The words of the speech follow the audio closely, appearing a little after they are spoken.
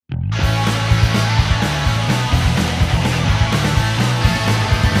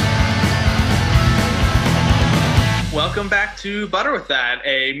Welcome back to Butter With That,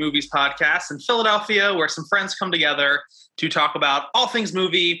 a movies podcast in Philadelphia where some friends come together to talk about all things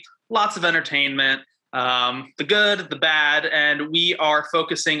movie, lots of entertainment, the good, the bad, and we are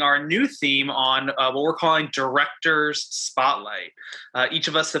focusing our new theme on what we're calling Director's Spotlight. Each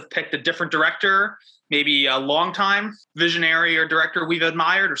of us have picked a different director, maybe a longtime visionary or director we've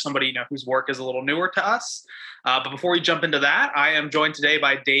admired, or somebody whose work is a little newer to us. But before we jump into that, I am joined today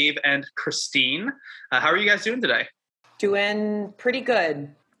by Dave and Christine. How are you guys doing today? Doing pretty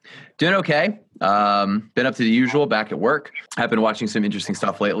good. Doing okay. Been up to the usual, back at work. I've been watching some interesting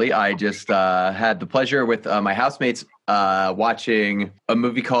stuff lately. I just had the pleasure with my housemates watching a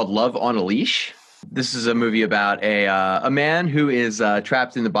movie called Love on a Leash. This is a movie about a man who is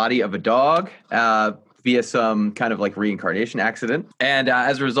trapped in the body of a dog via some kind of like reincarnation accident. And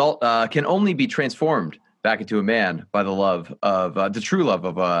as a result, can only be transformed back into a man by the love of the true love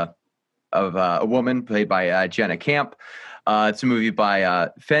of a woman played by Jenna Camp. It's a movie by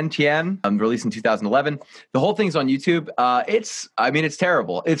Fen Tian, released in 2011. The whole thing's on YouTube. It's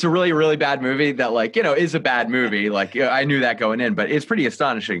terrible. It's a really, really bad movie that is a bad movie. I knew that going in, but it's pretty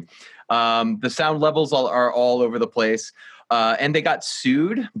astonishing. The sound levels are all over the place. And they got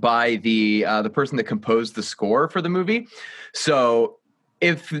sued by the person that composed the score for the movie. So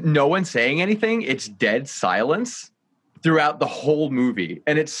if no one's saying anything, it's dead silence throughout the whole movie.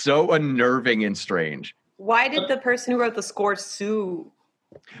 And it's so unnerving and strange. Why did the person who wrote the score sue?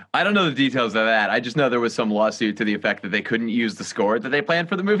 I don't know the details of that. I just know there was some lawsuit to the effect that they couldn't use the score that they planned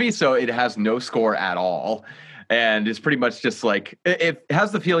for the movie. So it has no score at all. And it's pretty much just it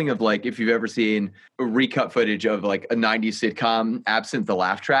has the feeling of if you've ever seen recut footage of a 90s sitcom absent the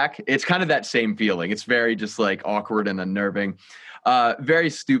laugh track. It's kind of that same feeling. It's very just awkward and unnerving. Very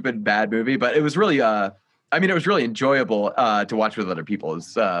stupid, bad movie, but it was really, it was really enjoyable to watch with other people. It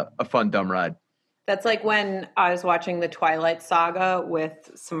was a fun, dumb ride. That's like when I was watching the Twilight Saga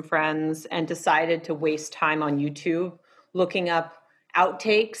with some friends and decided to waste time on YouTube looking up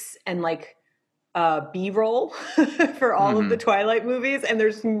outtakes and B-roll for all of the Twilight movies. And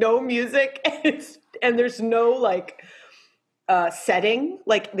there's no music and there's no setting.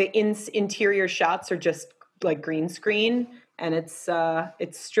 The interior shots are just green screen. And it's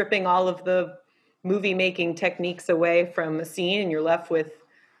stripping all of the movie making techniques away from a scene, and you're left with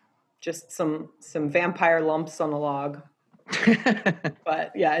just some vampire lumps on a log.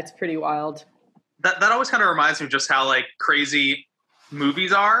 But yeah, it's pretty wild. That always kind of reminds me of just how crazy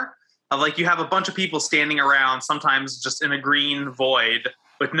movies are. Of you have a bunch of people standing around, sometimes just in a green void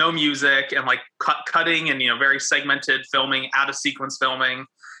with no music and cutting and very segmented filming, out of sequence filming.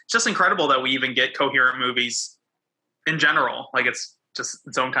 It's just incredible that we even get coherent movies in general. It's just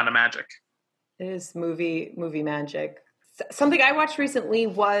its own kind of magic. It is movie magic. Something I watched recently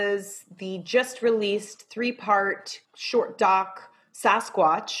was the just released 3-part short doc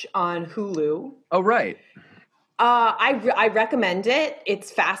Sasquatch on Hulu. Oh, right. I recommend it. It's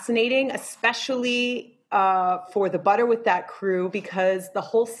fascinating, especially for the Butter With That crew, because the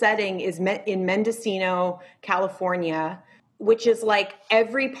whole setting is in Mendocino, California, which is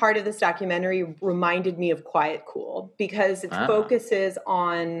every part of this documentary reminded me of Quiet Cool, because it focuses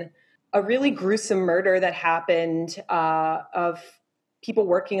on a really gruesome murder that happened of people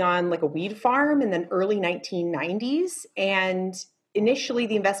working on a weed farm in the early 1990s. And initially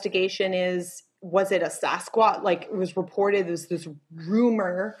the investigation was it a Sasquatch? It was reported, there's this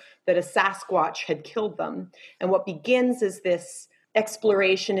rumor that a Sasquatch had killed them. And what begins is this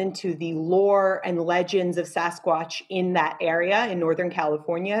exploration into the lore and legends of Sasquatch in that area in Northern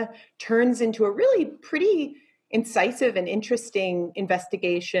California turns into a really pretty incisive and interesting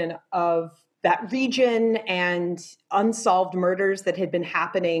investigation of that region and unsolved murders that had been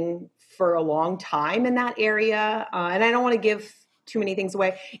happening for a long time in that area. And I don't want to give too many things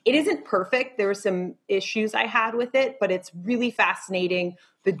away. It isn't perfect. There were some issues I had with it, but it's really fascinating.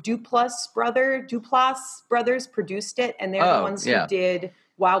 The Duplass brothers produced it, and they're the ones who did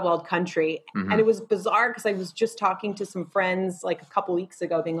Wild Wild Country. And it was bizarre because I was just talking to some friends a couple weeks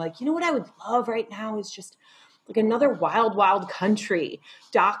ago being what I would love right now is just another Wild Wild Country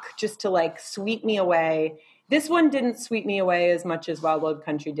doc just to sweep me away. This one didn't sweep me away as much as Wild Wild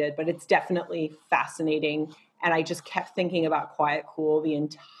Country did, but it's definitely fascinating. And I just kept thinking about Quiet Cool the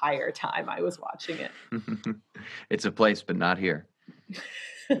entire time I was watching it. It's a place, but not here.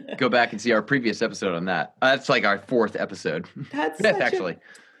 Go back and see our previous episode on that. That's our 4th episode. That's actually.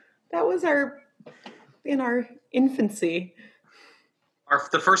 That was in our infancy.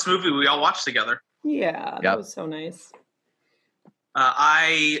 The first movie we all watched together. Yeah, that was so nice.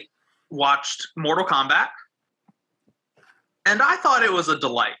 I watched Mortal Kombat, and I thought it was a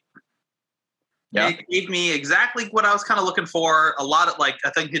delight. Yeah. It gave me exactly what I was kind of looking for. A lot of I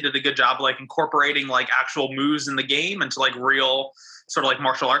think they did a good job incorporating actual moves in the game into real sort of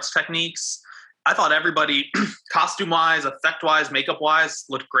martial arts techniques. I thought everybody, costume-wise, effect-wise, makeup-wise,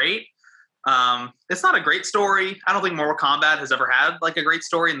 looked great. It's not a great story. I don't think Mortal Kombat has ever had a great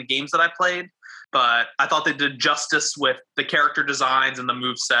story in the games that I played, but I thought they did justice with the character designs and the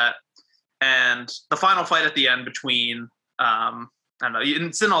moveset. And the final fight at the end between, I don't know,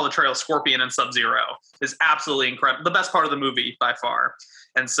 it's in all the trailers, Scorpion and Sub-Zero is absolutely incredible. The best part of the movie by far.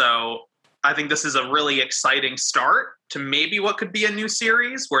 And so I think this is a really exciting start to maybe what could be a new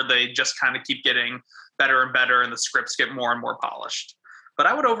series where they just kind of keep getting better and better and the scripts get more and more polished. But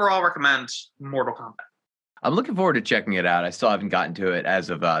I would overall recommend Mortal Kombat. I'm looking forward to checking it out. I still haven't gotten to it as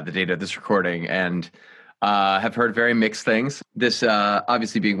of the date of this recording, and have heard very mixed things. This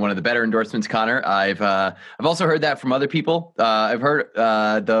obviously being one of the better endorsements, Connor. I've also heard that from other people. I've heard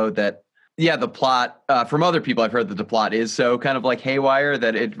though that the plot from other people. I've heard that the plot is so kind of haywire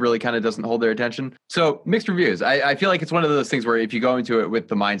that it really kind of doesn't hold their attention. So mixed reviews. I feel like it's one of those things where if you go into it with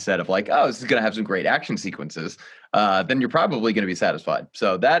the mindset of oh, this is going to have some great action sequences, then you're probably going to be satisfied.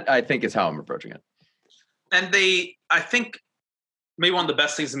 So that I think is how I'm approaching it. And I think maybe one of the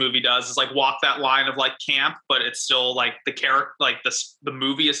best things the movie does is walk that line of camp, but it's still the character, the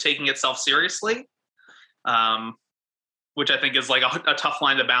movie is taking itself seriously. Which I think is a tough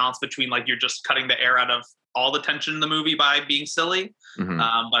line to balance between you're just cutting the air out of all the tension in the movie by being silly. Mm-hmm.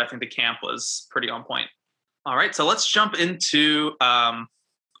 But I think the camp was pretty on point. All right, so let's jump into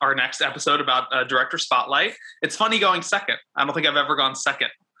our next episode about Director Spotlight. It's funny going second. I don't think I've ever gone second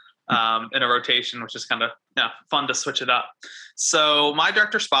in a rotation, which is kind of fun to switch it up. So my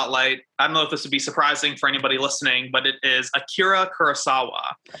Director Spotlight, I don't know if this would be surprising for anybody listening, but it is Akira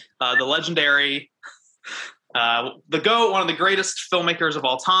Kurosawa, the legendary... the GOAT, one of the greatest filmmakers of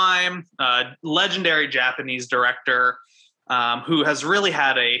all time, legendary Japanese director who has really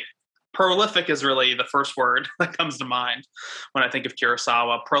had prolific is really the first word that comes to mind when I think of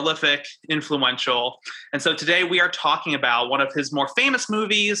Kurosawa. Prolific, influential. And so today we are talking about one of his more famous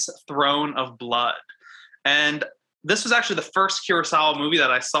movies, Throne of Blood. And this was actually the first Kurosawa movie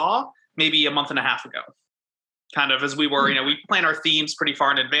that I saw maybe a month and a half ago. Kind of as we were, we plan our themes pretty far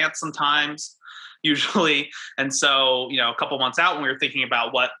in advance sometimes. Usually. And so, a couple months out when we were thinking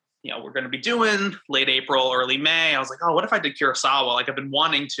about what, we're going to be doing late April, early May, I was like, oh, what if I did Kurosawa? I've been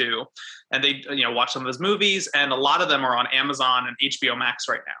wanting to, and they, watch some of his movies, and a lot of them are on Amazon and HBO Max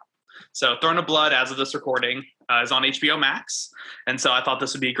right now. So Throne of Blood, as of this recording, is on HBO Max. And so I thought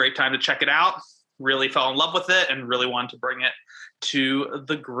this would be a great time to check it out. Really fell in love with it and really wanted to bring it to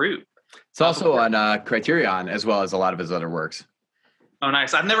the group. It's also on Criterion as well as a lot of his other works. Oh,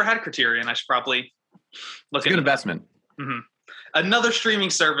 nice. I've never had Criterion. I should probably look at it. Good investment. Mm-hmm. Another streaming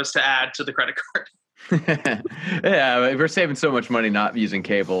service to add to the credit card. Yeah, we're saving so much money not using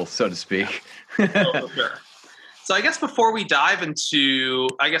cable, so to speak. Oh, for sure. So I guess before we dive into,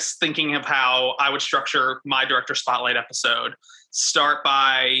 thinking of how I would structure my Director Spotlight episode, start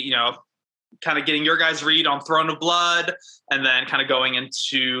by, kind of getting your guys' read on Throne of Blood, and then kind of going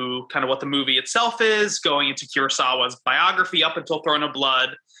into kind of what the movie itself is, going into Kurosawa's biography up until Throne of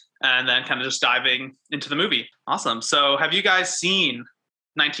Blood, and then kind of just diving into the movie. Awesome. So have you guys seen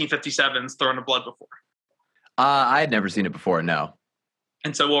 1957's Throne of Blood before? I had never seen it before, no.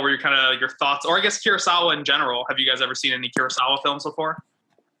 And so what were your thoughts, or I guess Kurosawa in general? Have you guys ever seen any Kurosawa films before?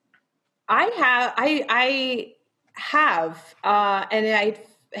 I have, and I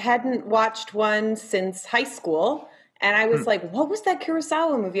hadn't watched one since high school. And I was like, what was that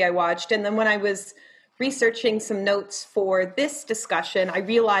Kurosawa movie I watched? And then when I was researching some notes for this discussion, I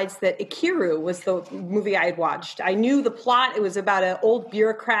realized that Ikiru was the movie I had watched. I knew the plot. It was about an old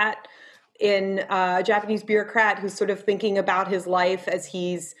bureaucrat a Japanese bureaucrat who's sort of thinking about his life as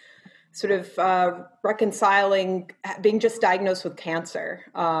he's sort of reconciling being just diagnosed with cancer,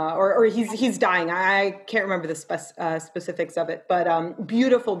 or he's dying. I can't remember the specifics of it, but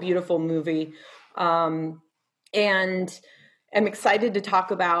beautiful, beautiful movie. And I'm excited to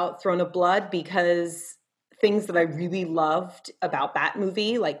talk about Throne of Blood because things that I really loved about that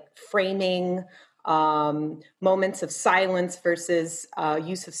movie, like framing, moments of silence versus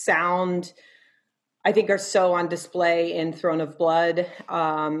use of sound, I think are so on display in Throne of Blood,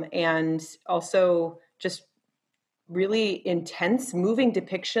 and also just really intense, moving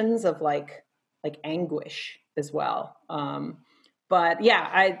depictions of like anguish as well. But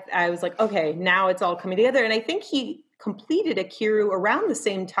yeah, I was like, okay, now it's all coming together. And I think he completed Ikiru around the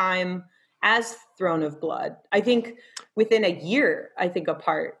same time as Throne of Blood. I think within a year,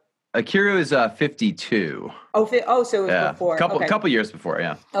 apart. Ikiru is 52. So it was before. Couple years before,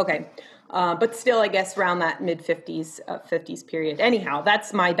 yeah. Okay. But still, I guess around that mid 50s period. Anyhow,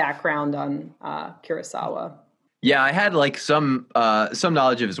 that's my background on Kurosawa. Yeah, I had like some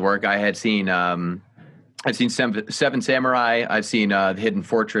knowledge of his work. I had seen I've seen Seven Samurai. I've seen The Hidden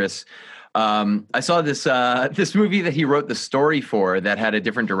Fortress. I saw this movie that he wrote the story for that had a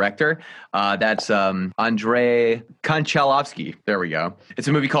different director. That's Andrei Konchalovsky. There we go. It's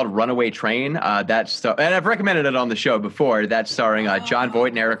a movie called Runaway Train. And I've recommended it on the show before. That's starring John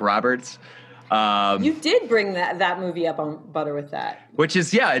Voight and Eric Roberts. You did bring that movie up on Butter with That. Which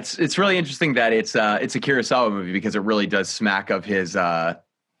is, yeah, it's really interesting that it's a Kurosawa movie because it really does smack of his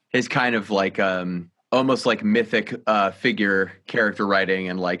kind of like almost like mythic figure character writing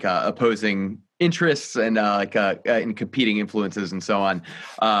and like opposing interests and and competing influences and so on.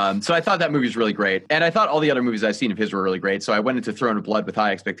 So I thought that movie was really great. And I thought all the other movies I've seen of his were really great. So I went into Throne of Blood with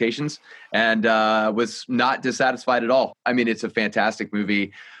high expectations and was not dissatisfied at all. I mean, it's a fantastic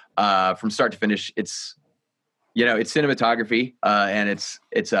movie from start to finish. It's cinematography and it's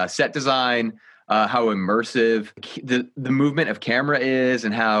set design, how immersive the movement of camera is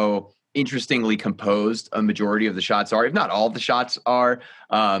and how interestingly composed a majority of the shots are, if not all the shots are,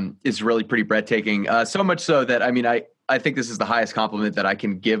 is really pretty breathtaking. So much so that, I mean, I think this is the highest compliment that I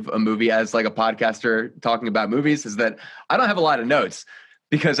can give a movie as like a podcaster talking about movies is that I don't have a lot of notes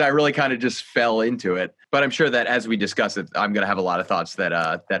because I really kind of just fell into it. But I'm sure that as we discuss it, I'm going to have a lot of thoughts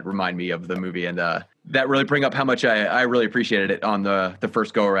that remind me of the movie and that really bring up how much I really appreciated it on the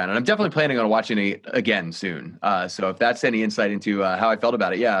first go around. And I'm definitely planning on watching it again soon. So if that's any insight into how I felt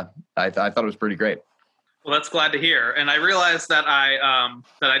about it, yeah, I thought it was pretty great. Well, that's glad to hear. And I realized that I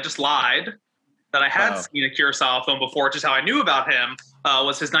just lied, that I had seen a Kurosawa film before, just how I knew about him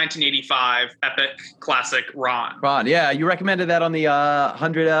was his 1985 epic classic, Ron. Ron, yeah, you recommended that on the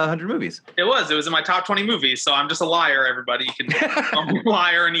 100 movies. It was in my top 20 movies, so I'm just a liar, everybody. You can call me a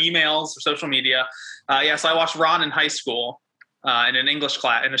liar in emails or social media. So I watched Ron in high school in an English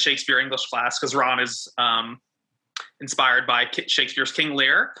class, in a Shakespeare English class, because Ron is inspired by Shakespeare's King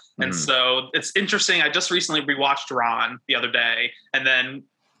Lear. And so it's interesting. I just recently rewatched Ron the other day, and then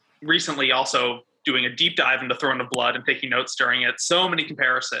recently also doing a deep dive into Throne of Blood and taking notes during it. So many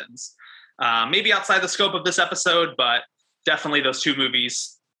comparisons, maybe outside the scope of this episode, but definitely those two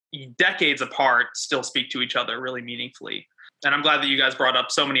movies, decades apart, still speak to each other really meaningfully. And I'm glad that you guys brought up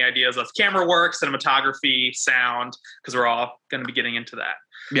so many ideas of camera work, cinematography, sound, because we're all going to be getting into that.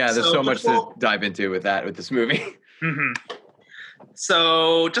 Yeah, there's so much to dive into with this movie. Mm-hmm.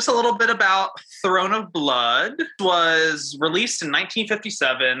 So just a little bit about Throne of Blood. It was released in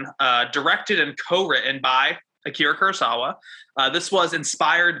 1957, directed and co-written by Akira Kurosawa. This was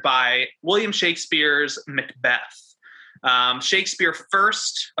inspired by William Shakespeare's Macbeth. Shakespeare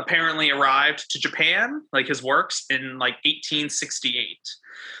first apparently arrived to Japan, like his works, in like 1868.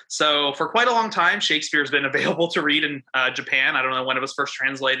 So for quite a long time, Shakespeare's been available to read in Japan. I don't know when it was first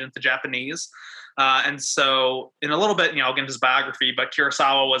translated into Japanese. And so in a little bit, I'll get into his biography, but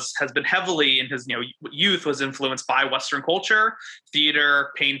Kurosawa has been heavily in his, youth was influenced by Western culture,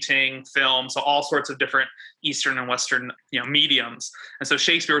 theater, painting, film, so all sorts of different Eastern and Western, mediums. And so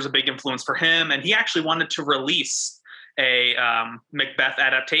Shakespeare was a big influence for him. And he actually wanted to release a Macbeth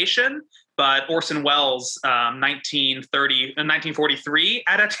adaptation, but Orson Welles' 1943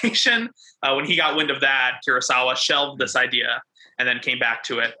 adaptation, when he got wind of that, Kurosawa shelved this idea and then came back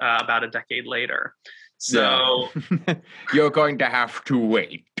to it about a decade later. So you're going to have to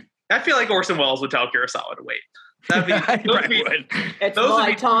wait. I feel like Orson Welles would tell Kurosawa to wait. It's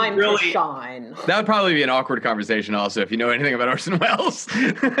my time to shine. That would probably be an awkward conversation also, if you know anything about Orson Welles.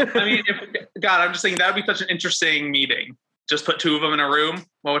 I mean, I'm just thinking that would be such an interesting meeting. Just put two of them in a room.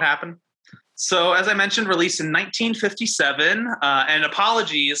 What would happen? So, as I mentioned, released in 1957, and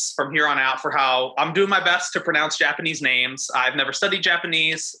apologies from here on out for how I'm doing my best to pronounce Japanese names. I've never studied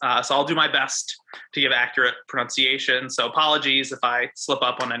Japanese, so I'll do my best to give accurate pronunciation. So apologies if I slip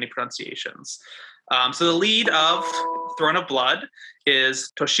up on any pronunciations. So the lead of Throne of Blood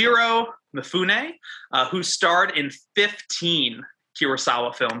is Toshiro Mifune, who starred in 15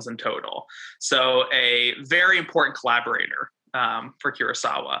 Kurosawa films in total. So a very important collaborator for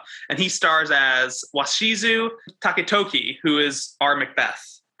Kurosawa. And he stars as Washizu Taketoki, who is our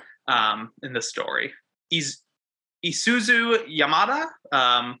Macbeth in this story. Isuzu Yamada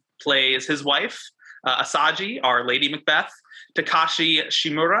plays his wife, Asaji, our Lady Macbeth. Takashi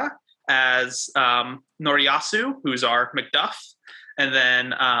Shimura as Noriyasu, who's our Macduff. And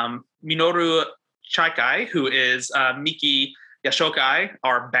then Minoru Chaikai, who is Miki Yashokai,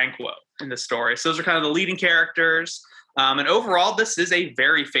 our Banquo in the story. So those are kind of the leading characters. And overall, this is a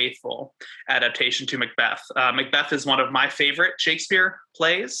very faithful adaptation to Macbeth. Macbeth is one of my favorite Shakespeare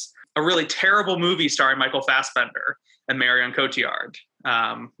plays. a really terrible movie starring Michael Fassbender and Marion Cotillard,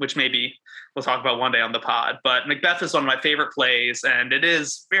 which maybe we'll talk about one day on the pod. But Macbeth is one of my favorite plays, and it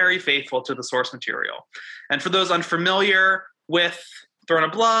is very faithful to the source material. And for those unfamiliar with Throne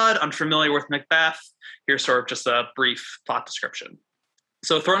of Blood, unfamiliar with Macbeth, here's sort of just a brief plot description.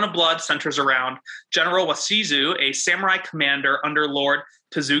 So Throne of Blood centers around General Washizu, a samurai commander under Lord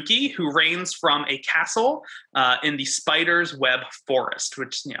Tezuki, who reigns from a castle in the Spider's Web Forest,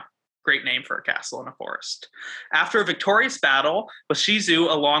 which, great name for a castle in a forest. After a victorious battle,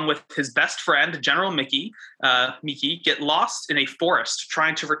 Washizu, along with his best friend, General Miki, get lost in a forest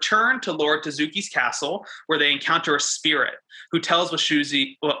trying to return to Lord Tezuki's castle, where they encounter a spirit who tells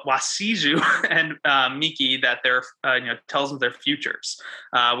Washizu and Miki that tells them their futures,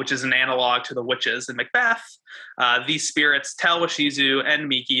 which is an analog to the witches in Macbeth. These spirits tell Washizu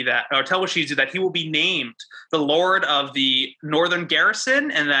that he will be named the Lord of the Northern Garrison,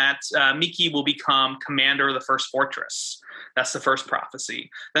 and that Miki will become commander of the first fortress. That's the first prophecy.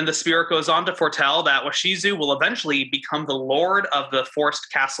 Then the spirit goes on to foretell that Washizu will eventually become the Lord of the Forest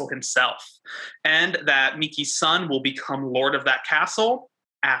Castle himself, and that Miki's son will become Lord of that castle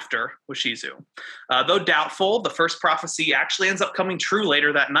after Washizu. Though doubtful, the first prophecy actually ends up coming true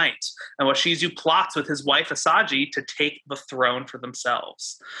later that night, and Washizu plots with his wife Asaji to take the throne for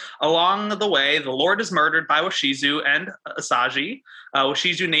themselves. Along the way, the Lord is murdered by Washizu and Asaji.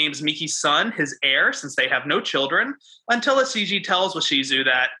 Washizu names Miki's son his heir, since they have no children, until Asaji tells Washizu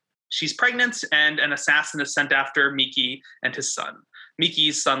that she's pregnant and an assassin is sent after Miki and his son.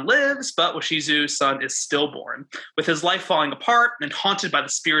 Miki's son lives, but Washizu's son is stillborn. With his life falling apart and haunted by the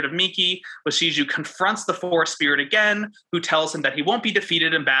spirit of Miki, Washizu confronts the forest spirit again, who tells him that he won't be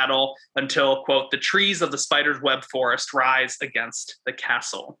defeated in battle until, quote, the trees of the Spider's Web Forest rise against the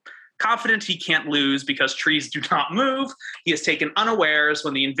castle. Confident he can't lose because trees do not move, he is taken unawares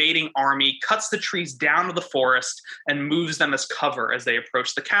when the invading army cuts the trees down to the forest and moves them as cover as they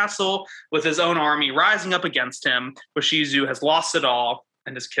approach the castle. With his own army rising up against him, Washizu has lost it all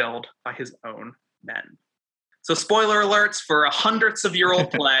and is killed by his own men. So spoiler alerts for a hundreds-of-year-old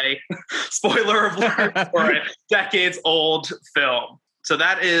play. Spoiler alert for a decades-old film. So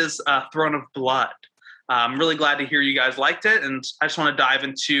that is Throne of Blood. I'm really glad to hear you guys liked it, and I just want to dive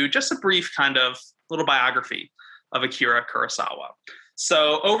into just a brief kind of little biography of Akira Kurosawa.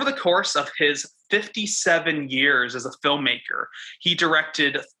 So over the course of his 57 years as a filmmaker, he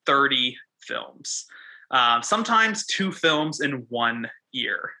directed 30 films, sometimes 2 films in 1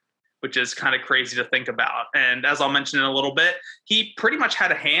 year, which is kind of crazy to think about. And as I'll mention in a little bit, he pretty much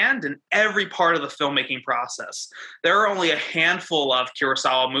had a hand in every part of the filmmaking process. There are only a handful of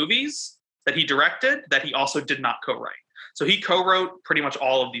Kurosawa movies that he directed that he also did not co-write. So he co-wrote pretty much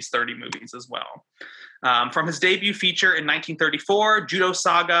all of these 30 movies as well. From his debut feature in 1934, Judo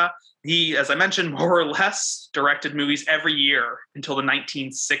Saga, he, as I mentioned, more or less directed movies every year until the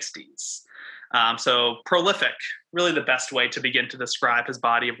 1960s. So prolific, really the best way to begin to describe his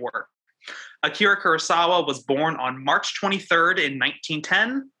body of work. Akira Kurosawa was born on March 23rd in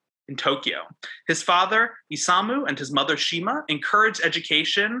 1910 in Tokyo. His father, Isamu, and his mother, Shima, encouraged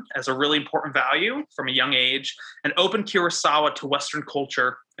education as a really important value from a young age and opened Kurosawa to Western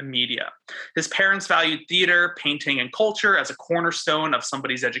culture and media. His parents valued theater, painting, and culture as a cornerstone of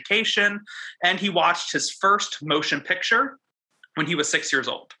somebody's education, and he watched his first motion picture when he was 6 years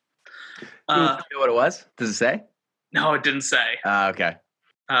old. Do you know what it was? Does it say? No, it didn't say. Okay.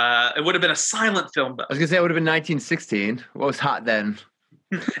 It would have been a silent film, though. I was going to say it would have been 1916. What was hot then?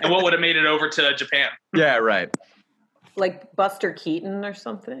 And what would have made it over to Japan? Yeah, right. Like Buster Keaton or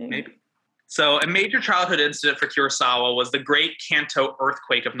something? Maybe. So a major childhood incident for Kurosawa was the Great Kanto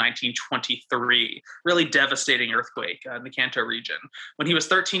earthquake of 1923, really devastating earthquake in the Kanto region. When he was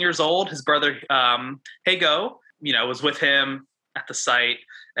 13 years old, his brother Heigo, was with him at the site.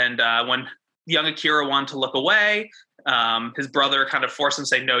 And when young Akira wanted to look away, his brother kind of forced him to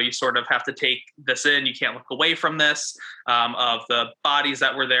say, no, you sort of have to take this in. You can't look away from this, of the bodies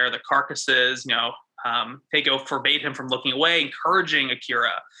that were there, the carcasses, Heigo forbade him from looking away, encouraging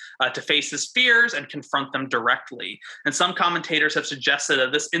Akira to face his fears and confront them directly. And some commentators have suggested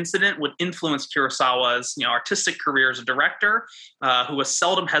that this incident would influence Kurosawa's artistic career as a director, who was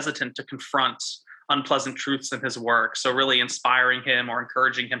seldom hesitant to confront unpleasant truths in his work. So really inspiring him or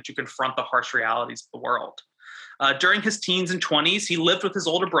encouraging him to confront the harsh realities of the world. During his teens and 20s, he lived with his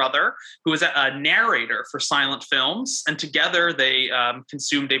older brother, who was a narrator for silent films, and together they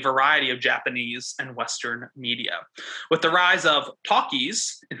consumed a variety of Japanese and Western media. With the rise of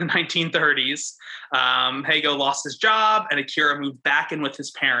talkies in the 1930s, Heigo lost his job, and Akira moved back in with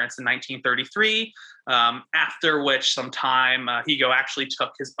his parents in 1933, after which some time Higo actually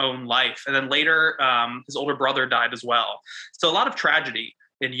took his own life. And then later, his older brother died as well. So a lot of tragedy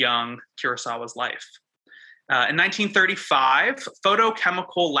in young Kurosawa's life. In 1935,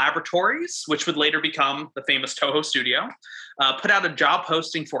 Photochemical Laboratories, which would later become the famous Toho Studio, put out a job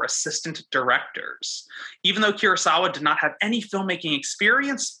posting for assistant directors. Even though Kurosawa did not have any filmmaking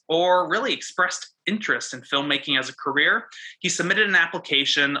experience or really expressed interest in filmmaking as a career, he submitted an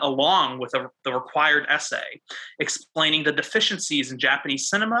application along with the required essay explaining the deficiencies in Japanese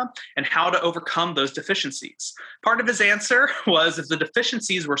cinema and how to overcome those deficiencies. Part of his answer was if the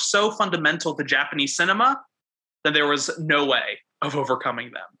deficiencies were so fundamental to Japanese cinema, then there was no way of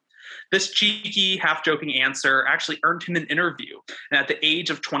overcoming them. This cheeky, half-joking answer actually earned him an interview, and at the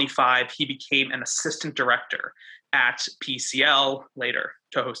age of 25, he became an assistant director at PCL, later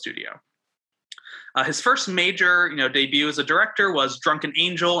Toho Studio. His first major debut as a director was Drunken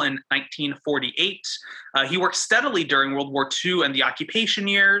Angel in 1948. He worked steadily during World War II and the occupation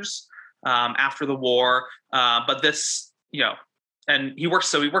years after the war, and he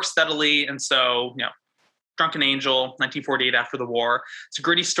worked steadily, and so, Drunken Angel, 1948, after the war. It's a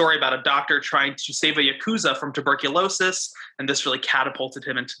gritty story about a doctor trying to save a Yakuza from tuberculosis, and this really catapulted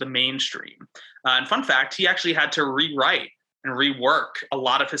him into the mainstream. And fun fact, he actually had to rewrite and rework a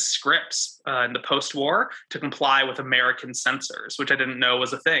lot of his scripts in the post-war to comply with American censors, which I didn't know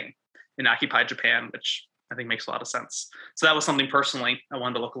was a thing in occupied Japan, which I think makes a lot of sense. So that was something personally I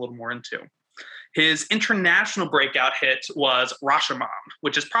wanted to look a little more into. His international breakout hit was Rashomon,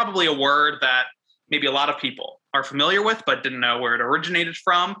 which is probably a word that maybe a lot of people are familiar with, but didn't know where it originated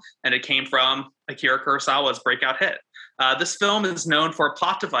from, and it came from Akira Kurosawa's breakout hit. This film is known for a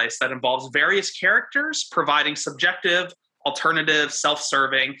plot device that involves various characters providing subjective, alternative,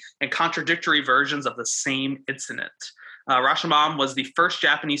 self-serving, and contradictory versions of the same incident. Rashomon was the first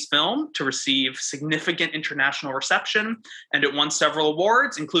Japanese film to receive significant international reception, and it won several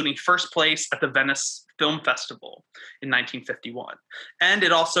awards, including first place at the Venice Film Festival in 1951. And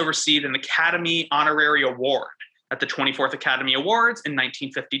it also received an Academy Honorary Award at the 24th Academy Awards in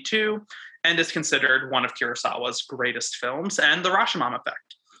 1952, and is considered one of Kurosawa's greatest films. And The Rashomon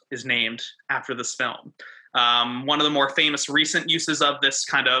Effect is named after this film. One of the more famous recent uses of this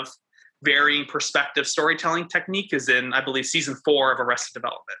kind of varying perspective storytelling technique is in, I believe, season 4 of Arrested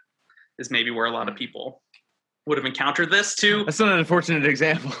Development, is maybe where a lot of people would have encountered this too. That's not an unfortunate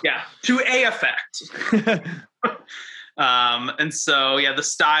example. Yeah, to a effect. And so, the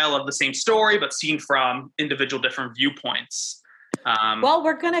style of the same story, but seen from individual different viewpoints. Well,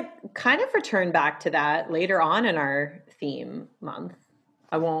 we're going to kind of return back to that later on in our theme month.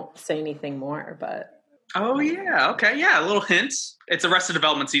 I won't say anything more, but... Oh, yeah. Okay. Yeah. A little hint. It's Arrested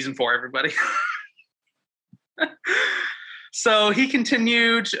Development season 4, everybody. So he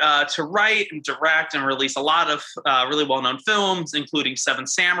continued to write and direct and release a lot of really well-known films, including Seven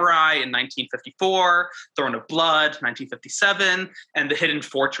Samurai in 1954, Throne of Blood, 1957, and The Hidden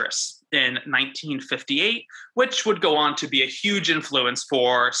Fortress in 1958, which would go on to be a huge influence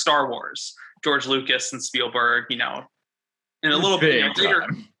for Star Wars. George Lucas and Spielberg, in a little bit later.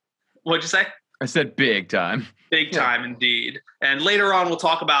 What'd you say? I said big time. Big time, indeed. And later on, we'll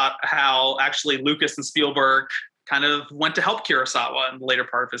talk about how actually Lucas and Spielberg kind of went to help Kurosawa in the later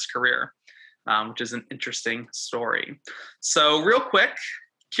part of his career, which is an interesting story. So real quick,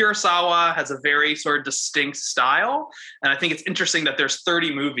 Kurosawa has a very sort of distinct style. And I think it's interesting that there's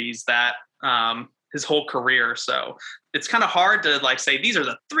 30 movies that his whole career. So it's kind of hard to say these are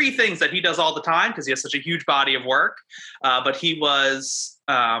the 3 things that he does all the time because he has such a huge body of work. But he was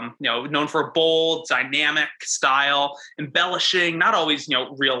known for a bold, dynamic style, embellishing, not always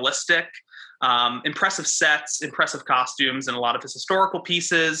realistic, impressive sets, impressive costumes, and a lot of his historical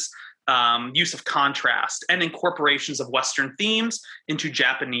pieces, use of contrast, and incorporations of Western themes into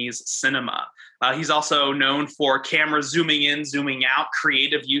Japanese cinema. He's also known for camera zooming in, zooming out,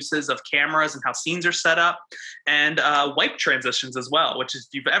 creative uses of cameras and how scenes are set up, and wipe transitions as well, which is,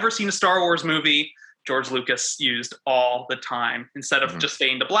 if you've ever seen a Star Wars movie, George Lucas used all the time. Instead of just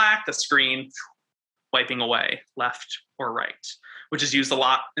fading to black, the screen wiping away left or right, which is used a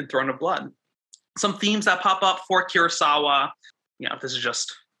lot in Throne of Blood. Some themes that pop up for Kurosawa, this is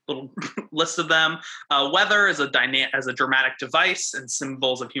just a little list of them. Weather as a dramatic device and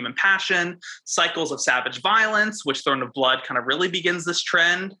symbols of human passion. Cycles of savage violence, which Throne of Blood kind of really begins this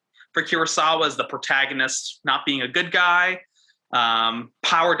trend. for Kurosawa is the protagonist not being a good guy,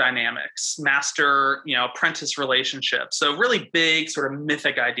 power dynamics, master, apprentice relationships. So really big sort of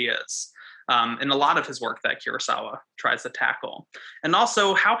mythic ideas in a lot of his work that Kurosawa tries to tackle. And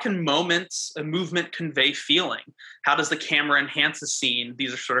also, how can moments and movement convey feeling? How does the camera enhance a scene?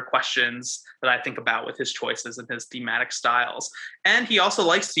 These are sort of questions that I think about with his choices and his thematic styles. And he also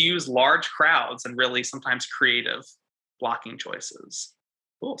likes to use large crowds and really sometimes creative blocking choices.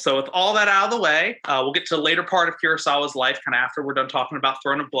 Cool. So with all that out of the way, we'll get to the later part of Kurosawa's life kind of after we're done talking about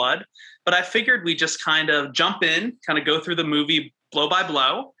Throne of Blood. But I figured we just kind of jump in, kind of go through the movie blow by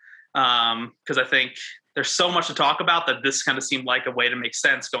blow, because I think there's so much to talk about that this kind of seemed like a way to make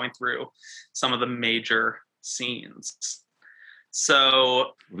sense going through some of the major scenes.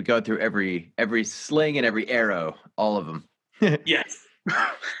 So we go through every sling and every arrow, all of them. Yes.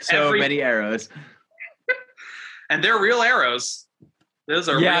 Many arrows. And they're real arrows. Those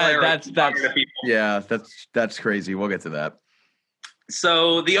are real arrows. That's crazy. We'll get to that.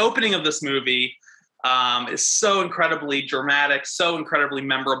 So the opening of this movie is so incredibly dramatic, so incredibly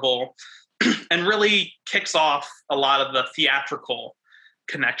memorable, and really kicks off a lot of the theatrical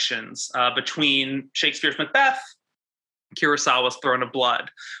connections between Shakespeare's Macbeth, Kurosawa's Throne of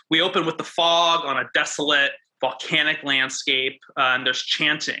Blood. We open with the fog on a desolate volcanic landscape, and there's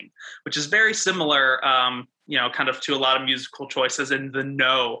chanting, which is very similar, kind of to a lot of musical choices in the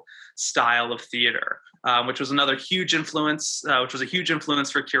No style of theater, which was another huge influence, which was a huge influence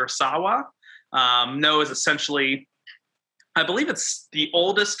for Kurosawa. No is essentially, I believe it's the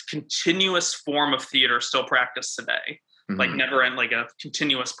oldest continuous form of theater still practiced today, like never end, like a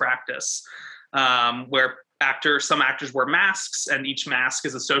continuous practice, where some actors wear masks and each mask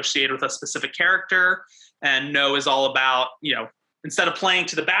is associated with a specific character. And No is all about, instead of playing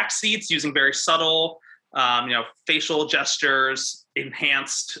to the back seats, using very subtle, facial gestures,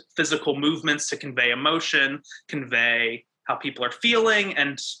 enhanced physical movements to convey emotion, convey how people are feeling,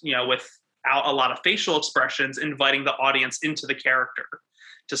 and, without a lot of facial expressions, inviting the audience into the character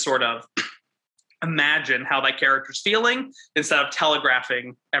to sort of imagine how that character's feeling instead of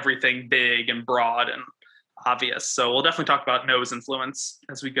telegraphing everything big and broad and obvious. So we'll definitely talk about No's influence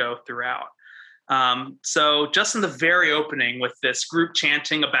as we go throughout. So just in the very opening with this group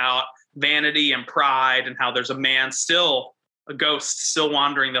chanting about vanity and pride and how there's a ghost still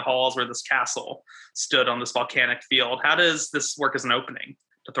wandering the halls where this castle stood on this volcanic field. How does this work as an opening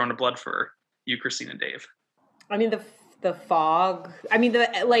to Throne of Blood for you, Christine and Dave? I mean, the fog. I mean,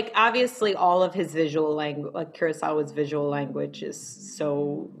 obviously all of his visual language, like Kurosawa's visual language, is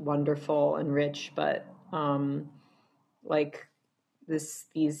so wonderful and rich. But this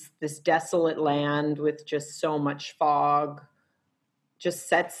desolate land with just so much fog just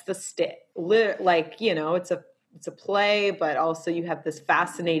sets the it's a play, but also you have this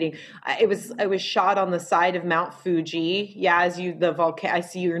fascinating. It was shot on the side of Mount Fuji. Yeah, I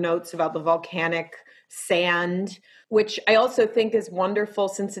see your notes about the volcanic sand, which I also think is wonderful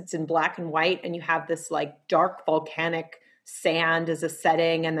since it's in black and white, and you have this like dark volcanic sand as a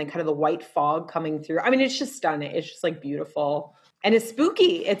setting, and then kind of the white fog coming through. I mean, it's just stunning. It's just like beautiful. And it's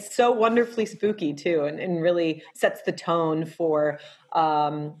spooky. It's so wonderfully spooky too, and really sets the tone for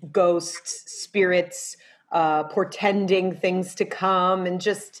ghosts, spirits, portending things to come, and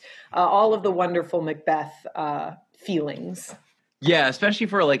just all of the wonderful Macbeth feelings. Yeah, especially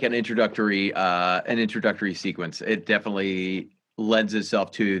for like an introductory sequence, it definitely lends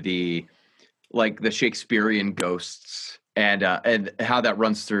itself to the Shakespearean ghosts and how that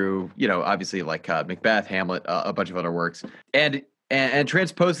runs through, obviously like Macbeth, Hamlet, a bunch of other works, and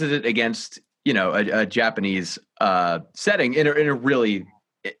transposes it against a Japanese setting in a really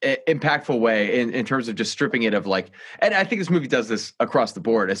impactful way in terms of just stripping it of and I think this movie does this across the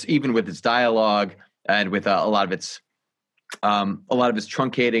board, even with its dialogue and with a lot of its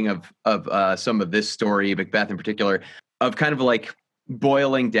truncating of some of this story, Macbeth in particular, of kind of like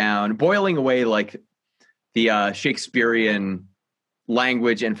boiling away like the Shakespearean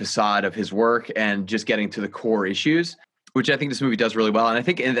language and facade of his work and just getting to the core issues, which I think this movie does really well. And I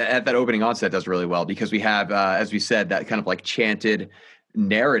think at that opening onset does really well because we have, as we said, that kind of like chanted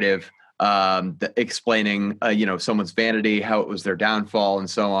narrative explaining, someone's vanity, how it was their downfall and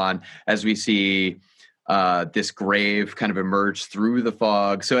so on, as we see this grave kind of emerge through the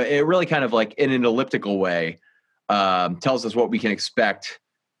fog. So it really kind of like in an elliptical way tells us what we can expect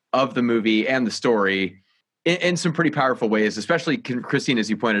of the movie and the story in some pretty powerful ways, especially, Christine, as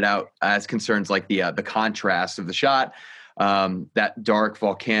you pointed out, as concerns like the contrast of the shot, that dark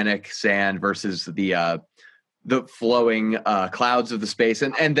volcanic sand versus the the flowing clouds of the space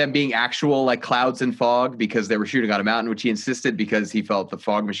and them being actual like clouds and fog because they were shooting on a mountain, which he insisted because he felt the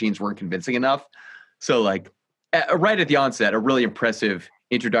fog machines weren't convincing enough. So like right at the onset, a really impressive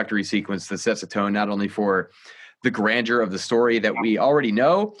introductory sequence that sets a tone not only for the grandeur of the story that we already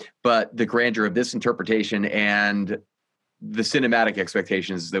know, but the grandeur of this interpretation and the cinematic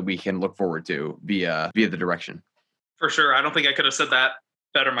expectations that we can look forward to via the direction. For sure. I don't think I could have said that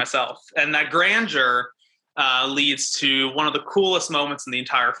better myself. And that grandeur leads to one of the coolest moments in the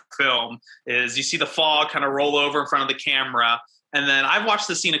entire film is you see the fog kind of roll over in front of the camera. And then I've watched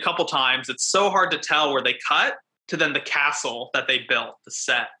the scene a couple times. It's so hard to tell where they cut to then the castle that they built, the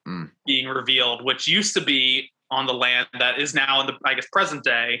set being revealed, which used to be on the land that is now in the, I guess, present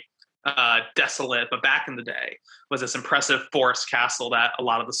day, desolate, but back in the day was this impressive forest castle that a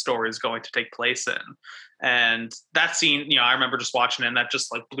lot of the story is going to take place in. And that scene, you know, I remember just watching it and that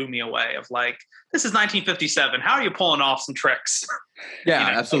just like blew me away of like, this is 1957. How are you pulling off some tricks? Yeah,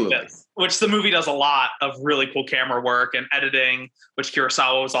 absolutely. Like which the movie does a lot of really cool camera work and editing, which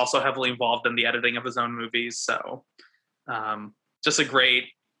Kurosawa was also heavily involved in the editing of his own movies. So just a great,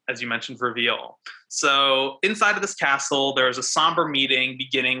 as you mentioned, reveal. So inside of this castle, there's a somber meeting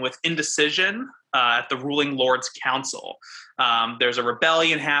beginning with indecision at the ruling Lord's Council. There's a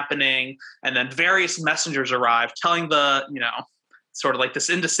rebellion happening, and then various messengers arrive telling the, you know, sort of like this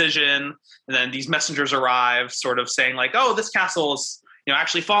indecision. And then these messengers arrive sort of saying like, oh, this castle is, you know,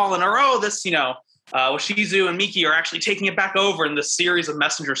 actually fallen, or, oh, this, you know, Washizu and Miki are actually taking it back over, and this series of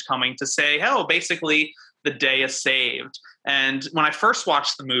messengers coming to say, oh, basically the day is saved. And when I first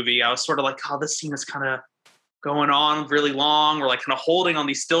watched the movie, I was sort of like, oh, this scene is kind of going on really long. We're like kind of holding on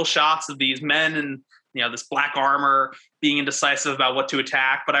these still shots of these men in, you know, this black armor being indecisive about what to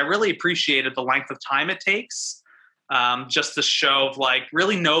attack. But I really appreciated the length of time it takes just to show of like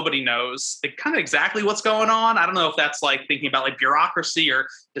really nobody knows like, kind of exactly what's going on. I don't know if that's like thinking about like bureaucracy or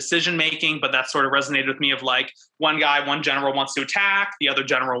decision making, but that sort of resonated with me of like one general wants to attack, the other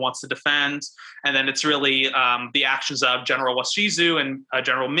general wants to defend. And then it's really the actions of General Washizu and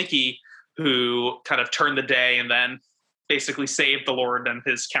General Miki who kind of turned the day and then basically saved the Lord and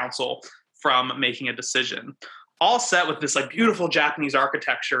his council from making a decision. All set with this like beautiful Japanese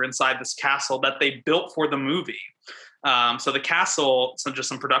architecture inside this castle that they built for the movie. So the castle, so just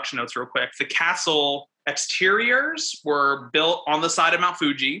some production notes real quick. The castle exteriors were built on the side of Mount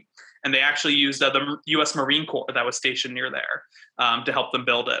Fuji, and they actually used the U.S. Marine Corps that was stationed near there to help them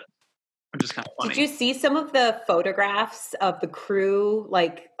build it, which is kind of funny. Did you see some of the photographs of the crew?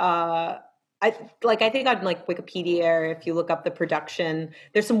 I think on like Wikipedia, if you look up the production,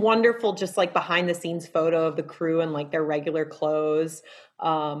 there's some wonderful just like behind the scenes photo of the crew in like their regular clothes,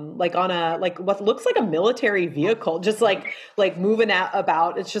 like on a like what looks like a military vehicle, just like moving out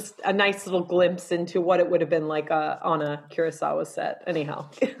about. It's just a nice little glimpse into what it would have been like on a Kurosawa set. Anyhow,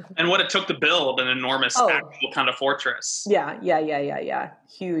 and what it took to build an enormous actual kind of fortress. Yeah.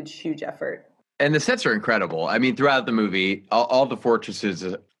 Huge effort. And the sets are incredible. I mean, throughout the movie, all the fortresses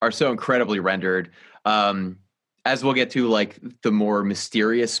are so incredibly rendered. As we'll get to, like the more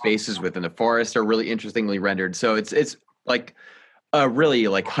mysterious spaces within the forest are really interestingly rendered. So it's like a really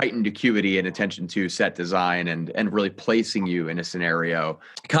like heightened acuity and attention to set design and really placing you in a scenario.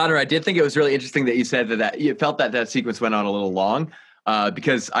 Connor, I did think it was really interesting that you said that you felt that sequence went on a little long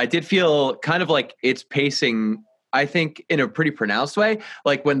because I did feel kind of like it's pacing, I think, in a pretty pronounced way.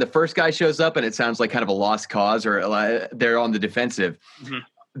 Like when the first guy shows up and it sounds like kind of a lost cause or they're on the defensive. Mm-hmm.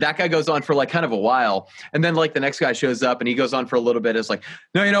 That guy goes on for like kind of a while. And then like the next guy shows up and he goes on for a little bit. It's like,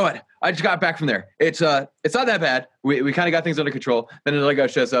 no, you know what? I just got back from there. It's not that bad. We kind of got things under control. Then another guy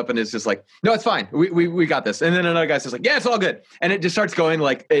shows up and it's just like, no, it's fine. We got this. And then another guy says like, yeah, it's all good. And it just starts going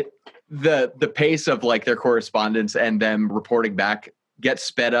like the pace of like their correspondence and them reporting back gets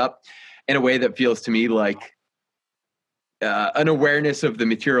sped up in a way that feels to me like an awareness of the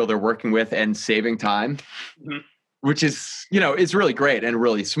material they're working with and saving time. Mm-hmm. Which is, you know, it's really great and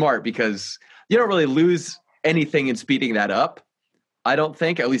really smart because you don't really lose anything in speeding that up. I don't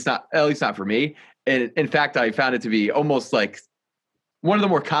think, at least not for me. And in fact, I found it to be almost like one of the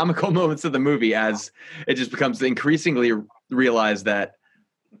more comical moments of the movie as it just becomes increasingly realized that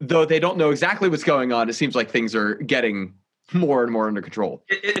though they don't know exactly what's going on, it seems like things are getting more and more under control.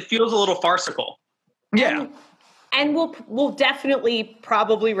 It feels a little farcical. Yeah. And we'll definitely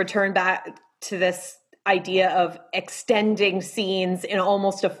probably return back to this idea of extending scenes in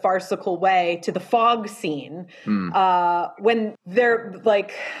almost a farcical way to the fog scene. When they're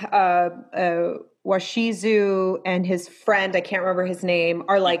like Washizu and his friend, I can't remember his name,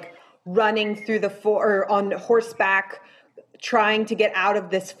 are like running through or on horseback trying to get out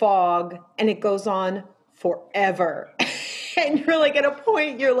of this fog, and it goes on forever. And you're like, at a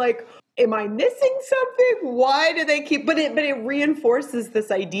point, you're like, am I missing something? Why do they keep, but it reinforces this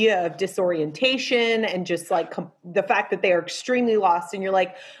idea of disorientation and just like the fact that they are extremely lost. And you're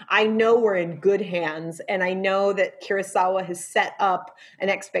like, I know we're in good hands. And I know that Kurosawa has set up an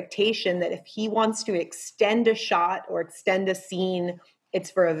expectation that if he wants to extend a shot or extend a scene,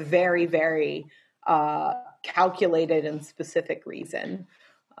 it's for a very, very calculated and specific reason.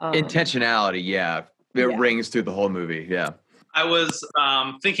 Intentionality. Yeah. It rings through the whole movie. Yeah. I was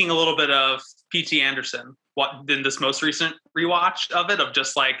thinking a little bit of P.T. Anderson in this most recent rewatch of it, of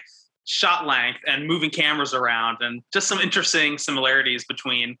just like shot length and moving cameras around and just some interesting similarities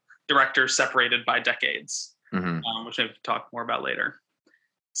between directors separated by decades, which maybe we can talk more about later.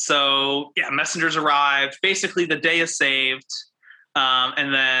 So yeah, messengers arrived. Basically, the day is saved.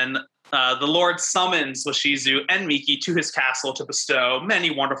 And then the Lord summons Washizu and Miki to his castle to bestow many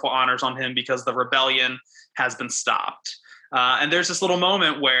wonderful honors on him because the rebellion has been stopped. And there's this little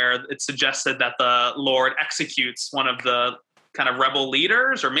moment where it's suggested that the Lord executes one of the kind of rebel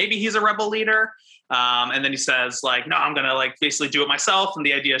leaders, or maybe he's a rebel leader. And then he says, like, no, I'm going to like basically do it myself. And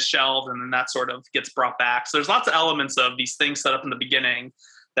the idea is shelved. And then that sort of gets brought back. So there's lots of elements of these things set up in the beginning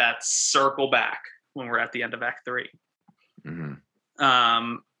that circle back when we're at the end of Act 3.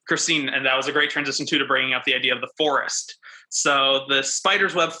 Christine, and that was a great transition too, to bringing up the idea of the forest. So the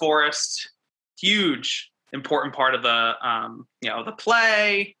spider's web forest, huge, important part of the the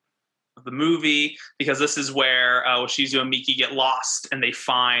play, of the movie, because this is where Washizu and Miki get lost and they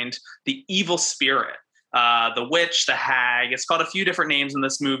find the evil spirit, the witch, the hag. It's called a few different names in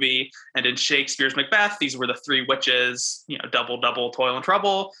this movie, and in Shakespeare's Macbeth, these were the three witches. Double, double, toil and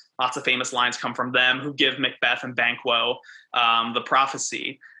trouble. Lots of famous lines come from them, who give Macbeth and Banquo the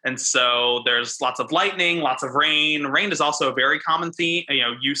prophecy. And so there's lots of lightning, lots of rain. Rain is also a very common theme,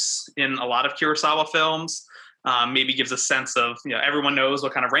 use in a lot of Kurosawa films. Maybe gives a sense of, everyone knows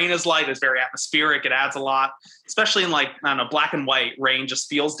what kind of rain is like. It's very atmospheric. It adds a lot, especially in black and white. Rain just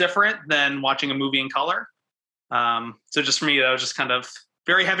feels different than watching a movie in color. So just for me, that was just kind of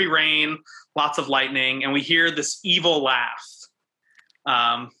very heavy rain, lots of lightning. And we hear this evil laugh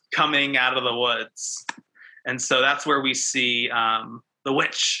coming out of the woods. And so that's where we see the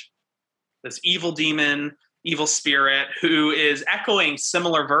witch, this evil demon, evil spirit, who is echoing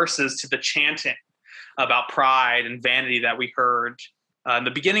similar verses to the chanting about pride and vanity that we heard in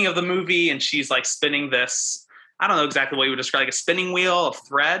the beginning of the movie. And she's like spinning this, I don't know exactly what you would describe, like a spinning wheel of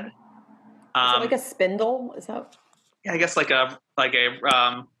thread. Is it like a spindle? Is that? Yeah, I guess like a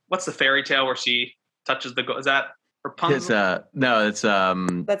what's the fairy tale where she touches the, is that Rapunzel? That's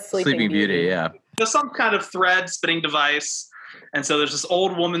Sleeping Beauty. Yeah. There's some kind of thread spinning device. And so there's this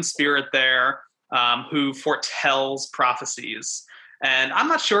old woman spirit there who foretells prophecies. And I'm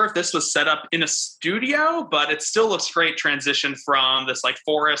not sure if this was set up in a studio, but it still looks great transition from this like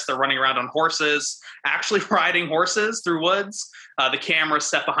forest. They're running around on horses, actually riding horses through woods. The camera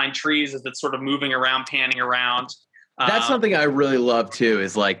set behind trees as it's sort of moving around, panning around. That's something I really love too,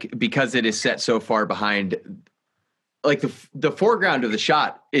 is like, because it is set so far behind, like the foreground of the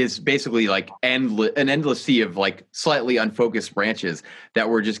shot is basically like an endless sea of like slightly unfocused branches that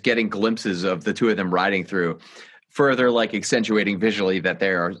we're just getting glimpses of the two of them riding through, further like accentuating visually that they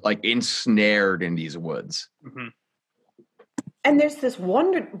are like ensnared in these woods. Mm-hmm. And there's this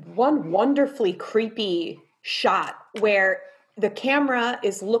one wonderfully creepy shot where the camera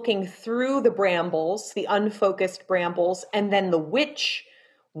is looking through the brambles, the unfocused brambles, and then the witch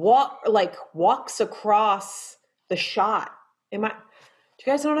walks across the shot. Do you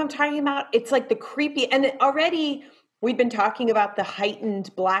guys know what I'm talking about? It's like the creepy, and already we've been talking about the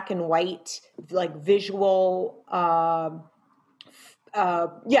heightened black and white, like visual, I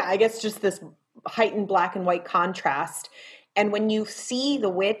guess just this heightened black and white contrast. And when you see the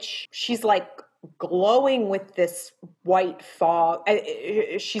witch, she's like glowing with this white fog.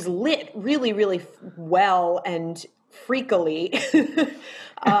 She's lit really, really well and freakily.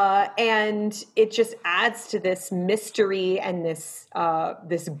 And it just adds to this mystery and this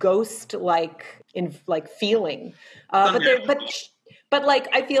ghost like feeling. But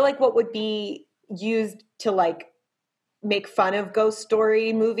I feel like what would be used to like make fun of ghost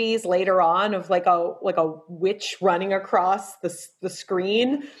story movies later on, of like a witch running across the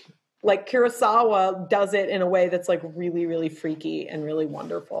screen, like Kurosawa does it in a way that's like really, really freaky and really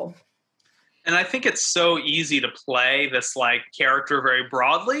wonderful. And I think it's so easy to play this like character very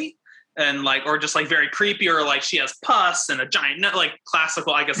broadly and like, or just like very creepy, or like she has pus and a giant, like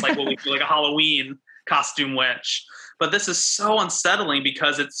classical, I guess, like what we do, like a Halloween costume witch. But this is so unsettling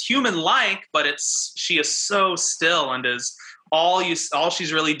because it's human-like, but she is so still and is all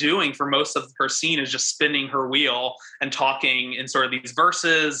she's really doing for most of her scene is just spinning her wheel and talking in sort of these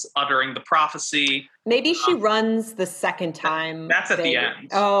verses, uttering the prophecy. Maybe she runs the second time. That's at the end.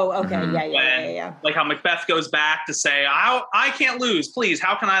 Oh, okay. Mhm. Yeah. Like how Macbeth goes back to say, I can't lose, please.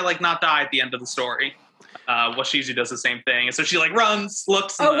 How can I like not die at the end of the story? Washizu does the same thing. And so she like runs,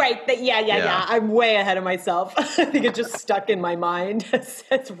 looks. Oh, right. Yeah. I'm way ahead of myself. I think it just stuck in my mind.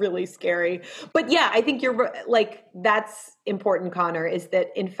 It's really scary. But yeah, I think you're like, that's important, Connor, is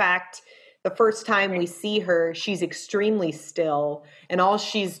that in fact, the first time we see her, she's extremely still. And all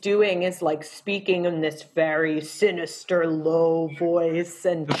she's doing is like speaking in this very sinister, low voice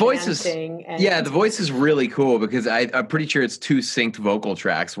and The voice chanting. the voice is really cool because I'm pretty sure it's 2 synced vocal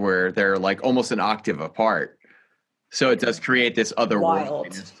tracks where they're like almost an octave apart. So it does create this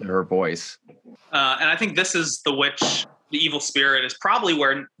otherworldliness to her voice. And I think this is the witch, the evil spirit, is probably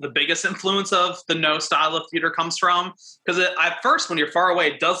where the biggest influence of the No style of theater comes from. Because at first, when you're far away,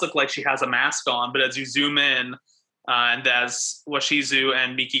 it does look like she has a mask on. But as you zoom in, and as Washizu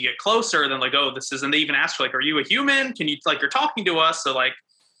and Miki get closer, then like, oh, this is, and they even ask her, like, are you a human? Can you, like, you're talking to us. So like,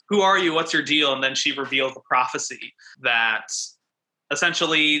 who are you? What's your deal? And then she reveals the prophecy that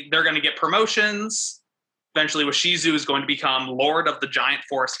essentially they're going to get promotions. Eventually, Washizu is going to become lord of the giant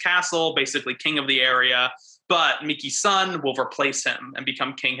forest castle, basically king of the area. But Miki's son will replace him and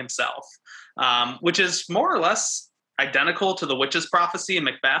become king himself, which is more or less identical to the witch's prophecy in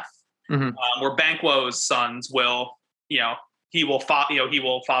Macbeth, where Banquo's sons will, he will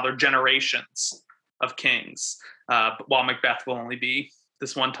father generations of kings, while Macbeth will only be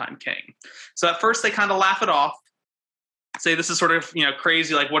this one-time king. So at first they kind of laugh it off, say this is sort of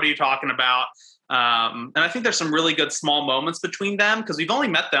crazy, like what are you talking about? And I think there's some really good small moments between them because we've only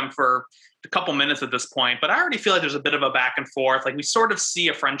met them for a couple minutes at this point, but I already feel like there's a bit of a back and forth. Like we sort of see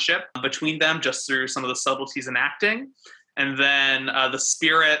a friendship between them just through some of the subtleties in acting. And then the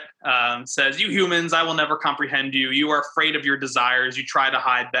spirit says, you humans, I will never comprehend you. You are afraid of your desires. You try to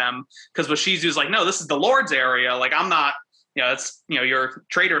hide them. Because Washizu's like, no, this is the Lord's area. Like I'm not, it's, your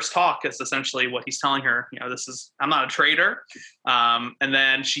traitor's talk is essentially what he's telling her. I'm not a traitor. And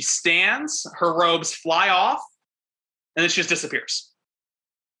then she stands, her robes fly off, and then she just disappears.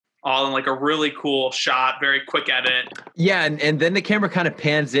 All in like a really cool shot, very quick edit. Yeah, and then the camera kind of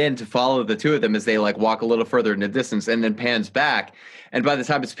pans in to follow the two of them as they like walk a little further in the distance and then pans back. And by the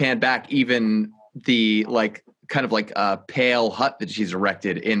time it's panned back, even the like kind of like pale hut that she's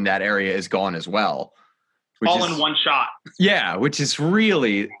erected in that area is gone as well. All in one shot. Yeah, which is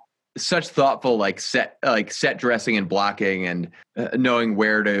really such thoughtful set dressing and blocking and knowing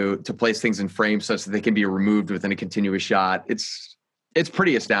where to place things in frames such that they can be removed within a continuous shot. It's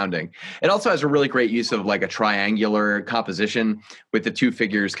pretty astounding. It also has a really great use of like a triangular composition with the two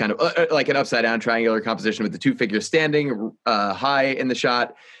figures kind of like an upside down triangular composition with the two figures standing high in the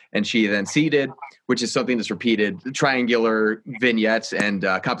shot and she then seated, which is something that's repeated triangular vignettes and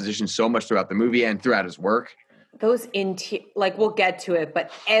composition so much throughout the movie and throughout his work. Those we'll get to it,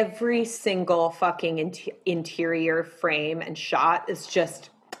 but every single fucking interior frame and shot is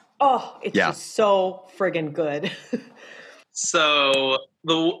just, just so friggin' good. So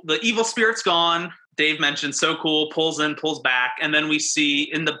the evil spirit's gone. Dave mentioned so cool, pulls in, pulls back. And then we see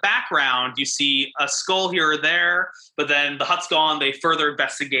in the background, you see a skull here or there, but then the hut's gone. They further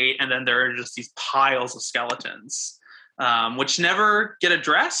investigate. And then there are just these piles of skeletons, which never get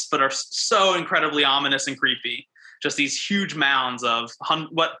addressed, but are so incredibly ominous and creepy. Just these huge mounds of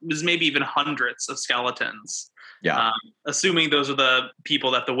what is maybe even hundreds of skeletons. Yeah. Assuming those are the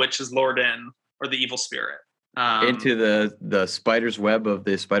people that the witch is lured in or the evil spirit. Into the spider's web of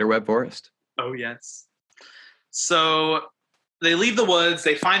the spiderweb forest. Oh, yes. So they leave the woods.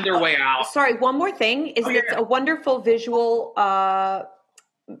 They find their way out. Sorry, one more thing is a wonderful visual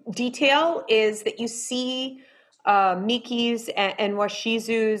detail is that you see Miki's and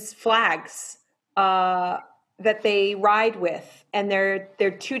Washizu's flags that they ride with, and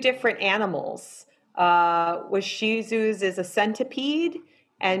they're two different animals. Washizu's is a centipede,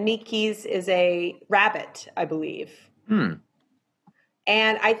 and Miki's is a rabbit, I believe. And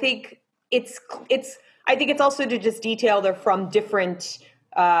I think it's also to just detail they're from different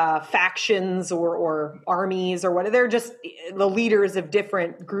factions or armies or whatever. They're just the leaders of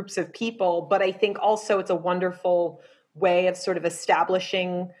different groups of people. But I think also it's a wonderful way of sort of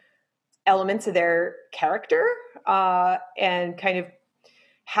establishing elements of their character and kind of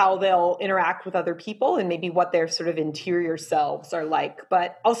how they'll interact with other people and maybe what their sort of interior selves are like.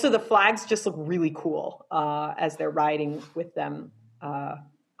 But also the flags just look really cool as they're riding with them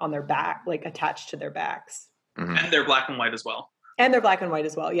on their back, like attached to their backs. And they're black and white as well. And they're black and white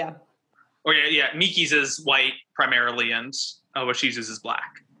as well, yeah. Or yeah, Miki's is white primarily, and Washizu's is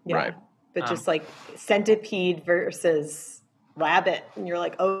black. Yeah. Right. But just like centipede versus rabbit, and you're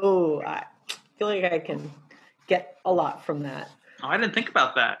like, oh, I feel like I can get a lot from that. Oh, I didn't think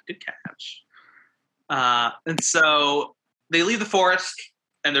about that. Good catch. And so they leave the forest,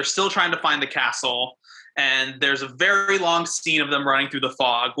 and they're still trying to find the castle. And there's a very long scene of them running through the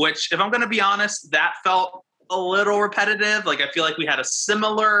fog, which, if I'm going to be honest, that felt a little repetitive. Like, I feel like we had a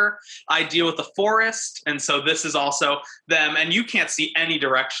similar idea with the forest. And so this is also them. And you can't see any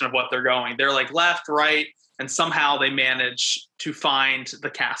direction of what they're going. They're like left, right, and somehow they manage to find the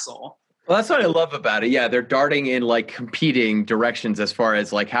castle. Well, that's what I love about it. Yeah, they're darting in like competing directions as far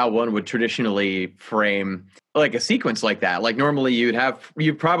as like how one would traditionally frame like a sequence like that. Like normally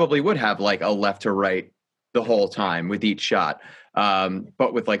you probably would have like a left to right the whole time with each shot,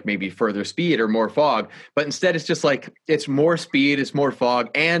 but with like maybe further speed or more fog. But instead, it's just like it's more speed, it's more fog,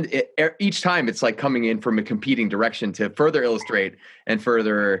 and each time it's like coming in from a competing direction to further illustrate and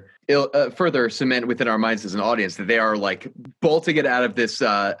further cement within our minds as an audience that they are like bolting it out of this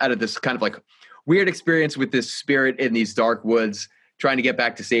kind of like weird experience with this spirit in these dark woods, trying to get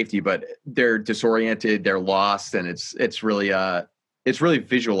back to safety, but they're disoriented, they're lost, and it's really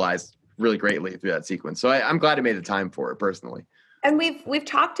visualized really greatly through that sequence. So I'm glad I made the time for it personally. And we've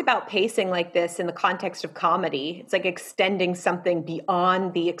talked about pacing like this in the context of comedy. It's like extending something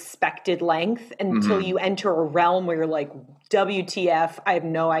beyond the expected length until you enter a realm where you're like, WTF, I have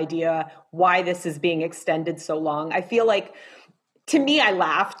no idea why this is being extended so long. I feel like, to me, I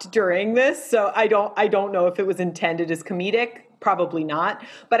laughed during this, so I don't know if it was intended as comedic. Probably not.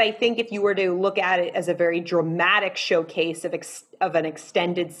 But I think if you were to look at it as a very dramatic showcase of an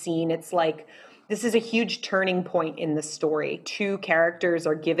extended scene, it's like, this is a huge turning point in the story. Two characters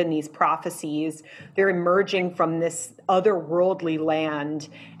are given these prophecies. They're emerging from this otherworldly land.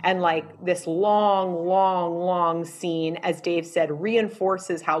 And like this long, long, long scene, as Dave said,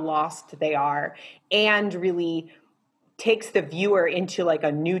 reinforces how lost they are and really takes the viewer into like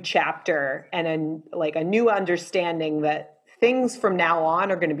a new chapter and a new understanding that things from now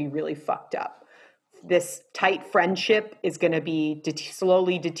on are going to be really fucked up. This tight friendship is going to be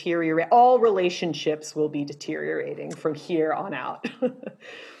slowly deteriorate. All relationships will be deteriorating from here on out.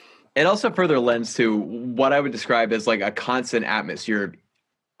 It also further lends to what I would describe as like a constant atmosphere of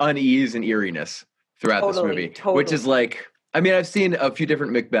unease and eeriness throughout this movie, which is like, I mean, I've seen a few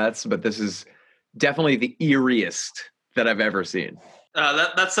different Macbeths, but this is definitely the eeriest that I've ever seen.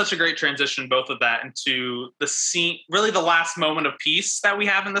 That's such a great transition, both of that, into the scene, really the last moment of peace that we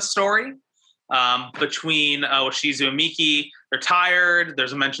have in the story between Washizu and Miki. They're tired.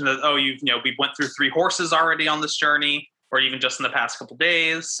 There's a mention that, we went through 3 horses already on this journey, or even just in the past couple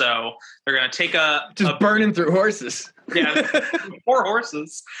days. So they're going to take burning through horses. Yeah, 4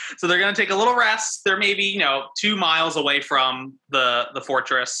 horses. So they're going to take a little rest. They're maybe, 2 miles away from the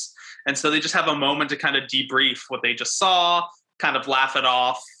fortress. And so they just have a moment to kind of debrief what they just saw, kind of laugh it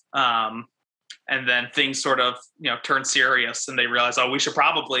off. And then things sort of, turn serious, and they realize, we should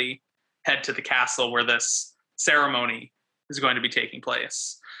probably head to the castle where this ceremony is going to be taking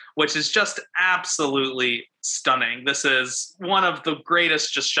place, which is just absolutely stunning. This is one of the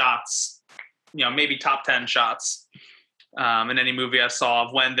greatest just shots, maybe top 10 shots in any movie I saw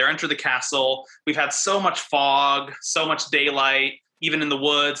of when they enter the castle. We've had so much fog, so much daylight, even in the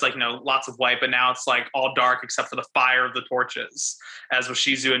woods, lots of white, but now it's like all dark except for the fire of the torches as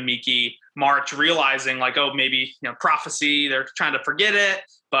Washizu and Miki march, realizing maybe, prophecy, they're trying to forget it,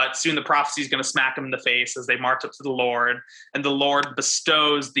 but soon the prophecy is going to smack them in the face as they march up to the Lord, and the Lord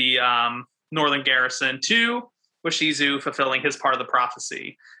bestows the northern garrison to Washizu, fulfilling his part of the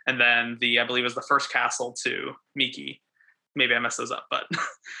prophecy. And then I believe it was the first castle to Miki. Maybe I messed those up, but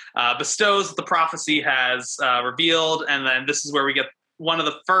bestows the prophecy has revealed. And then this is where we get one of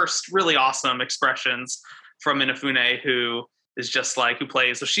the first really awesome expressions from Inafune, who is just who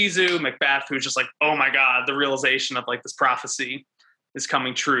plays Washizu, Macbeth, who's just oh my God, the realization of this prophecy is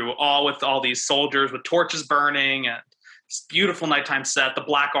coming true, all with all these soldiers with torches burning and this beautiful nighttime set, the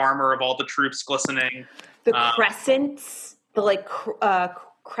black armor of all the troops glistening. The crescents, the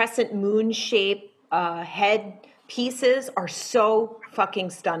crescent moon shape head pieces are so fucking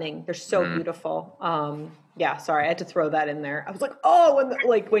stunning. They're so beautiful. Yeah, sorry, I had to throw that in there. I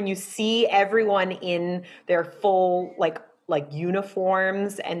was when you see everyone in their full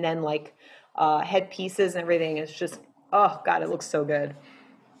uniforms and then headpieces and everything, it's just, oh God, it looks so good.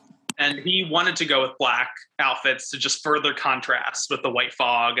 And he wanted to go with black outfits to just further contrast with the white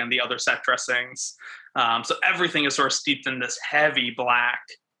fog and the other set dressings. So everything is sort of steeped in this heavy black.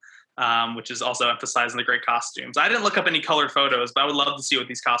 which is also emphasizing the great costumes. I didn't look up any colored photos, but I would love to see what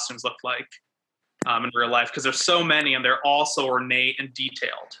these costumes look like in real life, because there's so many and they're all so ornate and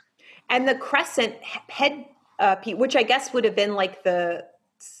detailed. And the crescent head, which I guess would have been like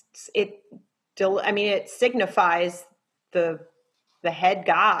it signifies the head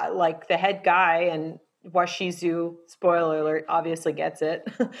guy, like the head guy, and Washizu, spoiler alert, obviously gets it.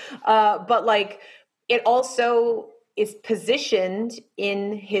 But like it also is positioned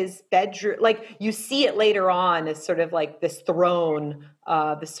in his bedroom. Like you see it later on as sort of like this throne,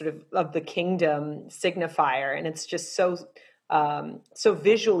 this sort of the kingdom signifier. And it's just so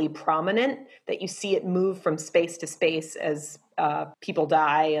visually prominent that you see it move from space to space as people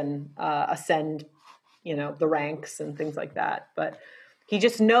die and ascend, the ranks and things like that. But he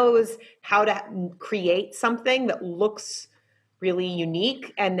just knows how to create something that looks really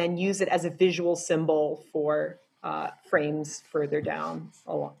unique and then use it as a visual symbol for frames further down,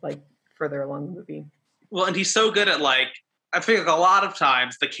 further along the movie. Well, and he's so good at I feel like a lot of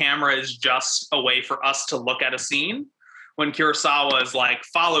times the camera is just a way for us to look at a scene. When Kurosawa is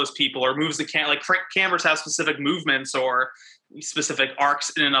follows people or moves the cameras have specific movements or specific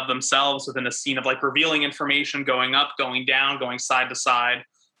arcs in and of themselves within a scene of revealing information, going up, going down, going side to side,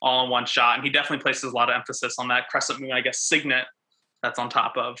 all in one shot. And he definitely places a lot of emphasis on that crescent moon, I guess, signet that's on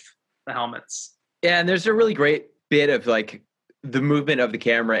top of the helmets. Yeah, and there's a really great bit of the movement of the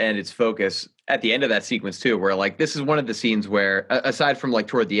camera and its focus at the end of that sequence too, where this is one of the scenes where, aside from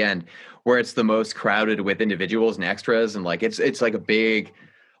toward the end, where it's the most crowded with individuals and extras, and it's like a big,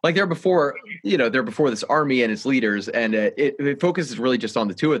 they're before this army and its leaders, and it focuses really just on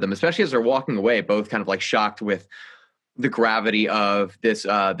the two of them, especially as they're walking away, both kind of shocked with the gravity of this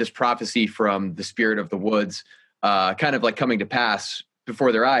prophecy from the spirit of the woods, kind of coming to pass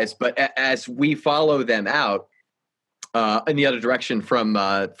before their eyes. But as we follow them out in the other direction from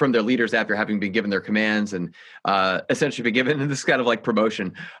their leaders after having been given their commands and essentially been given this kind of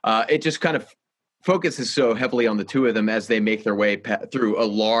promotion, it just kind of focuses so heavily on the two of them as they make their way through a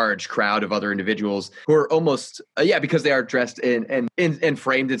large crowd of other individuals who are almost, because they are dressed in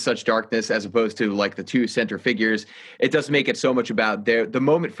framed in such darkness as opposed to the two center figures. It does make it so much about the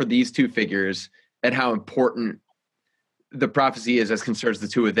moment for these two figures and how important the prophecy is as concerns the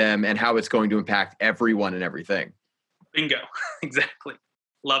two of them and how it's going to impact everyone and everything. Bingo. Exactly.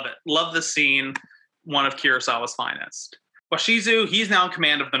 Love it. Love the scene. One of Kurosawa's finest. Washizu, he's now in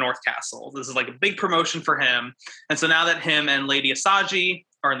command of the North Castle. This is a big promotion for him. And so now that him and Lady Asagi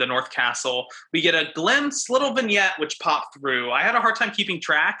are in the North Castle, we get a glimpse, little vignette, which popped through. I had a hard time keeping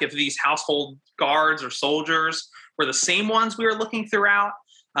track if these household guards or soldiers were the same ones we were looking throughout.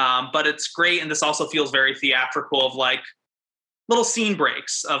 But it's great. And this also feels very theatrical of little scene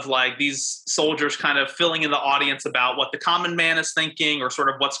breaks of these soldiers kind of filling in the audience about what the common man is thinking or sort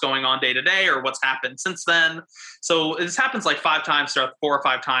of what's going on day to day or what's happened since then. So this happens 5 times throughout 4 or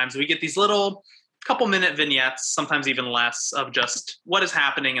 5 times. We get these little couple minute vignettes, sometimes even less, of just what is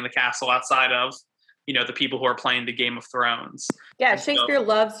happening in the castle outside of, the people who are playing the Game of Thrones. Yeah, Shakespeare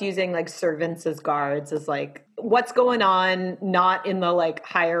loves using servants as guards, as what's going on, not in the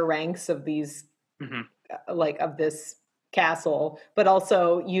higher ranks of these, of this castle, but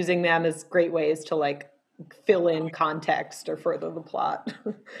also using them as great ways to fill in context or further the plot.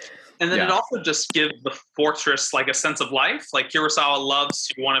 And then it also just gives the fortress a sense of life. Kurosawa loves,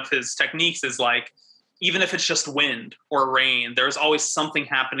 one of his techniques is even if it's just wind or rain, there's always something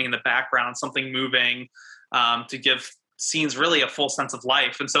happening in the background, something moving, to give scenes really a full sense of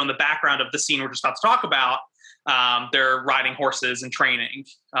life. And so in the background of the scene we're just about to talk about, they're riding horses and training,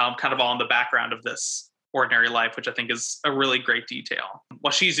 kind of all in the background of this ordinary life, which I think is a really great detail.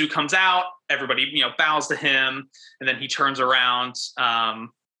 Washizu comes out, everybody, bows to him, and then he turns around.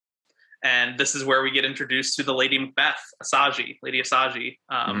 And this is where we get introduced to the Lady Macbeth, Lady Asagi,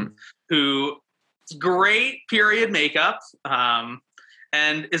 who great period makeup,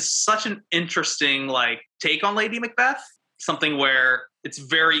 and is such an interesting take on Lady Macbeth, something where it's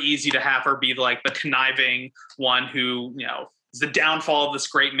very easy to have her be the conniving one who, is the downfall of this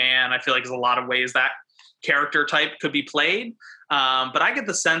great man. I feel there's a lot of ways that character type could be played. But I get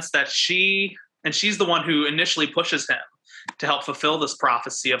the sense that she's the one who initially pushes him to help fulfill this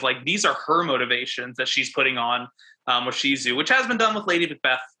prophecy of these are her motivations that she's putting on Washizu, which has been done with Lady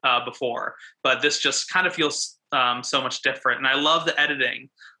Macbeth before, but this just kind of feels so much different. And I love the editing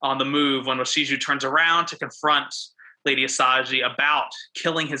on the move when Washizu turns around to confront Lady Asagi about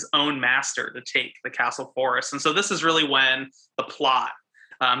killing his own master to take the castle forest. And so this is really when the plot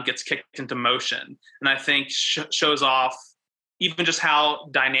gets kicked into motion, and I think shows off even just how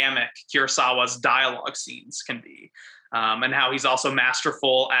dynamic Kurosawa's dialogue scenes can be. And how he's also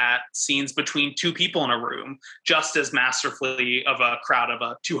masterful at scenes between two people in a room, just as masterfully of a crowd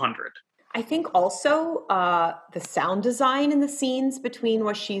of 200. I think also the sound design in the scenes between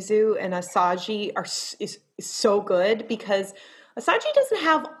Washizu and Asaji is so good, because Asaji doesn't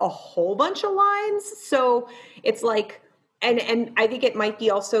have a whole bunch of lines. So it's like, and I think it might be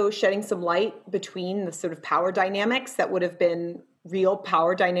also shedding some light between the sort of power dynamics that would have been real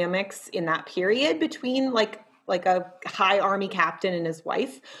power dynamics in that period between like a high army captain and his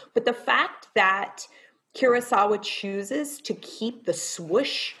wife. But the fact that Kurosawa chooses to keep the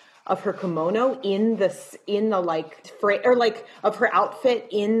swoosh of her kimono in the like of her outfit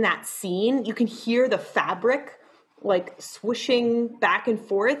in that scene, you can hear the fabric like swooshing back and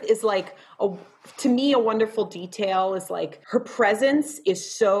forth, is like to me a wonderful detail. Is like her presence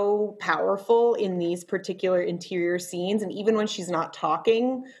is so powerful in these particular interior scenes, and even when she's not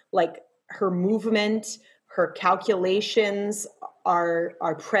talking, like her movement, her calculations are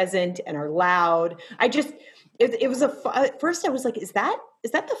present and are loud. It was at first I was like, is that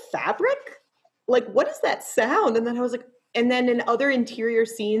the fabric? Like, what is that sound? And then I was like, and then in other interior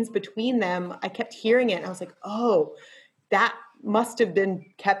scenes between them, I kept hearing it. And I was like, oh, that must have been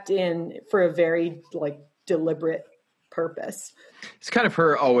kept in for a very like deliberate purpose. It's kind of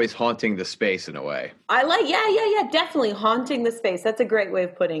her always haunting the space in a way. Yeah, definitely haunting the space. That's a great way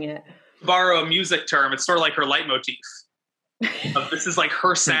of putting it. Borrow a music term, it's sort of like her leitmotif. This is like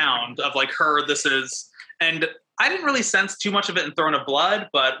her sound of like her, this is, and I didn't really sense too much of it in Throne of Blood,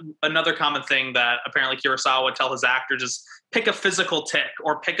 but another common thing that apparently Kurosawa would tell his actors is pick a physical tick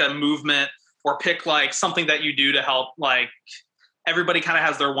or pick a movement or pick like something that you do to help, like everybody kind of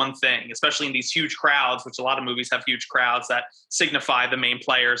has their one thing, especially in these huge crowds, which a lot of movies have huge crowds that signify the main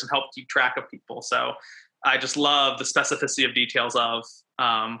players and help keep track of people. So I just love the specificity of details of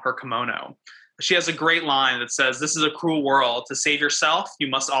her kimono. She has a great line that says, "This is a cruel world. To save yourself, you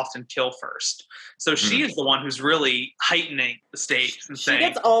must often kill first." So she is the one who's really heightening the stakes and she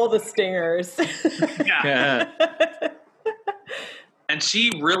gets all the stingers. Yeah. And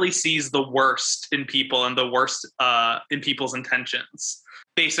she really sees the worst in people and the worst in people's intentions.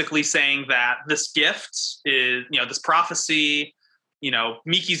 Basically saying that this gift is, this prophecy,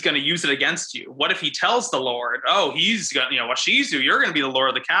 Miki's going to use it against you. What if he tells the Lord, oh, he's going to, Washizu, you're going to be the Lord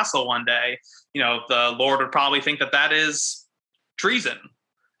of the castle one day. The Lord would probably think that is treason,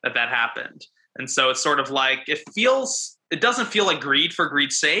 that happened. And so it's sort of like, it doesn't feel like greed for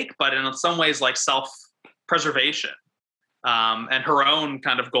greed's sake, but in some ways like self-preservation. And her own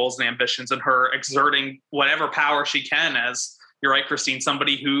kind of goals and ambitions, and her exerting whatever power she can as, you're right, Christine,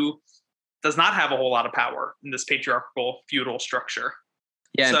 somebody who does not have a whole lot of power in this patriarchal feudal structure.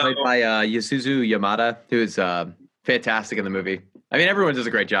 Yeah, and played by Yasuzu Yamada, who is fantastic in the movie. I mean, everyone does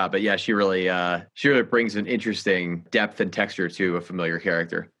a great job, but yeah, she really brings an interesting depth and texture to a familiar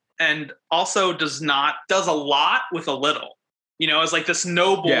character. And also does a lot with a little. As like this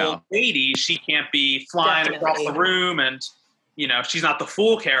noble lady, she can't be flying across the room, and she's not the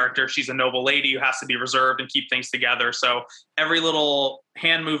fool character. She's a noble lady who has to be reserved and keep things together. So every little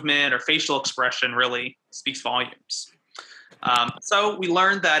hand movement or facial expression really speaks volumes. So we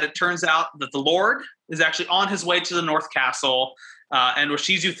learned that it turns out that the Lord is actually on his way to the North Castle, and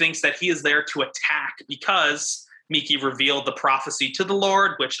Washizu thinks that he is there to attack because Miki revealed the prophecy to the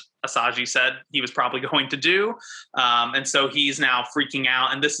Lord, which Asaji said he was probably going to do. And so he's now freaking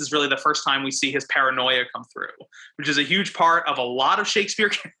out. And this is really the first time we see his paranoia come through, which is a huge part of a lot of Shakespeare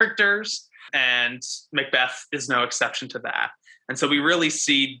characters. And Macbeth is no exception to that. And so we really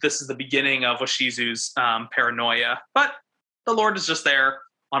see this is the beginning of Washizu's paranoia. But the Lord is just there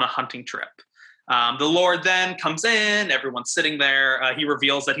on a hunting trip. The Lord then comes in, everyone's sitting there. He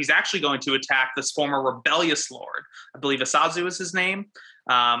reveals that he's actually going to attack this former rebellious lord. I believe Asazu is his name.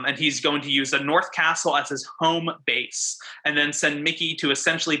 And he's going to use the North Castle as his home base, and then send Miki to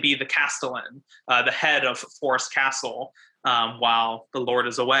essentially be the castellan, the head of Forest Castle, while the Lord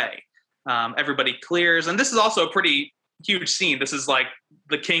is away. Everybody clears. And this is also a pretty huge scene. This is like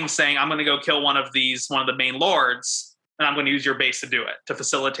the king saying, I'm going to go kill one of the main lords, and I'm going to use your base to do it, to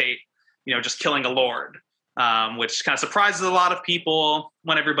facilitate just killing a lord, which kind of surprises a lot of people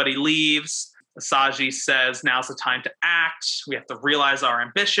when everybody leaves. Asaji says, now's the time to act. We have to realize our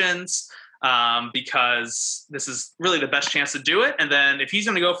ambitions, because this is really the best chance to do it. And then if he's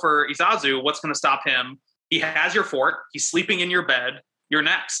going to go for Izazu, what's going to stop him? He has your fort. He's sleeping in your bed. You're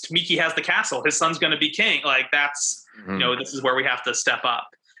next. Miki has the castle. His son's going to be king. Like that's, this is where we have to step up.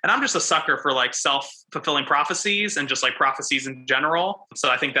 And I'm just a sucker for like self-fulfilling prophecies and just like prophecies in general. So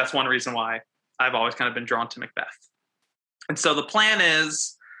I think that's one reason why I've always kind of been drawn to Macbeth. And so the plan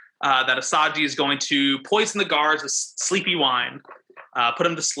is that Asaji is going to poison the guards with sleepy wine, put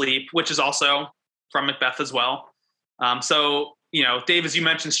them to sleep, which is also from Macbeth as well. So, Dave, as you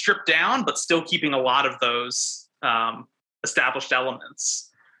mentioned, stripped down, but still keeping a lot of those established elements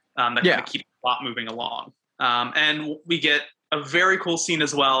that kind of keep the plot moving along. And we get a very cool scene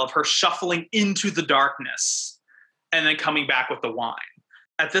as well of her shuffling into the darkness and then coming back with the wine.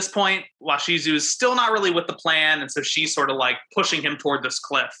 At this point, Washizu is still not really with the plan, and so she's sort of like pushing him toward this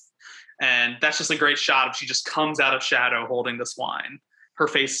cliff. And that's just a great shot of she just comes out of shadow holding this wine. Her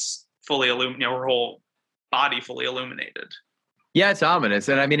face fully illuminated, her whole body fully illuminated. Yeah, it's ominous.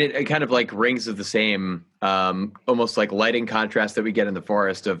 And I mean, it kind of like rings of the same, almost like lighting contrast that we get in the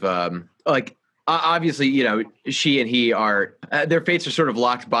forest of obviously, she and he are, their fates are sort of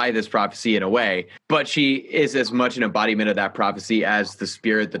locked by this prophecy in a way, but she is as much an embodiment of that prophecy as the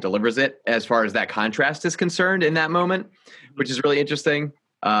spirit that delivers it, as far as that contrast is concerned in that moment, which is really interesting.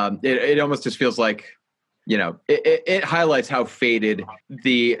 It almost just feels like, it highlights how fated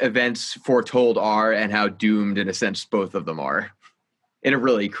the events foretold are and how doomed, in a sense, both of them are in a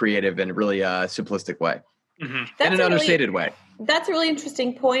really creative and really simplistic way. Mm-hmm. In an understated way. That's a really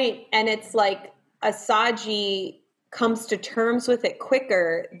interesting point. And it's like Asaji comes to terms with it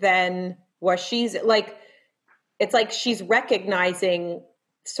quicker than Washizu. Like, it's like she's recognizing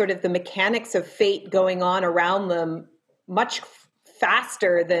sort of the mechanics of fate going on around them much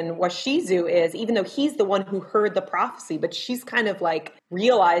faster than Washizu is, even though he's the one who heard the prophecy. But she's kind of like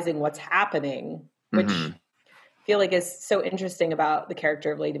realizing what's happening, which I feel like is so interesting about the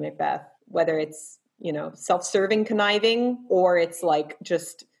character of Lady Macbeth, whether it's self-serving conniving, or it's like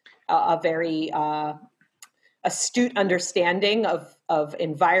just a very astute understanding of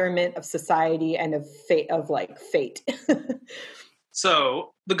environment, of society, and of fate, fate.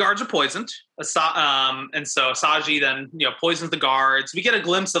 So the guards are poisoned, and so Asaji then poisons the guards. We get a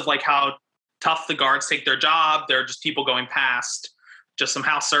glimpse of like how tough the guards take their job. They're just people going past, just some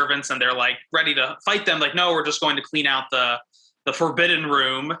house servants, and they're like ready to fight them. Like, no, we're just going to clean out the forbidden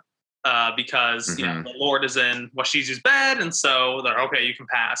room. Because the Lord is in Washizu's bed, and so they're okay, you can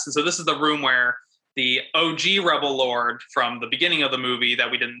pass. And so this is the room where the OG Rebel Lord from the beginning of the movie that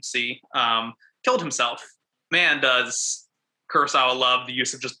we didn't see killed himself. Man, does Kurosawa love the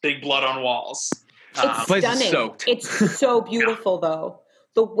use of just big blood on walls. It's stunning. It's so beautiful, though.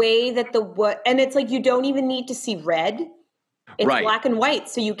 The way that and it's like you don't even need to see red. It's black and white,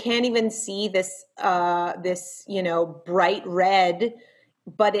 so you can't even see this bright red.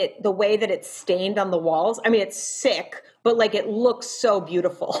 But the way that it's stained on the walls, I mean, it's sick, but like it looks so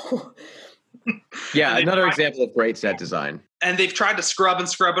beautiful. Yeah, another example of great set design. And they've tried to scrub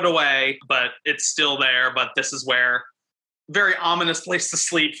it away, but it's still there. But this is where very ominous place to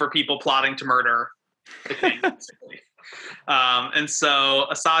sleep for people plotting to murder the king. And so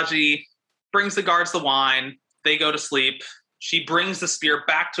Asaji brings the guards the wine. They go to sleep. She brings the spear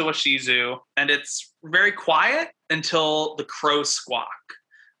back to Washizu, and it's very quiet until the crows squawk.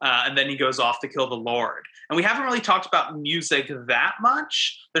 And then he goes off to kill the Lord. And we haven't really talked about music that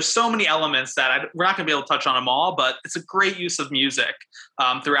much. There's so many elements that we're not going to be able to touch on them all, but it's a great use of music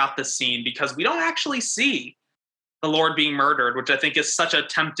throughout this scene because we don't actually see the Lord being murdered, which I think is such a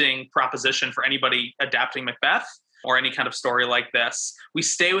tempting proposition for anybody adapting Macbeth or any kind of story like this. We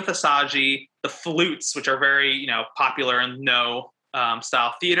stay with Asaji. The flutes, which are very, popular in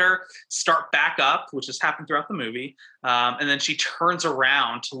style theater, start back up, which has happened throughout the movie. And then she turns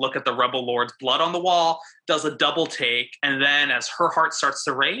around to look at the Rebel Lord's blood on the wall, does a double take. And then as her heart starts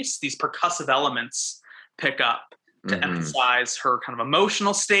to race, these percussive elements pick up to emphasize her kind of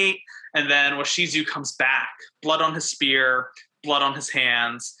emotional state. And then Washizu comes back, blood on his spear, blood on his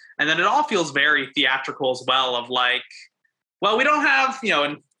hands. And then it all feels very theatrical as well of like, well, we don't have,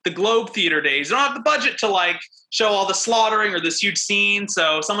 in the Globe Theater days, we don't have the budget to like show all the slaughtering or this huge scene.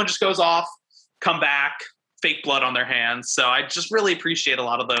 So someone just goes off, come back, fake blood on their hands. So I just really appreciate a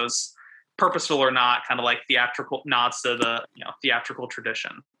lot of those, purposeful or not, kind of like theatrical nods to the theatrical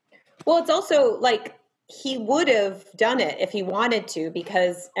tradition. Well, it's also like he would have done it if he wanted to,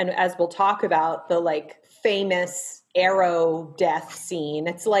 because, and as we'll talk about, the like famous arrow death scene,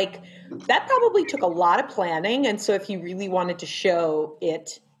 it's like that probably took a lot of planning. And so if he really wanted to show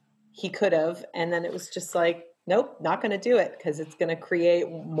it, he could have. And then it was just like, nope, not going to do it because it's going to create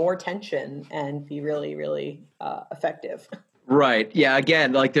more tension and be really, really effective. Right. Yeah.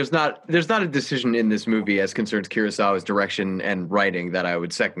 Again, like there's not a decision in this movie as concerns Kurosawa's direction and writing that I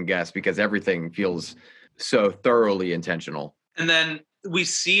would second guess because everything feels so thoroughly intentional. And then we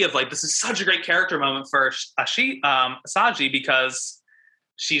see of like, this is such a great character moment for Asaji because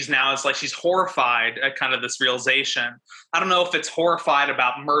she's now, it's like she's horrified at kind of this realization. I don't know if it's horrified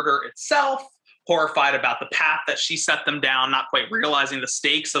about murder itself, horrified about the path that she set them down, not quite realizing the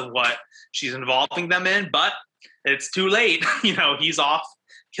stakes of what she's involving them in, but it's too late. He's off,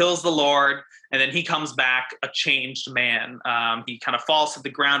 kills the Lord, and then he comes back a changed man. He kind of falls to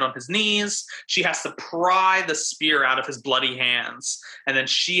the ground on his knees. She has to pry the spear out of his bloody hands, and then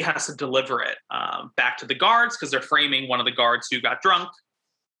she has to deliver it back to the guards because they're framing one of the guards who got drunk.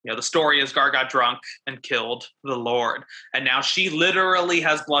 The story is Gar got drunk and killed the Lord, and now she literally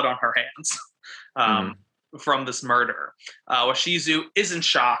has blood on her hands from this murder. Washizu is in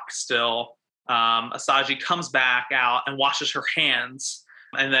shock still. Asaji comes back out and washes her hands,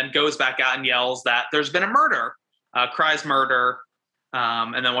 and then goes back out and yells that there's been a murder, cries murder.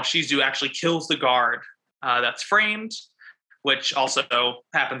 And then Washizu actually kills the guard that's framed, which also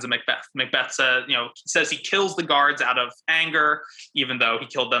happens in Macbeth. Macbeth says he kills the guards out of anger, even though he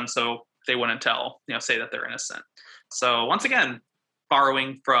killed them so they wouldn't say that they're innocent. So once again,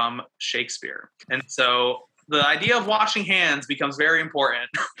 borrowing from Shakespeare. And so the idea of washing hands becomes very important.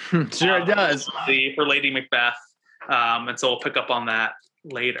 Sure it does. For Lady Macbeth. And so we'll pick up on that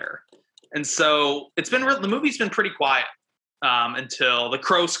later. And so the movie's been pretty quiet until the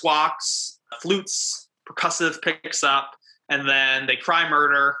crow squawks, flutes, percussive picks up, and then they cry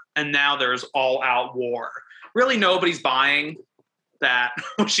murder, and now there's all-out war. Really, nobody's buying that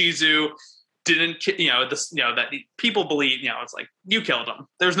Shizu didn't, that people believe, it's like, you killed him.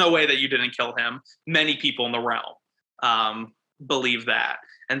 There's no way that you didn't kill him. Many people in the realm believe that.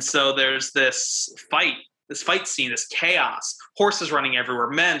 And so there's this fight scene, this chaos, horses running everywhere,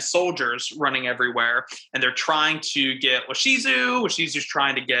 men, soldiers running everywhere, and they're trying to get Washizu. Washizu's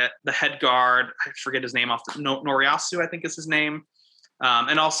trying to get the head guard. I forget his name Noriyasu, I think is his name.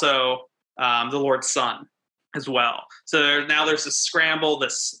 And also the Lord's son as well. So now there's this scramble,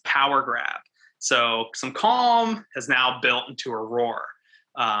 this power grab. So some calm has now built into a roar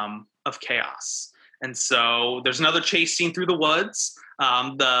of chaos. And so there's another chase scene through the woods.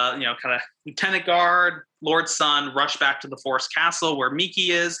 The kind of lieutenant guard, Lord's son, rush back to the forest castle where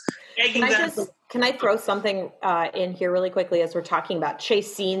Miki is. Can I throw something in here really quickly as we're talking about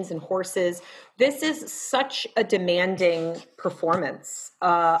chase scenes and horses? This is such a demanding performance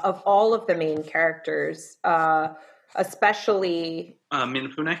of all of the main characters, especially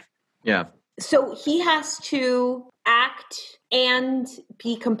Minafune. Yeah. So he has to act and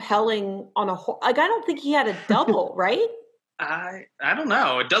be compelling on a horse. Like, I don't think he had a double, right? I don't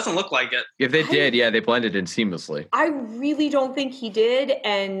know. It doesn't look like it. If they did, they blended in seamlessly. I really don't think he did.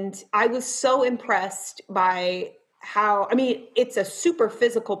 And I was so impressed by it's a super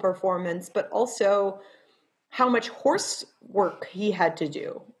physical performance, but also how much horse work he had to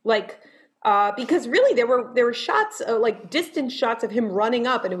do. Because really there were shots, distant shots of him running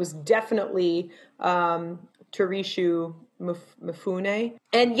up, and it was definitely Tarishu Mifune.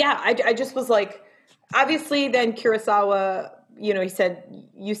 And I just was like, obviously then Kurosawa,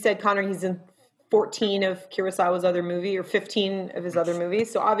 you said, Connor, he's in 14 of Kurosawa's other movie or 15 of his other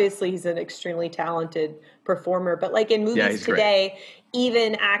movies. So obviously he's an extremely talented performer, but in movies today,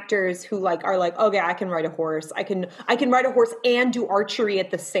 even actors who are like, okay, I can ride a horse. I can ride a horse and do archery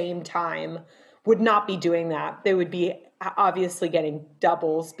at the same time would not be doing that. They would be obviously getting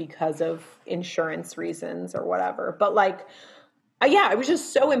doubles because of insurance reasons or whatever. But I was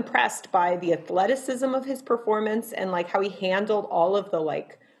just so impressed by the athleticism of his performance and how he handled all of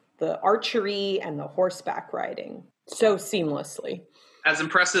the archery and the horseback riding so seamlessly. As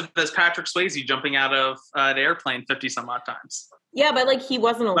impressive as Patrick Swayze jumping out of an airplane 50 some odd times. Yeah, but he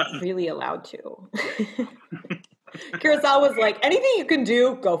wasn't really allowed to. Kurosawa was like, anything you can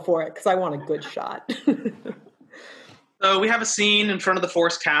do, go for it, because I want a good shot. So we have a scene in front of the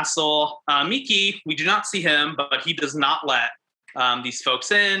forest castle. Miki, we do not see him, but he does not let these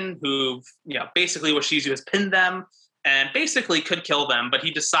folks in who, basically Washizu has pinned them and basically could kill them, but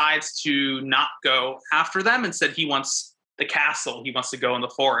he decides to not go after them. Instead, he wants the castle. He wants to go in the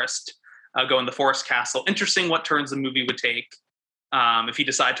forest castle. Interesting what turns the movie would take if he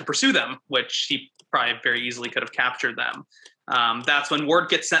decided to pursue them, which he probably very easily could have captured them. That's when word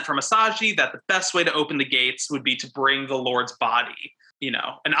gets sent from Asaji that the best way to open the gates would be to bring the Lord's body.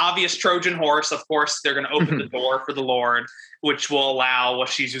 An obvious Trojan horse. Of course, they're going to open the door for the Lord, which will allow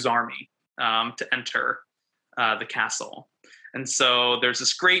Washizu's army to enter the castle. And so there's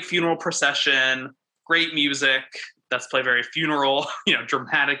this great funeral procession, great music that's played, very funeral,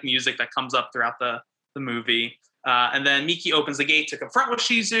 dramatic music that comes up throughout the movie. And then Miki opens the gate to confront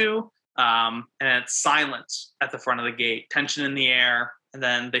Washizu, and it's silent at the front of the gate, tension in the air, and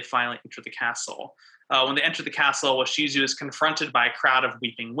then they finally enter the castle. When they enter the castle, Washizu is confronted by a crowd of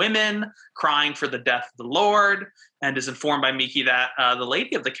weeping women, crying for the death of the Lord, and is informed by Miki that the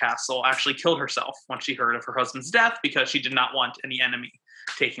lady of the castle actually killed herself when she heard of her husband's death because she did not want any enemy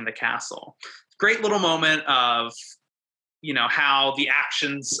taking the castle. Great little moment of, how the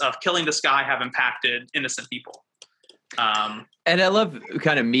actions of killing this guy have impacted innocent people. And I love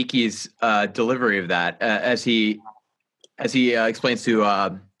kind of Miki's delivery of that as he explains to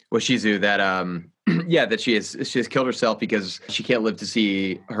Washizu that that she has killed herself because she can't live to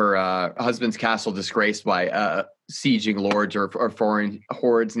see her husband's castle disgraced by sieging lords or foreign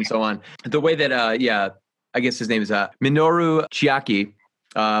hordes and so on. The way that I guess his name is Minoru Chiaki.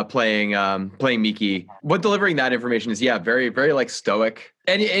 Playing Miki, what delivering that information is very, very like stoic,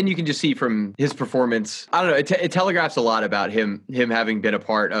 and you can just see from his performance. I don't know. It telegraphs a lot about him having been a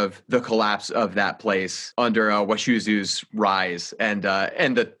part of the collapse of that place under Washizu's rise, and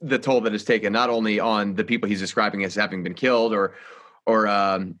the toll that is taken not only on the people he's describing as having been killed or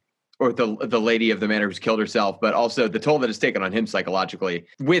the lady of the manor who's killed herself, but also the toll that is taken on him psychologically,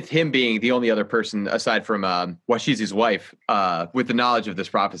 with him being the only other person aside from Washizu's wife with the knowledge of this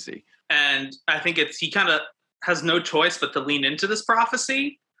prophecy. And I think he kind of has no choice but to lean into this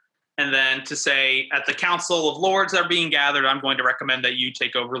prophecy and then to say, at the council of lords that are being gathered, I'm going to recommend that you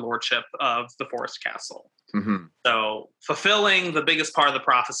take over lordship of the forest castle. Mm-hmm. So fulfilling the biggest part of the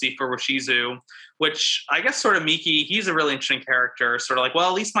prophecy for Washizu, which I guess sort of Miki, he's a really interesting character, sort of like, well,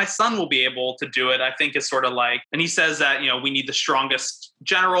 at least my son will be able to do it. I think is sort of like, and he says that, we need the strongest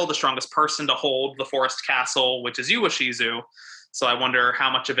general, the strongest person to hold the forest castle, which is you, Washizu. So I wonder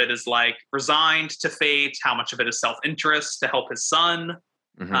how much of it is like resigned to fate, how much of it is self-interest to help his son.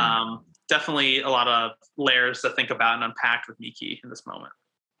 Mm-hmm. Definitely a lot of layers to think about and unpack with Miki in this moment.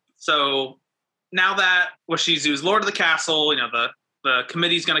 So now that Washizu is lord of the castle, the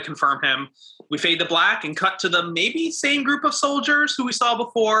committee's going to confirm him. We fade to black and cut to the maybe same group of soldiers who we saw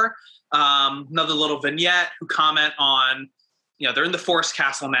before. Another little vignette who comment on, they're in the forest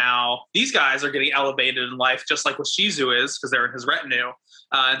castle now. These guys are getting elevated in life just like Washizu is because they're in his retinue.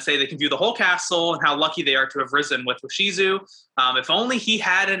 And say they can view the whole castle and how lucky they are to have risen with Washizu. If only he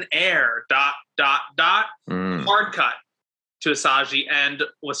had an heir, ... Hard cut to Asaji and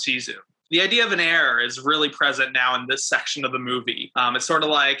Washizu. The idea of an heir is really present now in this section of the movie. It's sort of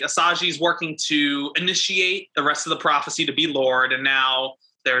like Asaji's working to initiate the rest of the prophecy to be Lord, and now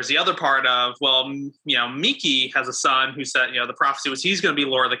there's the other part of, Miki has a son who said, the prophecy was he's going to be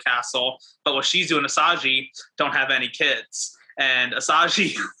Lord of the castle, but Washizu and Asaji don't have any kids. And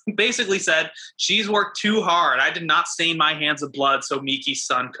Asaji basically said, she's worked too hard. I did not stain my hands with blood so Miki's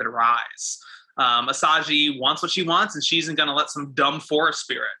son could rise. Asaji wants what she wants, and she isn't going to let some dumb forest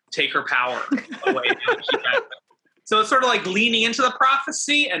spirit take her power away. So it's sort of like leaning into the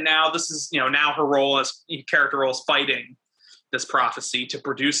prophecy, and now this is, now her character role is fighting this prophecy to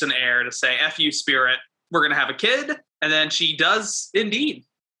produce an heir, to say, F you, spirit, we're going to have a kid. And then she does indeed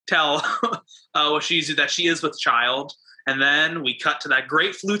tell Washizu that she is with child. And then we cut to that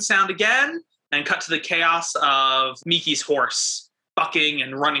great flute sound again and cut to the chaos of Miki's horse bucking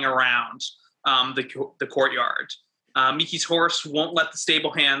and running around the courtyard. Miki's horse won't let the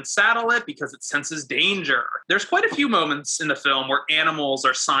stable hand saddle it because it senses danger. There's quite a few moments in the film where animals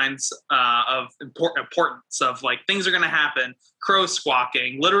are signs of importance, of like things are going to happen. Crows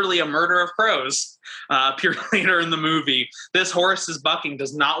squawking, literally a murder of crows appear later in the movie. This horse is bucking,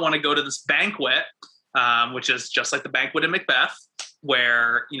 does not want to go to this banquet, which is just like the banquet in Macbeth,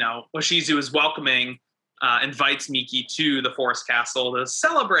 where, Washizu is welcoming, invites Miki to the forest castle to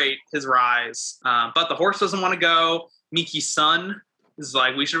celebrate his rise. But the horse doesn't want to go. Miki's son is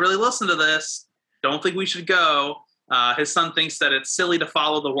like, we should really listen to this. Don't think we should go. His son thinks that it's silly to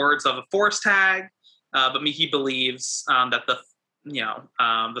follow the words of a forest hag, but Miki believes that the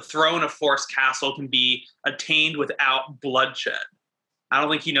throne of Forest Castle can be attained without bloodshed. I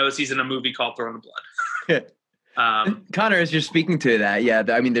don't think he knows he's in a movie called Throne of Blood. Connor, as you're speaking to that,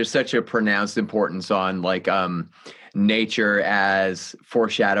 there's such a pronounced importance on nature as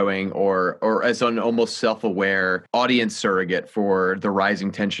foreshadowing or as an almost self-aware audience surrogate for the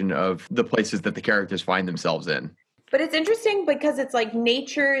rising tension of the places that the characters find themselves in. But it's interesting because it's like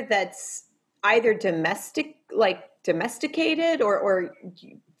nature that's either domesticated or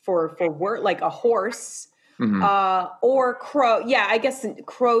for work, like a horse. Mm-hmm. Or crow. Yeah, I guess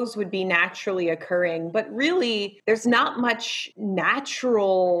crows would be naturally occurring, but really there's not much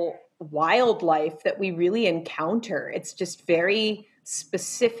natural wildlife that we really encounter. It's just very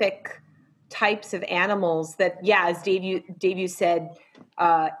specific types of animals that, as Dave said,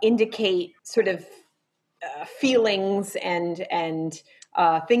 indicate sort of feelings and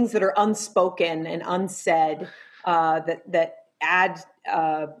things that are unspoken and unsaid that add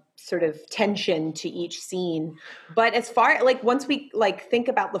sort of tension to each scene. But as far like once we like think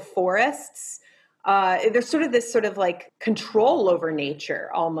about the forests, there's sort of this sort of like control over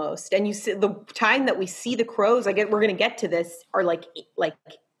nature almost. And you see the time that we see the crows, we're going to get to this, are like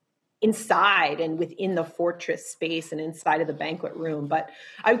inside and within the fortress space and inside of the banquet room. But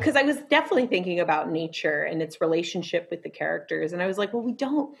because I was definitely thinking about nature and its relationship with the characters. And I was like, well, we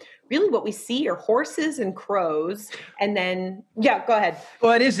don't really, what we see are horses and crows. And then, yeah, go ahead.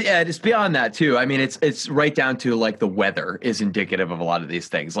 Well, it is, it's beyond that too. I mean, it's right down to like the weather is indicative of a lot of these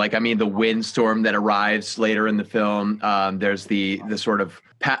things. Like, I mean, the windstorm that arrives later in the film, there's the sort of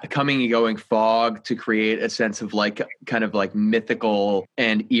coming and going fog to create a sense of like kind of like mythical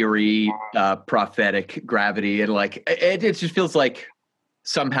and eerie prophetic gravity, and like it just feels like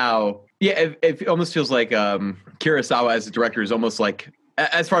somehow it almost feels like Kurosawa as a director is almost like,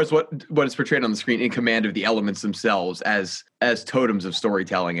 as far as what is portrayed on the screen, in command of the elements themselves as totems of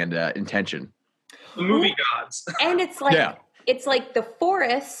storytelling and intention. The movie gods. And it's like it's like the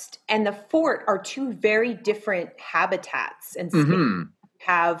forest and the fort are two very different habitats and spaces.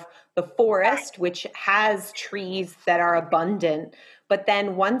 Have the forest, which has trees that are abundant, but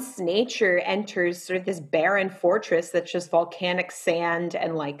then once nature enters sort of this barren fortress that's just volcanic sand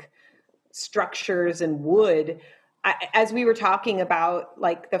and like structures and wood, as we were talking about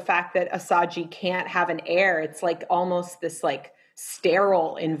like the fact that Asagi can't have an heir, it's like almost this like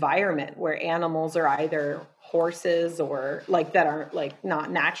sterile environment where animals are either horses or like that aren't like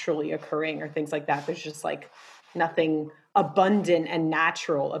not naturally occurring or things like that. There's just like nothing abundant and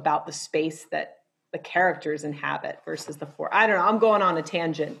natural about the space that the characters inhabit versus the fort. I don't know. I'm going on a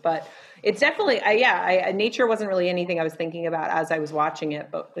tangent, but it's definitely, nature wasn't really anything I was thinking about as I was watching it,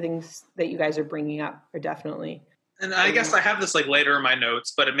 but the things that you guys are bringing up are definitely. And I guess I have this like later in my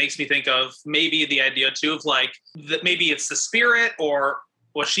notes, but it makes me think of maybe the idea too of like that maybe it's the spirit or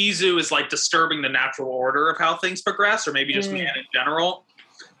Washizu is like disturbing the natural order of how things progress, or maybe just man in general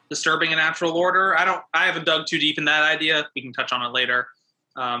disturbing a natural order. I haven't dug too deep in that idea. We can touch on it later.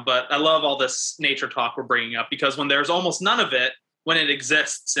 But I love all this nature talk we're bringing up because when there's almost none of it, when it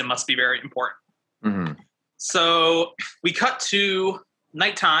exists, it must be very important. Mm-hmm. So we cut to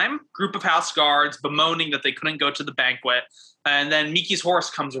nighttime, group of house guards bemoaning that they couldn't go to the banquet. And then Miki's horse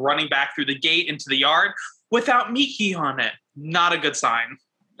comes running back through the gate into the yard without Miki on it. Not a good sign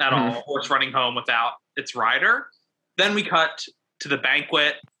at all. A horse running home without its rider. Then we cut to the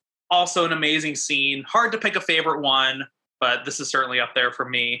banquet. Also an amazing scene. Hard to pick a favorite one, but this is certainly up there for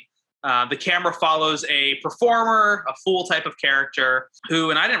me. The camera follows a performer, a fool type of character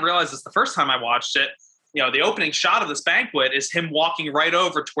who, and I didn't realize this the first time I watched it, you know, the opening shot of this banquet is him walking right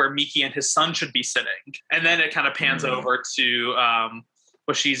over to where Miki and his son should be sitting. And then it kind of pans over to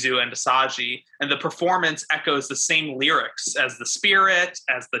Washizu and Asagi. And the performance echoes the same lyrics as the spirit,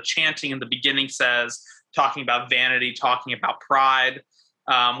 as the chanting in the beginning says, talking about vanity, talking about pride.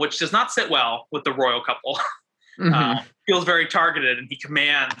 Which does not sit well with the royal couple. Feels very targeted, and he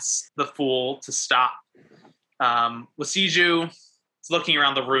commands the fool to stop. Washizu is looking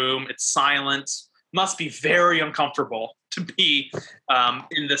around the room. It's silent. Must be very uncomfortable to be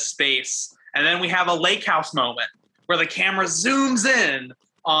in this space. And then we have a lake house moment where the camera zooms in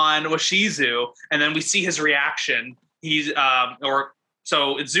on Washizu, and then we see his reaction.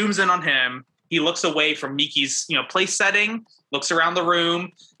 So it zooms in on him. He looks away from Miki's, place setting, looks around the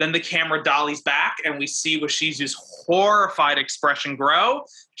room. Then the camera dollies back, and we see Washizu's horrified expression grow.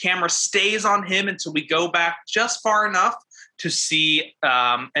 Camera stays on him until we go back just far enough to see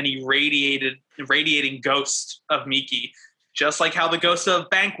an irradiating ghost of Miki, just like how the ghost of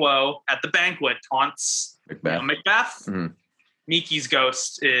Banquo at the banquet taunts Macbeth. Miki's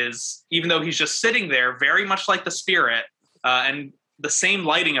ghost is, even though he's just sitting there, very much like the spirit, and the same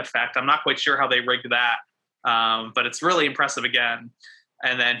lighting effect. I'm not quite sure how they rigged that, but it's really impressive again.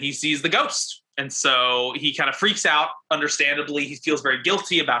 And then he sees the ghost. And so he kind of freaks out, understandably. He feels very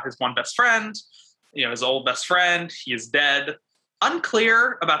guilty about his one best friend, his old best friend. He is dead.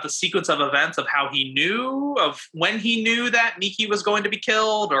 Unclear about the sequence of events of how he knew, of when he knew that Miki was going to be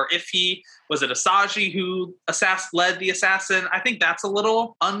killed, or if was it Asagi who led the assassin? I think that's a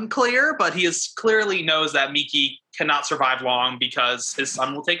little unclear, but he clearly knows that Miki cannot survive long because his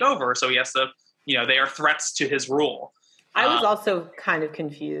son will take over. So he has to, they are threats to his rule. I was also kind of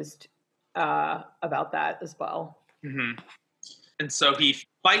confused about that as well. Mm-hmm. And so he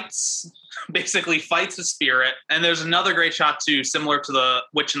basically fights the spirit. And there's another great shot too, similar to the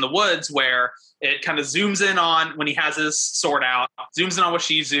Witch in the Woods, where it kind of zooms in on when he has his sword out, zooms in on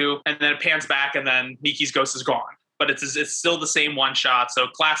Washizu, and then it pans back, and then Miki's ghost is gone. but it's still the same one shot. So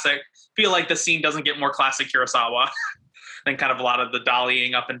classic. Feel like the scene doesn't get more classic Kurosawa than kind of a lot of the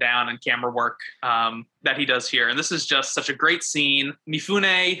dollying up and down and camera work that he does here. And this is just such a great scene.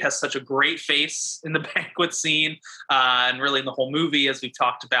 Mifune has such a great face in the banquet scene and really in the whole movie, as we've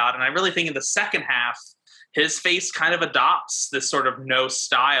talked about. And I really think in the second half, his face kind of adopts this sort of no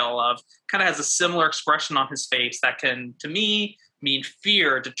style of kind of has a similar expression on his face that can, to me, mean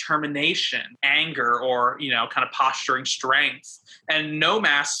fear, determination, anger, or, kind of posturing strength. And no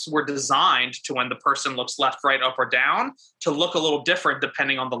masks were designed to, when the person looks left, right, up, or down, to look a little different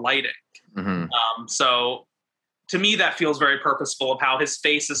depending on the lighting. Mm-hmm. So to me, that feels very purposeful of how his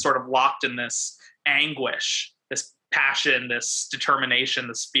face is sort of locked in this anguish, this passion, this determination,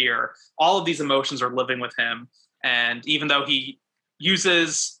 this fear. All of these emotions are living with him. And even though he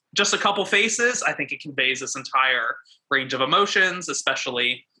uses just a couple faces, I think it conveys this entire range of emotions,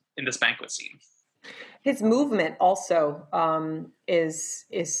 especially in this banquet scene. His movement also is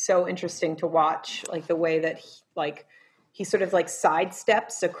so interesting to watch, like the way that he sort of like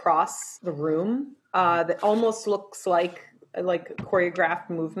sidesteps across the room that almost looks like choreographed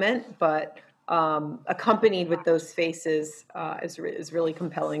movement, but accompanied with those faces is really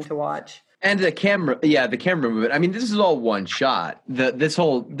compelling to watch. And the camera movement. I mean, this is all one shot. This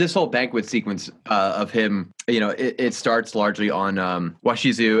whole banquet sequence of him, it starts largely on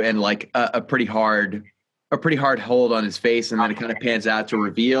Washizu and like a pretty hard hold on his face, and then it kind of pans out to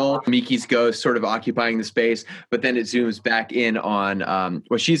reveal Miki's ghost sort of occupying the space. But then it zooms back in on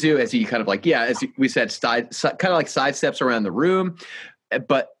Washizu as he kind of like, as we said, kind of like sidesteps around the room.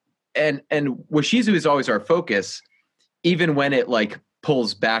 But and Washizu is always our focus, even when it like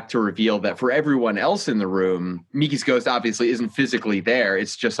pulls back to reveal that for everyone else in the room, Miki's ghost obviously isn't physically there.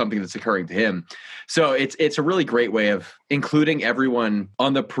 It's just something that's occurring to him. So it's a really great way of including everyone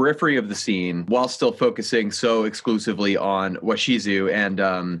on the periphery of the scene while still focusing so exclusively on Washizu and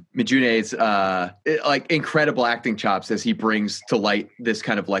Mijune's like incredible acting chops as he brings to light this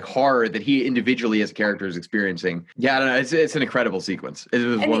kind of like horror that he individually as a character is experiencing. Yeah, I don't know. It's an incredible sequence. It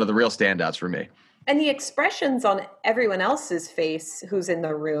was one of the real standouts for me. And the expressions on everyone else's face who's in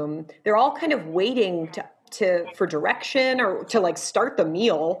the room, they're all kind of waiting for direction or to like start the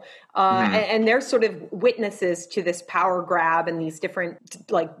meal. And they're sort of witnesses to this power grab and these different,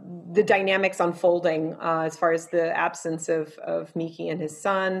 like the dynamics unfolding as far as the absence of Miki and his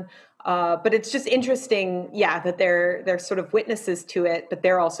son. But it's just interesting, that they're sort of witnesses to it, but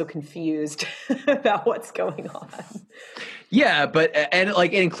they're also confused about what's going on. Yeah, and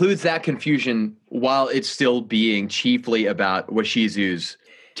like it includes that confusion while it's still being chiefly about Washizu's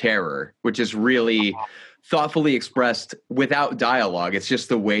terror, which is really thoughtfully expressed without dialogue. It's just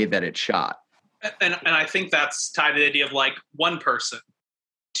the way that it's shot. And I think that's tied to the idea of like one person,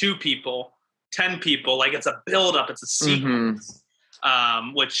 2 people, 10 people. Like it's a buildup, it's a sequence,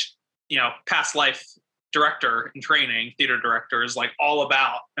 which, past life director in training, theater director is like all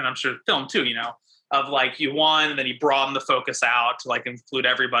about, and I'm sure film too, of like you won and then you broaden the focus out to like include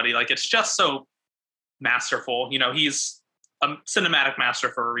everybody. Like it's just so masterful. He's a cinematic master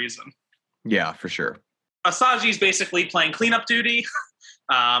for a reason. Yeah, for sure. Asaji's basically playing cleanup duty.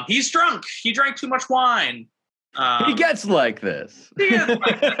 He's drunk. He drank too much wine. He gets like this.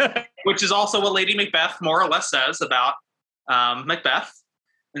 Which is also what Lady Macbeth more or less says about Macbeth.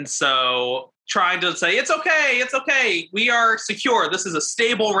 And so trying to say, it's okay. We are secure. This is a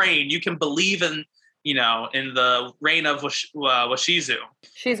stable reign. You can believe in the reign of Washizu.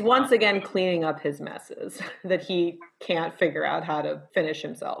 She's once again cleaning up his messes that he can't figure out how to finish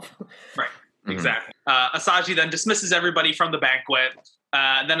himself. Right, exactly. Asaji then dismisses everybody from the banquet.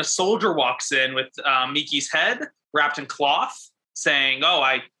 Then a soldier walks in with Miki's head wrapped in cloth, saying,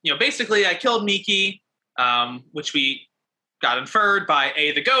 I killed Miki, which we got inferred by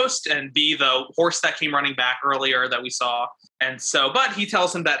A, the ghost, and B, the horse that came running back earlier that we saw. And so, but he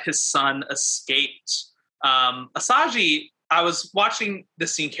tells him that his son escaped. Asaji, I was watching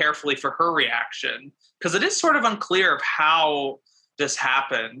this scene carefully for her reaction, because it is sort of unclear of how this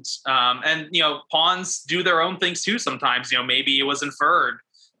happened. And pawns do their own things too sometimes. Maybe it was inferred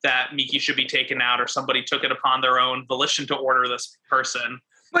that Miki should be taken out, or somebody took it upon their own volition to order this person.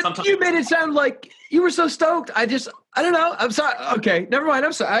 But sometimes you made it sound like you were so stoked. I don't know. I'm sorry. Okay, never mind.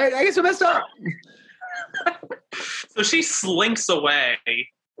 I'm sorry. I guess I messed up. So she slinks away,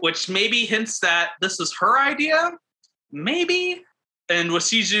 which maybe hints that this is her idea. Maybe. And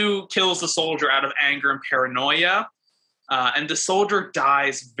Washizu kills the soldier out of anger and paranoia. And the soldier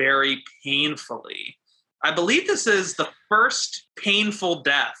dies very painfully. I believe this is the first painful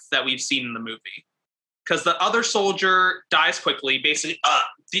death that we've seen in the movie. Because the other soldier dies quickly, basically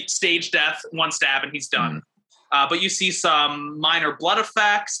stage death, one stab, and he's done. But you see some minor blood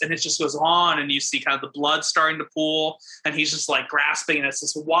effects, and it just goes on, and you see kind of the blood starting to pool, and he's just like grasping, and it's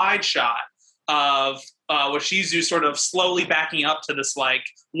this wide shot of Washizu sort of slowly backing up to this like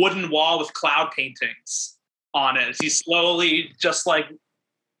wooden wall with cloud paintings on it. He's slowly just like,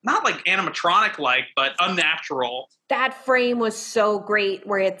 not like animatronic like, but unnatural. That frame was so great,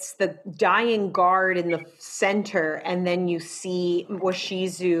 where it's the dying guard in the center, and then you see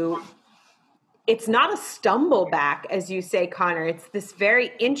Washizu. It's not a stumble back, as you say, Connor. It's this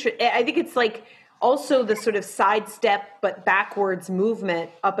very I think it's like also the sort of sidestep but backwards movement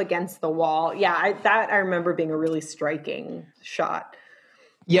up against the wall. Yeah, I remember being a really striking shot.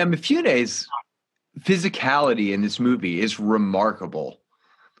 Yeah, Mifune's physicality in this movie is remarkable.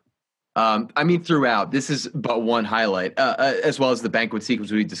 I mean, throughout, this is but one highlight, as well as the banquet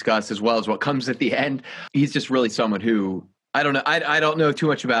sequence we discussed, as well as what comes at the end. He's just really someone who, I don't know. I don't know too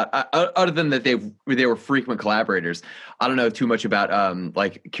much about, other than that they were frequent collaborators. I don't know too much about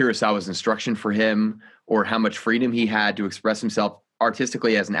like Kurosawa's instruction for him, or how much freedom he had to express himself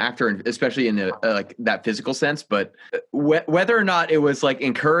artistically as an actor, and especially in like that physical sense. But whether or not it was like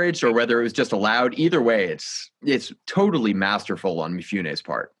encouraged or whether it was just allowed, either way, it's totally masterful on Mifune's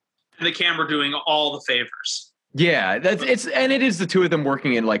part. And the camera doing all the favors. Yeah, it is the two of them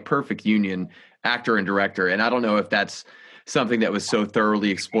working in like perfect union, actor and director. And I don't know if that's something that was so thoroughly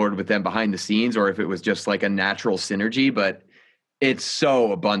explored with them behind the scenes, or if it was just like a natural synergy, but it's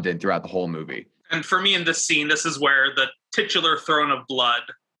so abundant throughout the whole movie. And for me in this scene, this is where the titular throne of blood,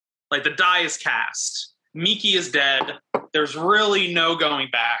 like the die is cast. Miki is dead. There's really no going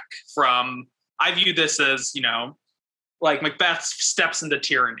back from, I view this as, like Macbeth steps into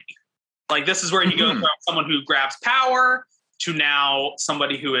tyranny. Like this is where you go from someone who grabs power to now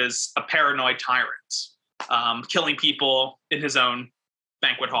somebody who is a paranoid tyrant, killing people in his own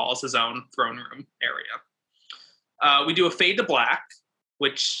banquet halls, his own throne room area. We do a fade to black,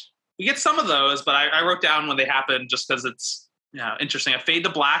 which we get some of those, but I wrote down when they happen just because it's interesting. A fade to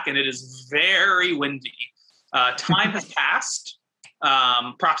black, and it is very windy. Time has passed,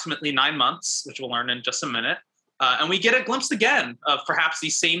 approximately 9 months, which we'll learn in just a minute. And we get a glimpse again of perhaps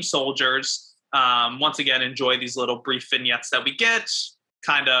these same soldiers. Once again, enjoy these little brief vignettes that we get.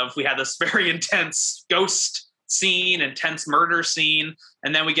 We had this very intense ghost scene, intense murder scene,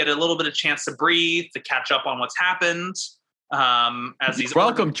 and then we get a little bit of chance to breathe, to catch up on what's happened.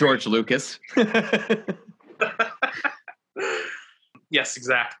 Welcome, George Lucas. Yes,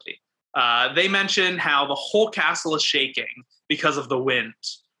 exactly. They mention how the whole castle is shaking because of the wind.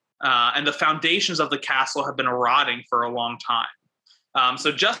 And the foundations of the castle have been rotting for a long time.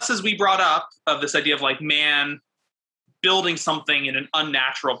 So just as we brought up of this idea of like man building something in an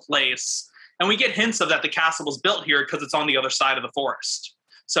unnatural place, and we get hints of that the castle was built here because it's on the other side of the forest.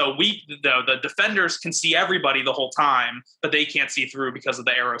 So the defenders can see everybody the whole time, but they can't see through because of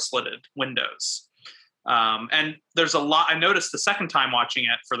the arrow-slitted windows. And there's a lot, I noticed the second time watching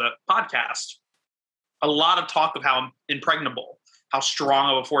it for the podcast, a lot of talk of how impregnable, how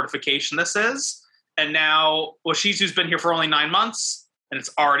strong of a fortification this is. And now Washizu's been here for only 9 months, and it's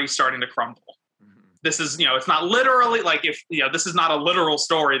already starting to crumble. Mm-hmm. This is, it's not literally like this is not a literal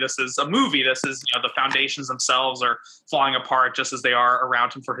story. This is a movie. This is, the foundations themselves are falling apart just as they are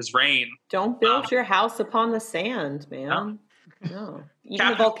around him for his reign. Don't build your house upon the sand, man. No. Even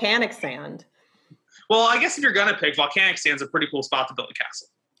the volcanic sand. Well, I guess if you're going to pick, volcanic sand's a pretty cool spot to build a castle.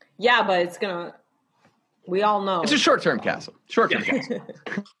 Yeah, but we all know. It's a short-term castle. Castle.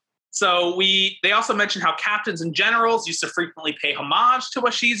 So they also mentioned how captains and generals used to frequently pay homage to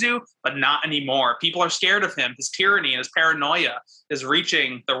Washizu, but not anymore. People are scared of him. His tyranny and his paranoia is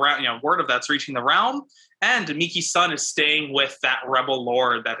reaching the realm. Word of that's reaching the realm. And Miki's son is staying with that rebel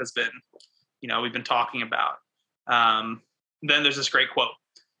lord that has been, we've been talking about. Then there's this great quote.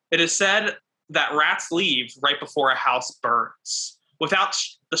 It is said that rats leave right before a house burns. Without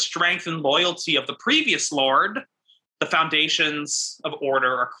the strength and loyalty of the previous lord, the foundations of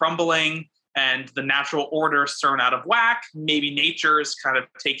order are crumbling and the natural order is thrown out of whack. Maybe nature is kind of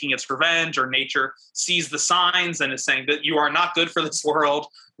taking its revenge, or nature sees the signs and is saying that you are not good for this world.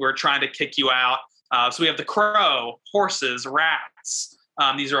 We're trying to kick you out. So we have the crow, horses, rats.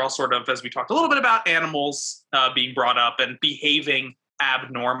 These are all sort of, as we talked a little bit about, animals being brought up and behaving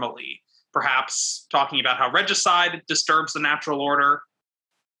abnormally. Perhaps talking about how regicide disturbs the natural order,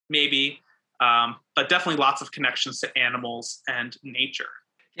 maybe. But definitely lots of connections to animals and nature.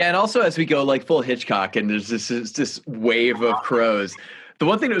 Yeah, and also as we go like full Hitchcock, and there's this wave of crows. The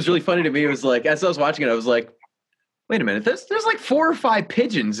one thing that was really funny to me was like, as I was watching it, I was like, wait a minute, there's like 4 or 5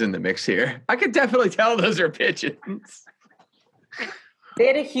 pigeons in the mix here. I could definitely tell those are pigeons. They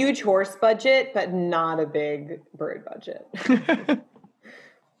had a huge horse budget, but not a big bird budget.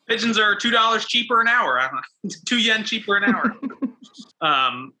 Pigeons are $2 cheaper an hour. I don't know, 2 yen cheaper an hour.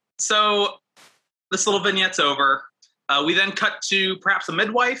 So this little vignette's over. We then cut to perhaps a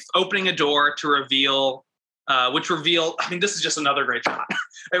midwife opening a door to reveal, I mean, this is just another great shot.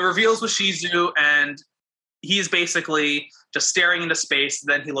 It reveals Washizu, and he's basically just staring into space.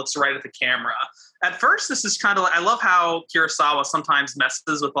 Then he looks right at the camera. At first, this is kind of like, I love how Kurosawa sometimes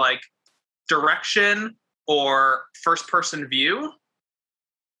messes with like direction or first person view.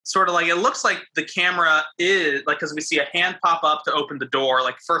 Sort of like, it looks like the camera is like, because we see a hand pop up to open the door,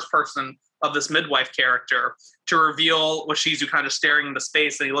 like first person of this midwife character, to reveal Washizu kind of staring into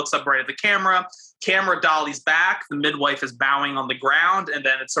space, and he looks up right at the camera. Camera dollies back, the midwife is bowing on the ground, and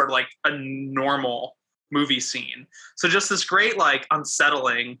then it's sort of like a normal movie scene. So just this great like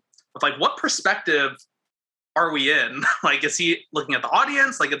unsettling of like, what perspective are we in? Like, is he looking at the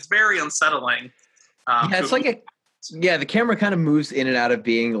audience? Like, it's very unsettling. It's like the camera kind of moves in and out of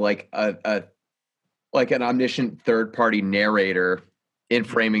being like a like an omniscient third party narrator in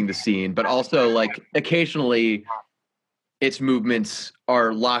framing the scene, but also like occasionally its movements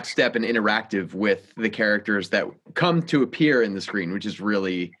are lockstep and interactive with the characters that come to appear in the screen, which is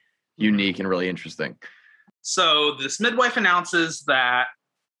really unique and really interesting. So this midwife announces that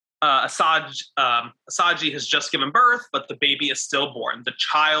Asaji has just given birth, but the baby is stillborn. The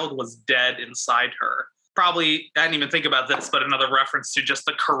child was dead inside her. Probably, I didn't even think about this, but another reference to just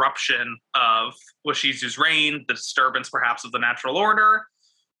the corruption of Washizu's reign, the disturbance perhaps of the natural order,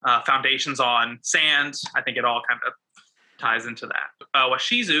 foundations on sand. I think it all kind of ties into that.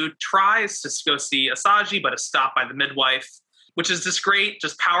 Washizu tries to go see Asaji, but is stopped by the midwife, which is this great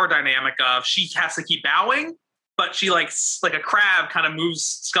just power dynamic of she has to keep bowing, but she like a crab kind of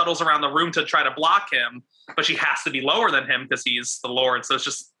scuttles around the room to try to block him, but she has to be lower than him because he's the Lord. So it's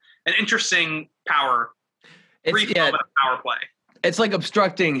just an interesting power. Power play. It's like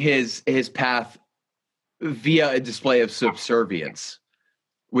obstructing his path via a display of subservience,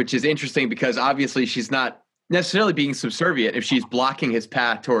 which is interesting because obviously she's not necessarily being subservient if she's blocking his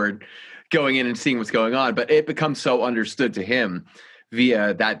path toward going in and seeing what's going on. But it becomes so understood to him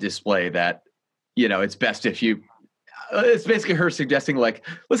via that display that, you know, it's best if you. It's basically her suggesting, like,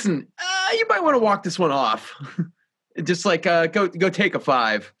 listen, you might want to walk this one off. Just like go take a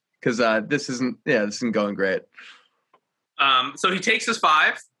 5. Because this isn't going great. So he takes his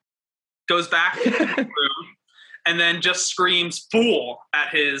 5, goes back to the room, and then just screams "fool" at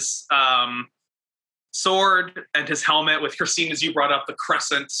his sword and his helmet with Christine, as you brought up, the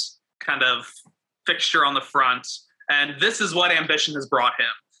crescent kind of fixture on the front. And this is what ambition has brought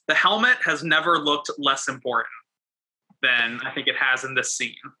him. The helmet has never looked less important than I think it has in this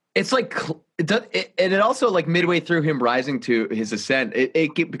scene. It's like, and it also, like, midway through him rising to his ascent,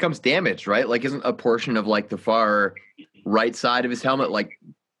 it becomes damaged, right? Like, isn't a portion of, like, the far right side of his helmet, like,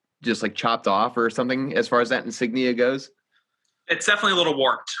 just, like, chopped off or something as far as that insignia goes? It's definitely a little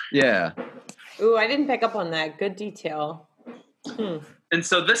warped. Yeah. Ooh, I didn't pick up on that. Good detail. And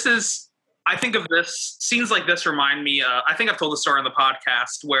so this is, I think of this, scenes like this remind me, I think I've told the story on the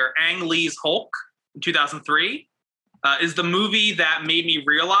podcast, where Ang Lee's Hulk in 2003, is the movie that made me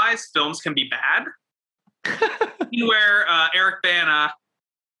realize films can be bad. Where Eric Bana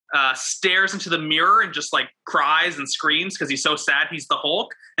stares into the mirror and just like cries and screams because he's so sad he's the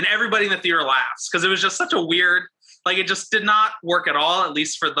Hulk, and everybody in the theater laughs because it was just such a weird, like, it just did not work at all, at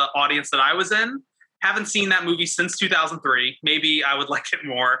least for the audience that I was in. Haven't seen that movie since 2003. Maybe I would like it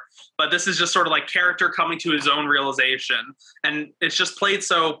more, but this is just sort of like character coming to his own realization, and it's just played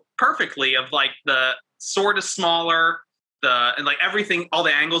so perfectly. Of like the sword is smaller, and like everything, all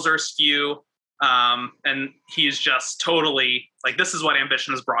the angles are askew, and he's just totally like, this is what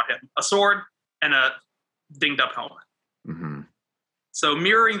ambition has brought him: a sword and a dinged up helmet. Mm-hmm. So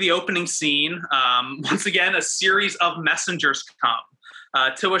mirroring the opening scene, once again, a series of messengers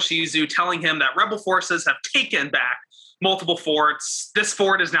come to Washizu, telling him that rebel forces have taken back multiple forts. This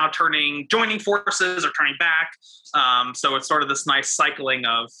fort is now joining forces or turning back. So it's sort of this nice cycling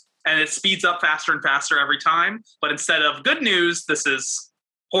of, and it speeds up faster and faster every time. But instead of good news, this is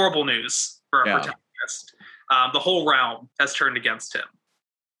horrible news for our protagonist. The whole realm has turned against him.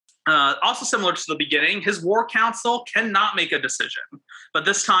 Also similar to the beginning, his war council cannot make a decision. But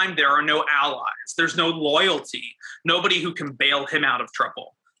this time there are no allies. There's no loyalty. Nobody who can bail him out of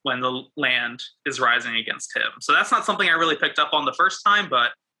trouble when the land is rising against him. So that's not something I really picked up on the first time,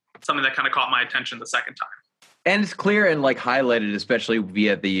 but something that kind of caught my attention the second time. And it's clear and like highlighted, especially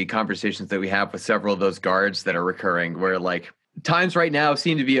via the conversations that we have with several of those guards that are recurring, where like times right now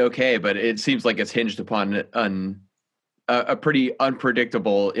seem to be okay, but it seems like it's hinged upon a pretty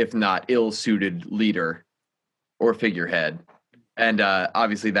unpredictable, if not ill-suited leader or figurehead. And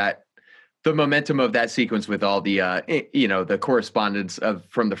obviously that the momentum of that sequence with all the, the correspondence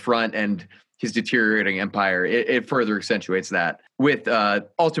from the front and his deteriorating empire, it further accentuates that with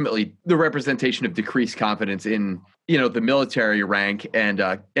ultimately the representation of decreased confidence in, the military rank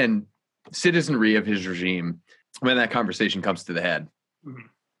and citizenry of his regime when that conversation comes to the head. Mm-hmm.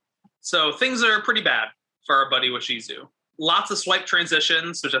 So things are pretty bad for our buddy Washizu. Lots of swipe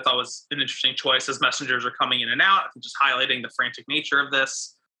transitions, which I thought was an interesting choice as messengers are coming in and out, just highlighting the frantic nature of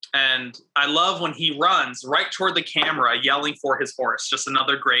this. And I love when he runs right toward the camera, yelling for his horse. Just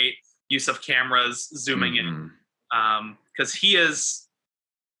another great use of cameras zooming in. Because he's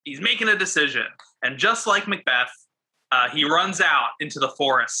making a decision. And just like Macbeth, he runs out into the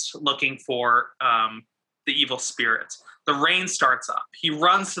forest looking for the evil spirits. The rain starts up. He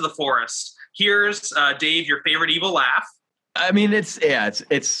runs to the forest. Here's Dave, your favorite evil laugh. I mean, it's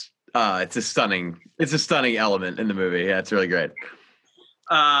a stunning element in the movie. Yeah, it's really great.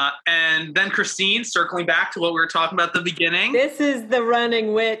 And then Christine, circling back to what we were talking about at the beginning. This is the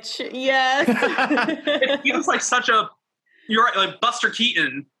running witch. Yes. It feels like you're right, like Buster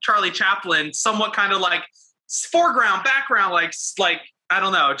Keaton, Charlie Chaplin, somewhat kind of like foreground, background, like I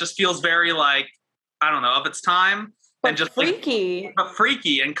don't know. It just feels very like, I don't know, of its time. But and just freaky. But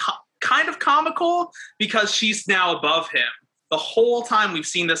freaky and kind of comical because she's now above him. The whole time we've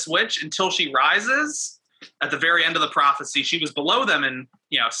seen this witch until she rises at the very end of the prophecy, she was below them in,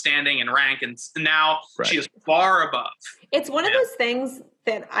 standing and rank, and now she is far above. It's one of those things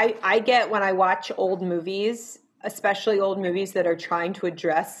that I get when I watch old movies, especially old movies that are trying to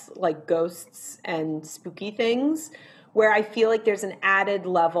address like ghosts and spooky things, where I feel like there's an added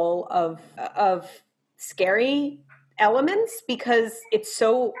level of scary elements because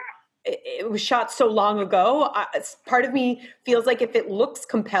it was shot so long ago. Part of me feels like if it looks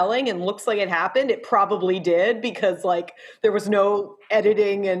compelling and looks like it happened, it probably did because like there was no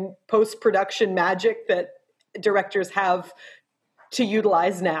editing and post-production magic that directors have to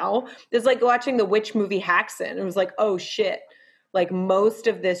utilize now. It's like watching the witch movie Haxan. It was like, oh shit. Like most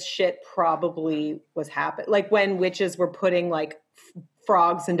of this shit probably was happening. Like when witches were putting like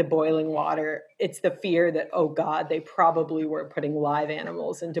frogs into boiling water, it's the fear that, oh God, they probably were putting live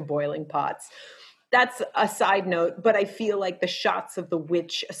animals into boiling pots. That's a side note, but I feel like the shots of the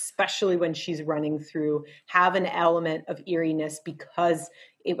witch, especially when she's running through, have an element of eeriness because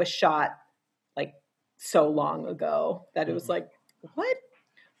it was shot like so long ago that it was like,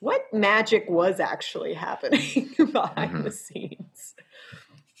 what magic was actually happening behind the scenes?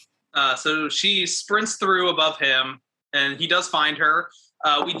 So she sprints through above him, and he does find her.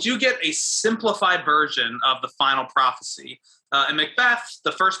 We do get a simplified version of the final prophecy. In Macbeth,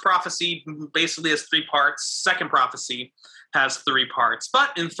 the first prophecy basically has 3 parts. Second prophecy has 3 parts.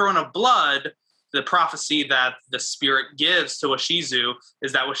 But in Throne of Blood, the prophecy that the spirit gives to Washizu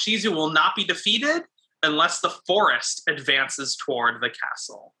is that Washizu will not be defeated unless the forest advances toward the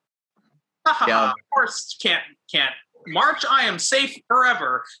castle. The forest can't march. I am safe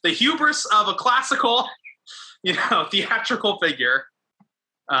forever. The hubris of a classical, theatrical figure.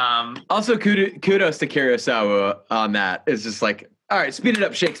 Also, kudos to Kurosawa on that. It's just like, all right, speed it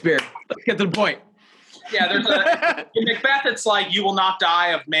up, Shakespeare. Let's get to the point. Yeah, in Macbeth, it's like you will not die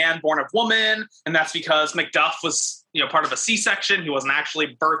of man born of woman, and that's because Macduff was, part of a C-section. He wasn't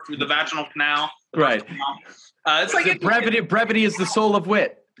actually birthed through the vaginal canal. Right. It's like brevity is the soul of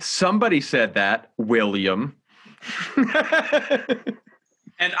wit. Somebody said that, William.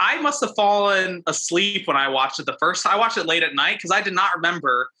 And I must have fallen asleep when I watched it I watched it late at night because I did not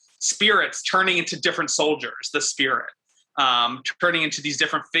remember spirits turning into different soldiers, the spirit. Turning into these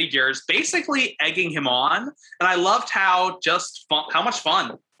different figures, basically egging him on. And I loved how much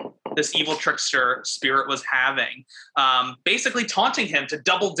fun this evil trickster spirit was having. Basically taunting him to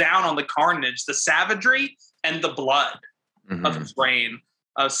double down on the carnage, the savagery, and the blood of his reign.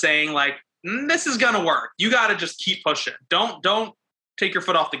 Of saying like, this is gonna work. You gotta just keep pushing. Don't take your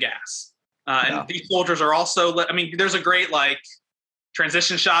foot off the gas. And these soldiers are also, there's a great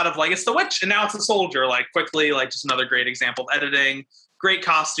transition shot of it's the witch and now it's a soldier, quickly, just another great example of editing. Great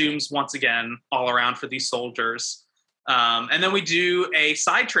costumes once again all around for these soldiers. And then we do a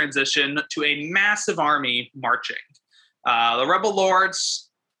side transition to a massive army marching. The rebel lords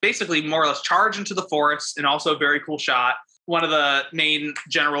basically more or less charge into the forest, and also a very cool shot. One of the main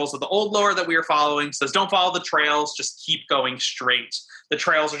generals of the old lore that we are following says, don't follow the trails, just keep going straight. The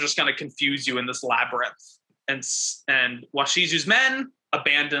trails are just going to confuse you in this labyrinth. And Washizu's men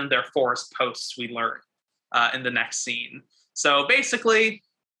abandon their forest posts, we learn in the next scene. So basically,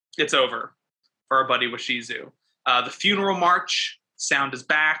 it's over for our buddy Washizu. The funeral march sound is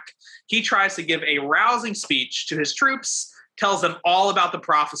back. He tries to give a rousing speech to his troops, tells them all about the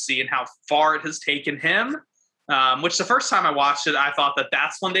prophecy and how far it has taken him. Which the first time I watched it, I thought that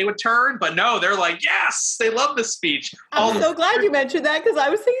that's when they would turn. But no, they're like, yes, they love this speech. I'm so glad you mentioned that, because I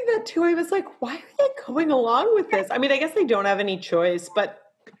was thinking that too. I was like, why are they going along with this? I mean, I guess they don't have any choice, but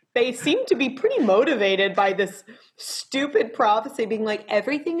they seem to be pretty motivated by this stupid prophecy being like,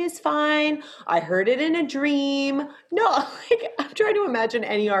 everything is fine. I heard it in a dream. No, like, I'm trying to imagine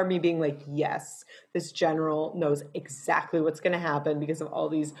any army being like, yes, this general knows exactly what's going to happen because of all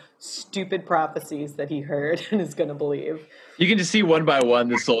these stupid prophecies that he heard and is going to believe. You can just see one by one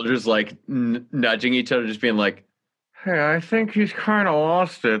the soldiers like nudging each other, just being like, hey, I think he's kind of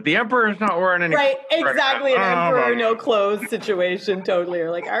lost it. The emperor's not wearing any. Right, exactly. An emperor, no clothes situation. Totally.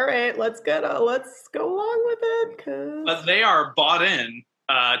 You're like, all right, let's go along with it. But they are bought in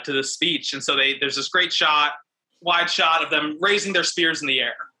to the speech, and so there's this great wide shot of them raising their spears in the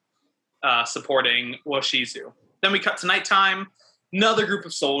air, supporting Washizu. Then we cut to nighttime. Another group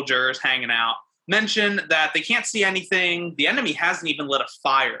of soldiers hanging out. Mention that they can't see anything. The enemy hasn't even lit a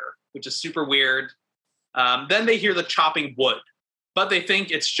fire, which is super weird. Then they hear the chopping wood, but they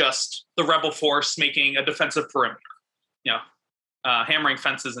think it's just the rebel force making a defensive perimeter, hammering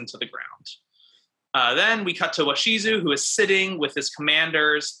fences into the ground. Then we cut to Washizu, who is sitting with his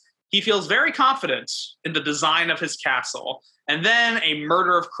commanders. He feels very confident in the design of his castle. And then a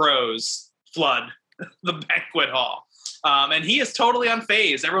murder of crows flood the banquet hall. And he is totally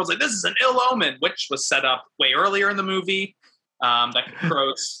unfazed. Everyone's like, this is an ill omen, which was set up way earlier in the movie. That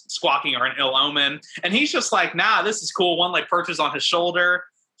crows squawking are an ill omen, and he's just like, nah, this is cool. One like perches on his shoulder.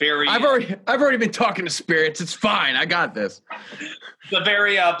 I've already been talking to spirits. It's fine. I got this. The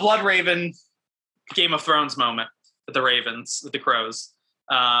very Bloodraven Game of Thrones moment with the crows,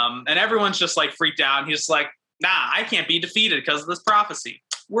 and everyone's just like freaked out. And he's just like, nah, I can't be defeated because of this prophecy.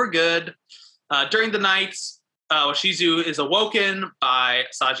 We're good. During the night, Washizu is awoken by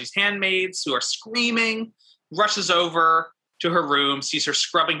Asaji's handmaids who are screaming. Rushes over to her room, sees her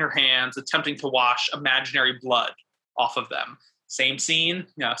scrubbing her hands, attempting to wash imaginary blood off of them. Same scene,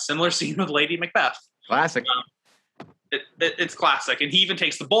 similar scene with Lady Macbeth. Classic. It's classic. And he even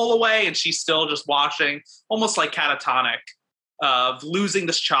takes the bowl away, and she's still just washing, almost like catatonic, of losing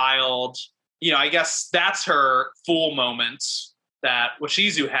this child. I guess that's her full moment that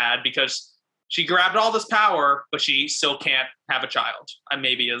Washizu had, because she grabbed all this power, but she still can't have a child. And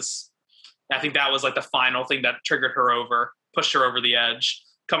I think that was like the final thing that triggered her over, pushed her over the edge,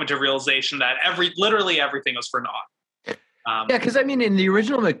 coming to realization that literally everything was for naught. Yeah, because I mean, in the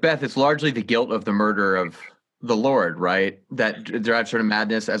original Macbeth, it's largely the guilt of the murder of the Lord, right? That drives sort of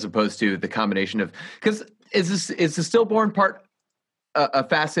madness, as opposed to the combination of, because is the stillborn part a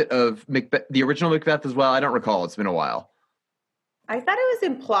facet of Macbeth, the original Macbeth as well? I don't recall. It's been a while. I thought it was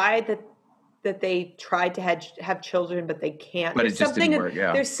implied that they tried to have children, but they can't. But it just didn't work,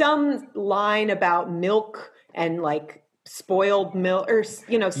 yeah. There's some line about milk and like spoiled milk, or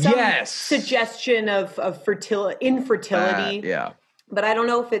some suggestion of infertility. Yeah. But I don't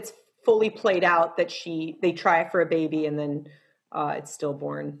know if it's fully played out that they try for a baby and then it's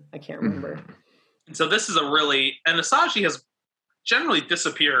stillborn. I can't remember. And so this is and Asaji has generally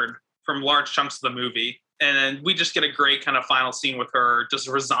disappeared from large chunks of the movie. And then we just get a great kind of final scene with her just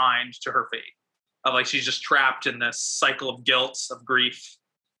resigned to her fate. Like she's just trapped in this cycle of guilt, of grief.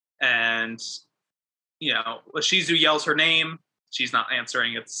 And, Washizu yells her name. She's not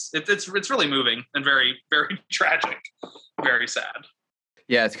answering. It's really moving and very, very tragic, very sad.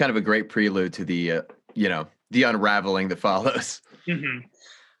 Yeah, it's kind of a great prelude to the unraveling that follows.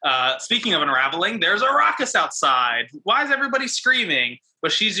 Mm-hmm. Speaking of unraveling, there's a ruckus outside. Why is everybody screaming?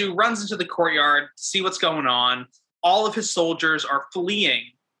 Washizu runs into the courtyard to see what's going on. All of his soldiers are fleeing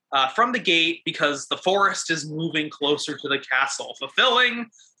from the gate because the forest is moving closer to the castle, fulfilling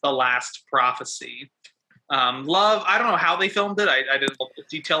the last prophecy. Love, I don't know how they filmed it. I didn't look the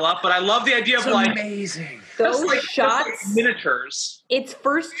detail up, but I love the idea of amazing. Those shots, miniatures. It's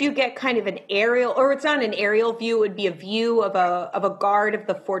first you get kind of an aerial, or it's not an aerial view. It would be a view of a guard of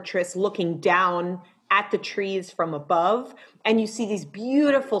the fortress looking down at the trees from above, and you see these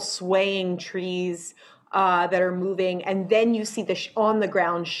beautiful swaying trees that are moving, and then you see the on the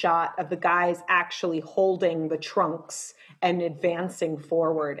ground shot of the guys actually holding the trunks and advancing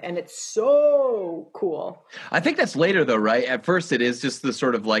forward, and it's so cool. I think that's later, though, right? At first, it is just the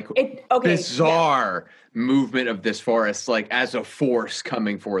sort of bizarre movement of this forest, like as a force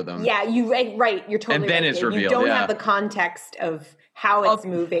coming for them. Yeah, right. You're totally. And then right. it's revealed. You don't have the context of how it's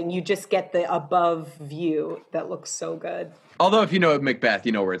moving. You just get the above view that looks so good. Although, if you know Macbeth,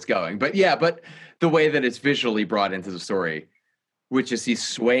 you know where it's going. But the way that it's visually brought into the story, which is these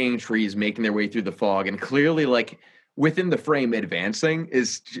swaying trees making their way through the fog and clearly like within the frame advancing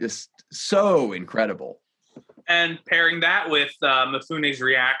is just so incredible. And pairing that with Mifune's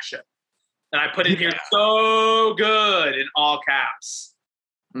reaction. And I put in here so good in all caps.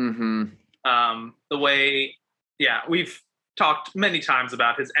 Mm-hmm. The way, we've talked many times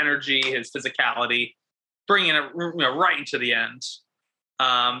about his energy, his physicality, bringing it right into the end.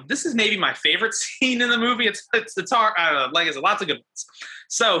 This is maybe my favorite scene in the movie. It's hard. I don't know, like I said, lots of good ones.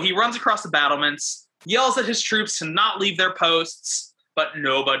 So he runs across the battlements, yells at his troops to not leave their posts, but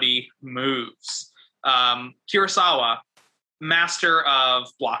nobody moves. Kurosawa, master of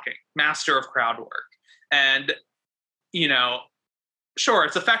blocking, master of crowd work. And, sure,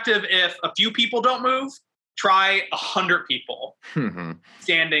 it's effective if a few people don't move. Try 100 people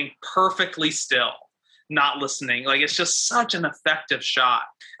standing perfectly still, not listening. Like, it's just such an effective shot.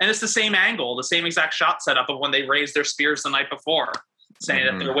 And it's the same angle, the same exact shot setup of when they raised their spears the night before, saying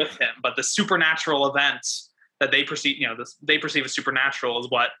that they're with him. But the supernatural events that they perceive, they perceive as supernatural is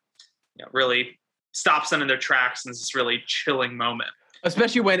what really stops them in their tracks in this really chilling moment.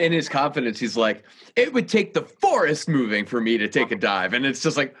 Especially when in his confidence, he's like, it would take the forest moving for me to take a dive. And it's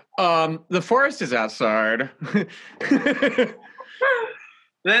just like, the forest is outside.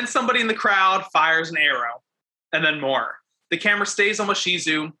 Then somebody in the crowd fires an arrow, and then more. The camera stays on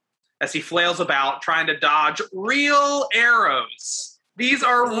Washizu as he flails about, trying to dodge real arrows. These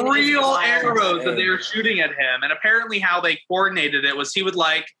are real arrows that they were shooting at him. And apparently how they coordinated it was he would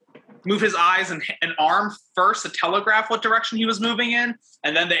move his eyes and arm first to telegraph what direction he was moving in,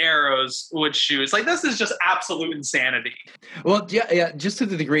 and then the arrows would shoot. It's like, this is just absolute insanity. Well, yeah, just to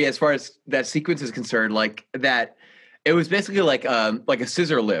the degree as far as that sequence is concerned, like that, it was basically like a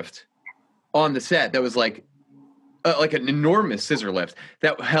scissor lift on the set that was like an enormous scissor lift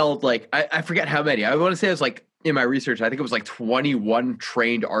that held I forget how many. I want to say it was in my research, I think it was 21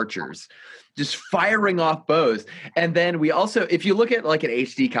 trained archers just firing off bows. And then we also, if you look at an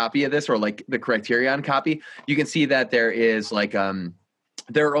HD copy of this or the Criterion copy, you can see that there is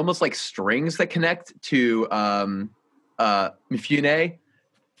there are almost strings that connect to Mifune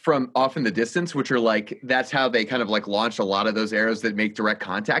from off in the distance, which are that's how they kind of launched a lot of those arrows that make direct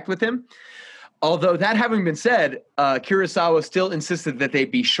contact with him. Although that having been said, Kurosawa still insisted that they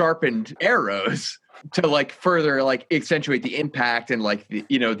be sharpened arrows to further accentuate the impact and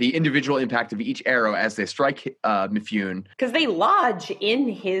the individual impact of each arrow as they strike Mifune. Because they lodge in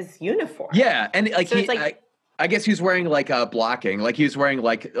his uniform. Yeah, and so I guess he was wearing blocking, he was wearing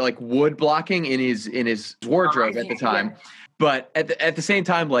wood blocking in his wardrobe at the time. Yeah. But at the same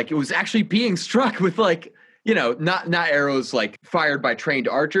time, it was actually being struck with not arrows fired by trained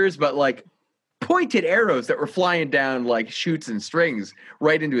archers, but pointed arrows that were flying down chutes and strings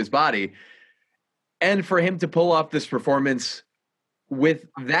right into his body. And for him to pull off this performance with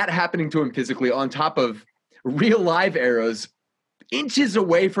that happening to him physically on top of real live arrows inches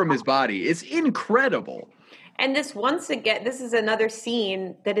away from his body is incredible. And this is another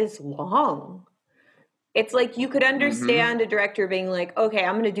scene that is long. It's you could understand a director being okay,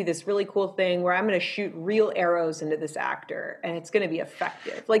 I'm going to do this really cool thing where I'm going to shoot real arrows into this actor and it's going to be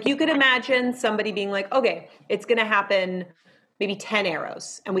effective. You could imagine somebody being okay, it's going to happen maybe 10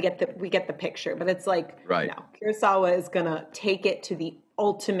 arrows and we get the picture. But it's right. No, Kurosawa is going to take it to the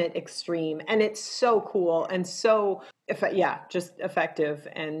ultimate extreme. And it's so cool and so, just effective.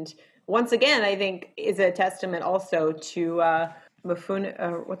 And once again, I think is a testament also to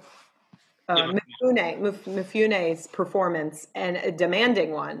Mifune's performance, and a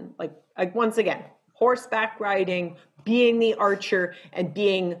demanding one. Once again, horseback riding, being the archer, and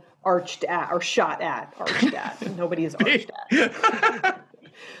being arched at or shot at. Arched at. Nobody is arched at.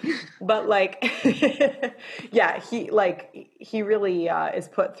 But he really is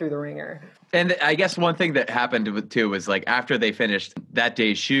put through the ringer. And I guess one thing that happened too was after they finished that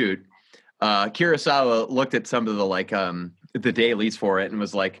day's shoot, Kurosawa looked at some of the dailies for it and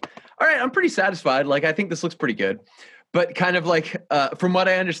was all right, I'm pretty satisfied. I think this looks pretty good. But kind of from what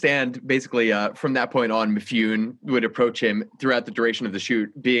I understand, basically from that point on, Mifune would approach him throughout the duration of the shoot,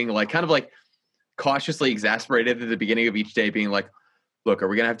 being cautiously exasperated at the beginning of each day, being look, are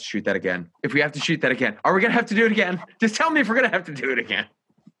we going to have to shoot that again? If we have to shoot that again, are we going to have to do it again? Just tell me if we're going to have to do it again.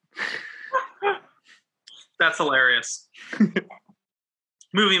 That's hilarious.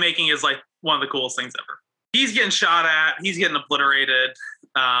 Movie making is one of the coolest things ever. He's getting shot at. He's getting obliterated.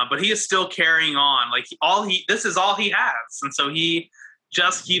 But he is still carrying on. This is all he has. And so he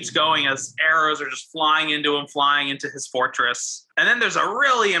just keeps going as arrows are just flying into him, flying into his fortress. And then there's a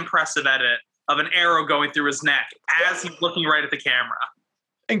really impressive edit of an arrow going through his neck as he's looking right at the camera.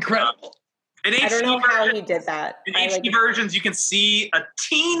 Incredible. In I don't know HD how versions- he did that. In HD versions, you can see a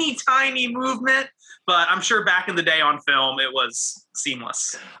teeny tiny movement, but I'm sure back in the day on film, it was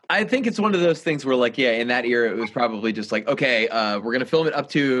seamless. I think it's one of those things where, like, yeah, in that era, it was probably just like, okay, we're gonna film it up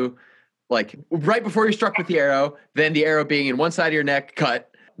to like right before you're struck with the arrow, then the arrow being in one side of your neck,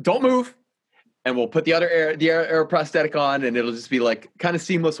 cut, don't move, and we'll put the arrow prosthetic on, and it'll just be like kind of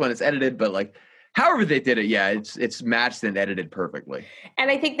seamless when it's edited, but like however they did it, yeah, it's matched and edited perfectly.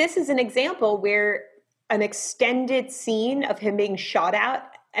 And I think this is an example where an extended scene of him being shot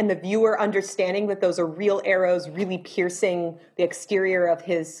at and the viewer understanding that those are real arrows really piercing the exterior of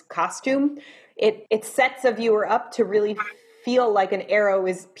his costume, it sets a viewer up to really feel like an arrow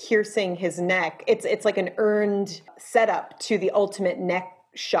is piercing his neck. It's like an earned setup to the ultimate neck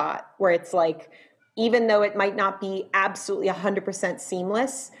shot where it's like, even though it might not be absolutely 100%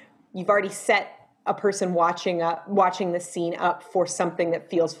 seamless, you've already set a person watching the scene up for something that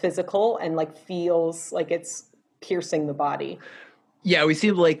feels physical and like feels like it's piercing the body. Yeah, we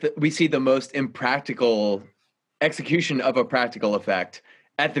see the most impractical execution of a practical effect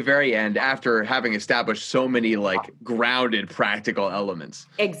at the very end after having established so many like grounded practical elements.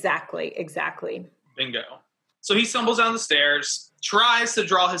 Exactly. Bingo. So he stumbles down the stairs, tries to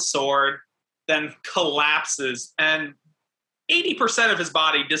draw his sword, then collapses, and 80% of his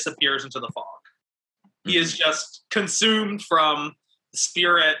body disappears into the fog. He is just consumed from the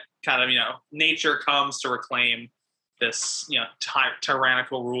spirit, kind of, nature comes to reclaim this,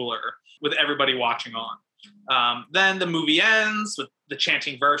 tyrannical ruler with everybody watching on. Then the movie ends with the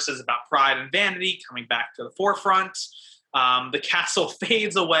chanting verses about pride and vanity coming back to the forefront. The castle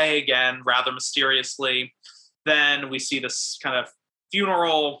fades away again, rather mysteriously. Then we see this kind of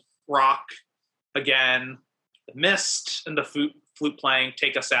funeral rock again. The mist and the flute playing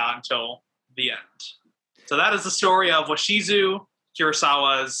take us out until the end. So that is the story of Washizu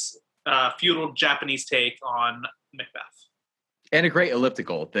Kurosawa's feudal Japanese take on Macbeth. And a great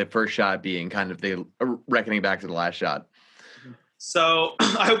elliptical, the first shot being kind of the reckoning back to the last shot. So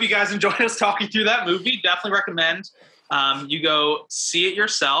I hope you guys enjoyed us talking through that movie. Definitely recommend you go see it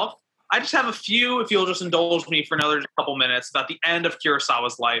yourself. I just have a few, if you'll just indulge me for another couple minutes, about the end of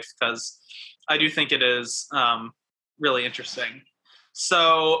Kurosawa's life, because I do think it is really interesting.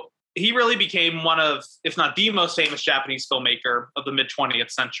 So he really became one of, if not the most famous Japanese filmmaker of the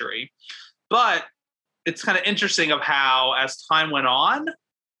mid-20th century. But it's kind of interesting of how, as time went on,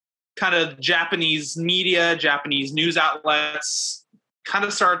 kind of Japanese media, Japanese news outlets kind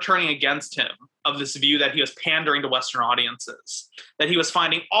of started turning against him, of this view that he was pandering to Western audiences, that he was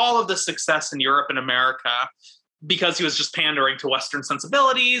finding all of the success in Europe and America because he was just pandering to Western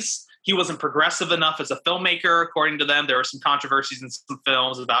sensibilities. He wasn't progressive enough as a filmmaker, according to them. There were some controversies in some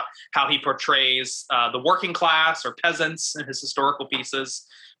films about how he portrays the working class or peasants in his historical pieces,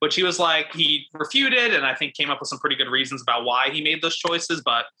 which he was like, he refuted, and I think came up with some pretty good reasons about why he made those choices,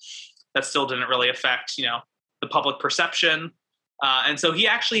 but that still didn't really affect, the public perception. And so he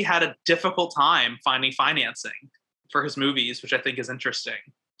actually had a difficult time finding financing for his movies, which I think is interesting.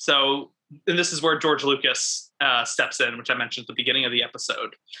 So, and this is where George Lucas steps in, which I mentioned at the beginning of the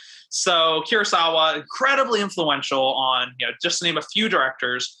episode. So Kurosawa, incredibly influential on, just to name a few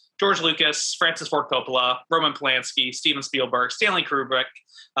directors, George Lucas, Francis Ford Coppola, Roman Polanski, Steven Spielberg, Stanley Kubrick,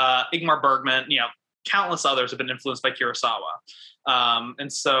 Ingmar Bergman, countless others have been influenced by Kurosawa.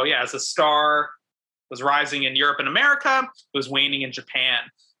 And so, as a star was rising in Europe and America, it was waning in Japan.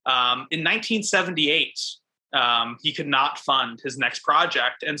 In 1978, he could not fund his next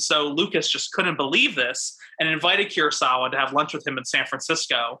project. And so Lucas just couldn't believe this and invited Kurosawa to have lunch with him in San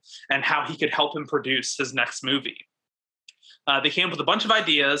Francisco and how he could help him produce his next movie. They came up with a bunch of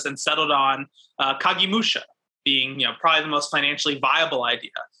ideas and settled on Kagemusha being, probably the most financially viable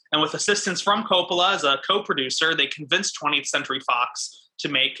idea. And with assistance from Coppola as a co-producer, they convinced 20th Century Fox to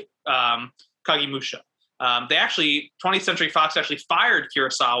make Kagemusha. 20th Century Fox actually fired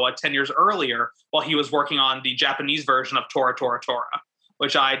Kurosawa 10 years earlier while he was working on the Japanese version of Tora Tora Tora,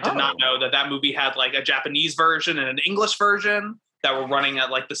 which I did not know that movie had like a Japanese version and an English version that were running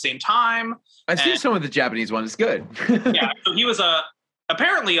at like the same time. I've seen some of the Japanese ones. It's good. Yeah. So he was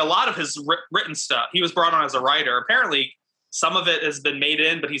apparently a lot of his written stuff, he was brought on as a writer. Apparently some of it has been made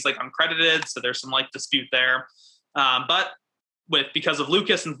in, but he's like uncredited. So there's some like dispute there. But because of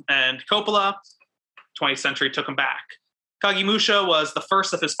Lucas and Coppola, 20th Century took him back. Kagemusha was the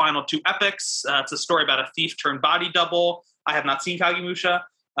first of his final two epics. It's a story about a thief turned body double. I have not seen Kagemusha.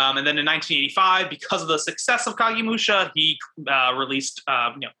 And then in 1985, because of the success of Kagemusha, he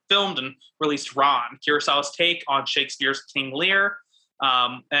filmed and released Ran, Kurosawa's take on Shakespeare's King Lear.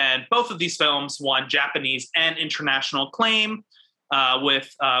 And both of these films won Japanese and international acclaim.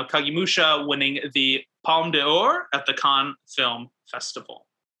 with Kagemusha winning the Palme d'Or at the Cannes Film Festival,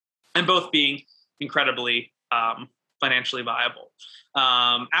 and both being incredibly financially viable.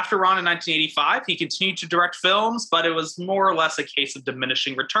 After Ron in 1985, he continued to direct films, but it was more or less a case of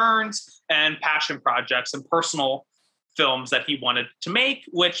diminishing returns and passion projects and personal films that he wanted to make,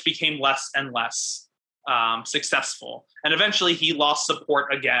 which became less and less successful. And eventually he lost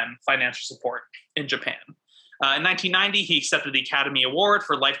support again, financial support in Japan. In 1990, he accepted the Academy Award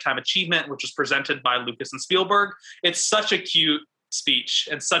for Lifetime Achievement, which was presented by Lucas and Spielberg. It's such a cute speech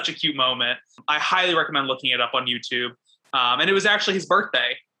and such a cute moment. I highly recommend looking it up on YouTube. And it was actually his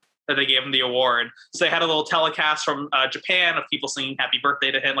birthday that they gave him the award. So they had a little telecast from Japan of people singing happy birthday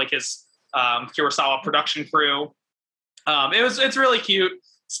to him, like his Kurosawa production crew. It's really cute.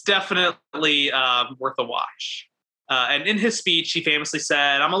 It's definitely worth a watch. And in his speech, he famously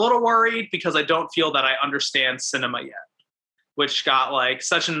said, "I'm a little worried because I don't feel that I understand cinema yet," which got like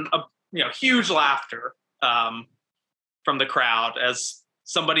such huge laughter from the crowd, as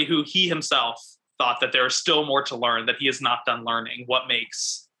somebody who he himself thought that there is still more to learn, that he is not done learning what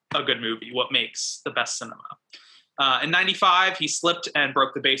makes a good movie, what makes the best cinema. In 95, he slipped and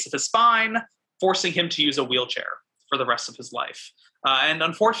broke the base of his spine, forcing him to use a wheelchair for the rest of his life. And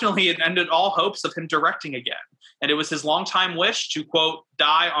unfortunately, it ended all hopes of him directing again. And it was his longtime wish to, quote,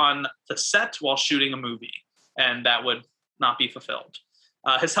 die on the set while shooting a movie. And that would not be fulfilled.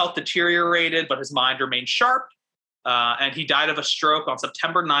 His health deteriorated, but his mind remained sharp. And he died of a stroke on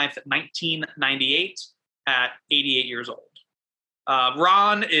September 9th, 1998 at 88 years old.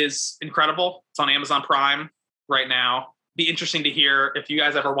 Ron is incredible. It's on Amazon Prime right now. Be interesting to hear, if you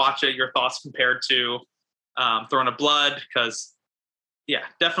guys ever watch it, your thoughts compared to Throne of Blood, because, yeah,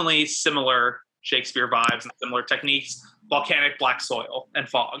 definitely similar Shakespeare vibes and similar techniques. Volcanic black soil and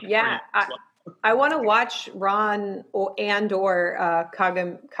fog. Yeah, I want to watch Ron or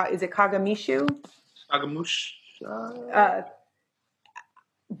is it Kagamishu? Kagamush.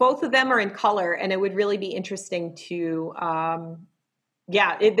 Both of them are in color, and it would really be interesting to,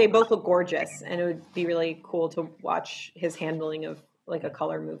 they both look gorgeous, and it would be really cool to watch his handling of like a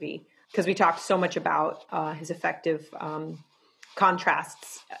color movie, because we talked so much about his effective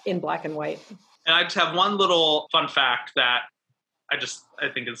contrasts in black and white. And I just have one little fun fact that I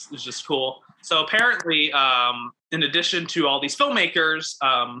think is just cool. So apparently, in addition to all these filmmakers,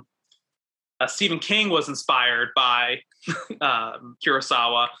 Stephen King was inspired by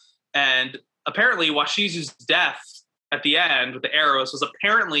Kurosawa, and apparently Washizu's death at the end with the arrows was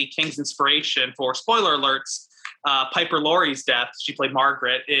apparently King's inspiration for, spoiler alerts, Piper Laurie's death. She played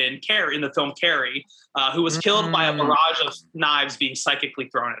Margaret in the film Carrie, who was killed by a barrage of knives being psychically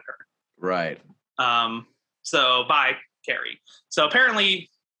thrown at her. Right. So by Carrie. So apparently,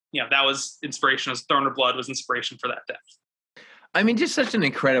 that was inspiration. As Throne of Blood was inspiration for that death. I mean, just such an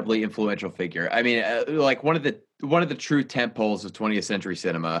incredibly influential figure. I mean, like one of the true tentpoles of 20th century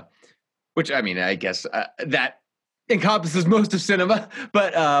cinema, which, I mean, I guess that encompasses most of cinema,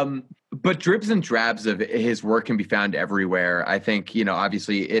 but dribs and drabs of his work can be found everywhere. I think,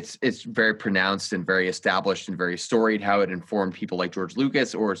 obviously it's very pronounced and very established and very storied how it informed people like George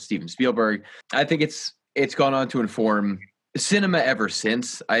Lucas or Steven Spielberg. I think it's gone on to inform cinema ever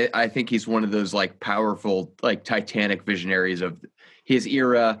since. I think he's one of those like powerful, like titanic visionaries of his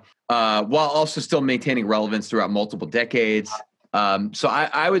era, while also still maintaining relevance throughout multiple decades. So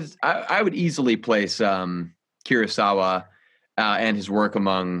I would easily place Kurosawa and his work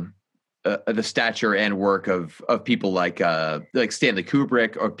among the stature and work of people like Stanley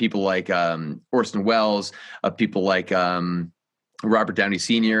Kubrick, or people like Orson Welles, of people like Robert Downey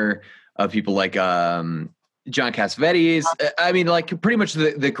Sr., of people like John Cassavetes. I mean, like pretty much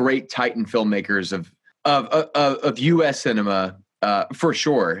the great titan filmmakers of U.S. cinema, for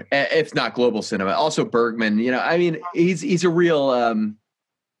sure, if not global cinema. Also Bergman. I mean, he's a real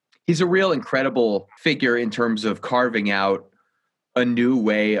incredible figure in terms of carving out a new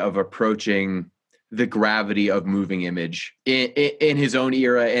way of approaching the gravity of moving image in his own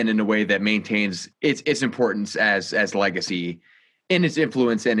era, and in a way that maintains its importance as legacy, in its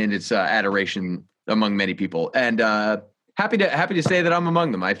influence and in its adoration among many people. And happy to say that I'm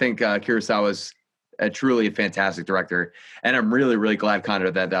among them. I think Kurosawa's truly a fantastic director, and I'm really, really glad,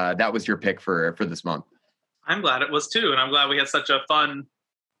 Connor, that that was your pick for this month. I'm glad it was too, and I'm glad we had such a fun,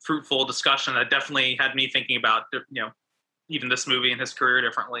 fruitful discussion that definitely had me thinking about, even this movie and his career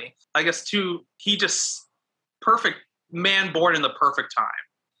differently. I guess too, he just perfect man born in the perfect time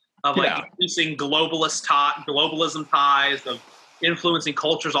of increasing globalism ties, of influencing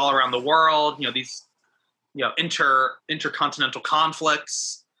cultures all around the world. These intercontinental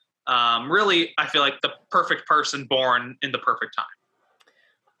conflicts. Really, I feel like the perfect person born in the perfect time.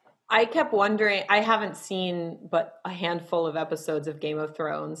 I kept wondering, I haven't seen but a handful of episodes of Game of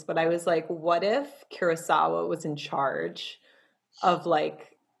Thrones, but I was like, what if Kurosawa was in charge of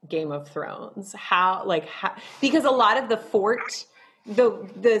like Game of Thrones? How, because a lot of the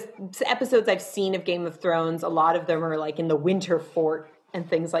episodes I've seen of Game of Thrones, a lot of them are like in the Winter Fort and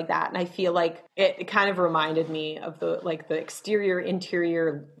things like that. And I feel like it kind of reminded me of the exterior,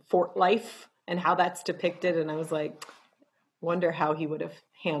 interior fort life and how that's depicted. And I was like, wonder how he would have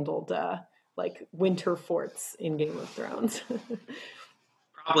handled like winter forts in Game of Thrones.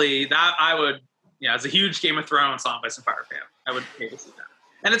 Probably that I would, as a huge Game of Thrones Song of Ice and Fire fan, I would pay to see that.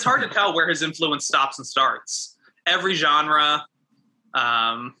 And it's hard to tell where his influence stops and starts. Every genre,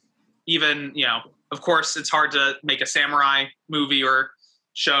 even, of course, it's hard to make a samurai movie or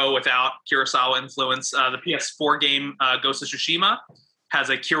show without Kurosawa influence. The PS4 game Ghost of Tsushima has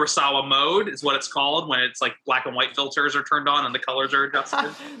a Kurosawa mode, is what it's called, when it's like black and white filters are turned on and the colors are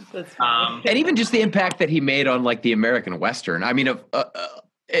adjusted. That's funny. And even just the impact that he made on like the American Western. I mean,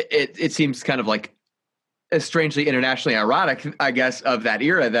 it seems kind of like strangely internationally ironic, I guess, of that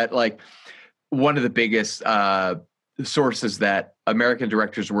era, that like one of the biggest sources that American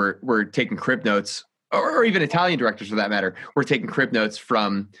directors were taking crib notes, or even Italian directors for that matter, were taking crib notes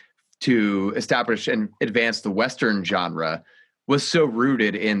from to establish and advance the Western genre, was so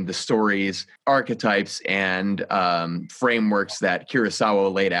rooted in the stories, archetypes, and frameworks that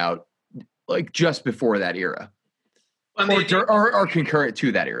Kurosawa laid out, like just before that era, or concurrent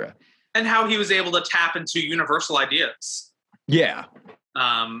to that era, and how he was able to tap into universal ideas. Yeah,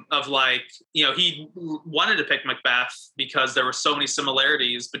 of like, he wanted to pick Macbeth because there were so many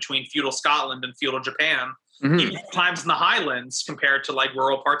similarities between feudal Scotland and feudal Japan, even times in the Highlands compared to like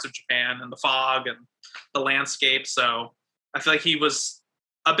rural parts of Japan and the fog and the landscape. So I feel like he was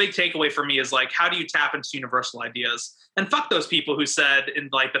a big takeaway for me is like, how do you tap into universal ideas? And fuck those people who said in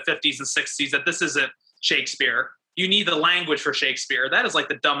like the 50s and 60s that this isn't Shakespeare. You need the language for Shakespeare. That is like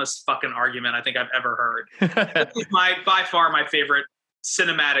the dumbest fucking argument I think I've ever heard. It's by far my favorite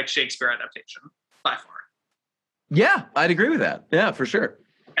cinematic Shakespeare adaptation, by far. Yeah, I'd agree with that. Yeah, for sure.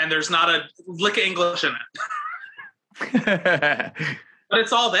 And there's not a lick of English in it. But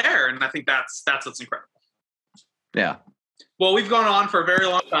it's all there, and I think that's what's incredible. Yeah. Well, we've gone on for a very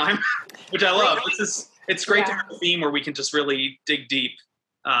long time, which I love. It's great to have a theme where we can just really dig deep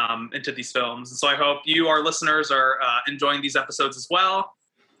into these films. And so I hope you, our listeners, are enjoying these episodes as well.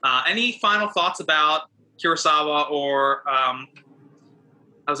 Any final thoughts about Kurosawa or, I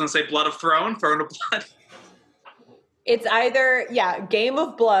was going to say Throne of Blood? It's either, Game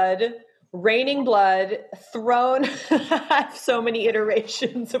of Blood, Raining Blood, Throne. I have so many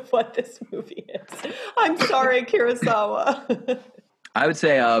iterations of what this movie is. I'm sorry, Kurosawa. I would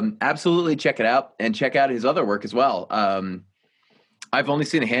say absolutely check it out, and check out his other work as well. I've only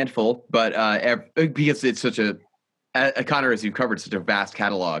seen a handful, but because it's such Connor, as you've covered, such a vast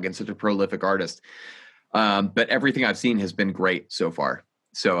catalog and such a prolific artist. But everything I've seen has been great so far.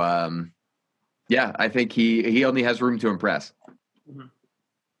 So, I think he only has room to impress.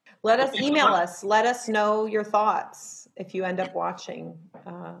 Mm-hmm. Email us. Let us know your thoughts if you end up watching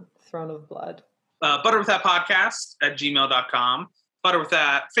Throne of Blood. butterwiththatpodcast@gmail.com. Butter with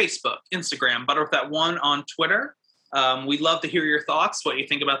That Facebook, Instagram, Butter with That One on Twitter. We'd love to hear your thoughts, what you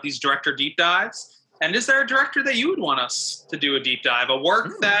think about these director deep dives. And is there a director that you would want us to do a deep dive? A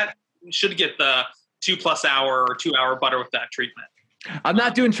work that should get the 2+ hour or 2 hour Butter with That treatment? I'm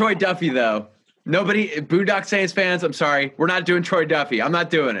not doing Troy Duffy, though. Nobody, Boondock Saints fans, I'm sorry. We're not doing Troy Duffy. I'm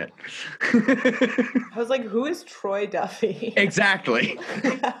not doing it. I was like, who is Troy Duffy? Exactly.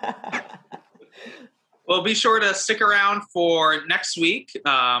 Well, be sure to stick around for next week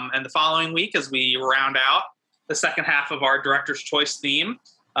and the following week as we round out the second half of our Director's Choice theme.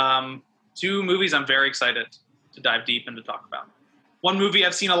 2 movies I'm very excited to dive deep and to talk about. One movie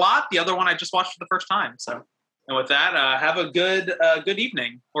I've seen a lot. The other one I just watched for the first time. So, and with that, have a good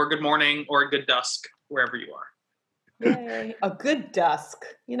evening or good morning or a good dusk wherever you are. Yay. A good dusk.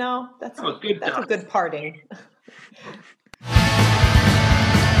 That's a good parting.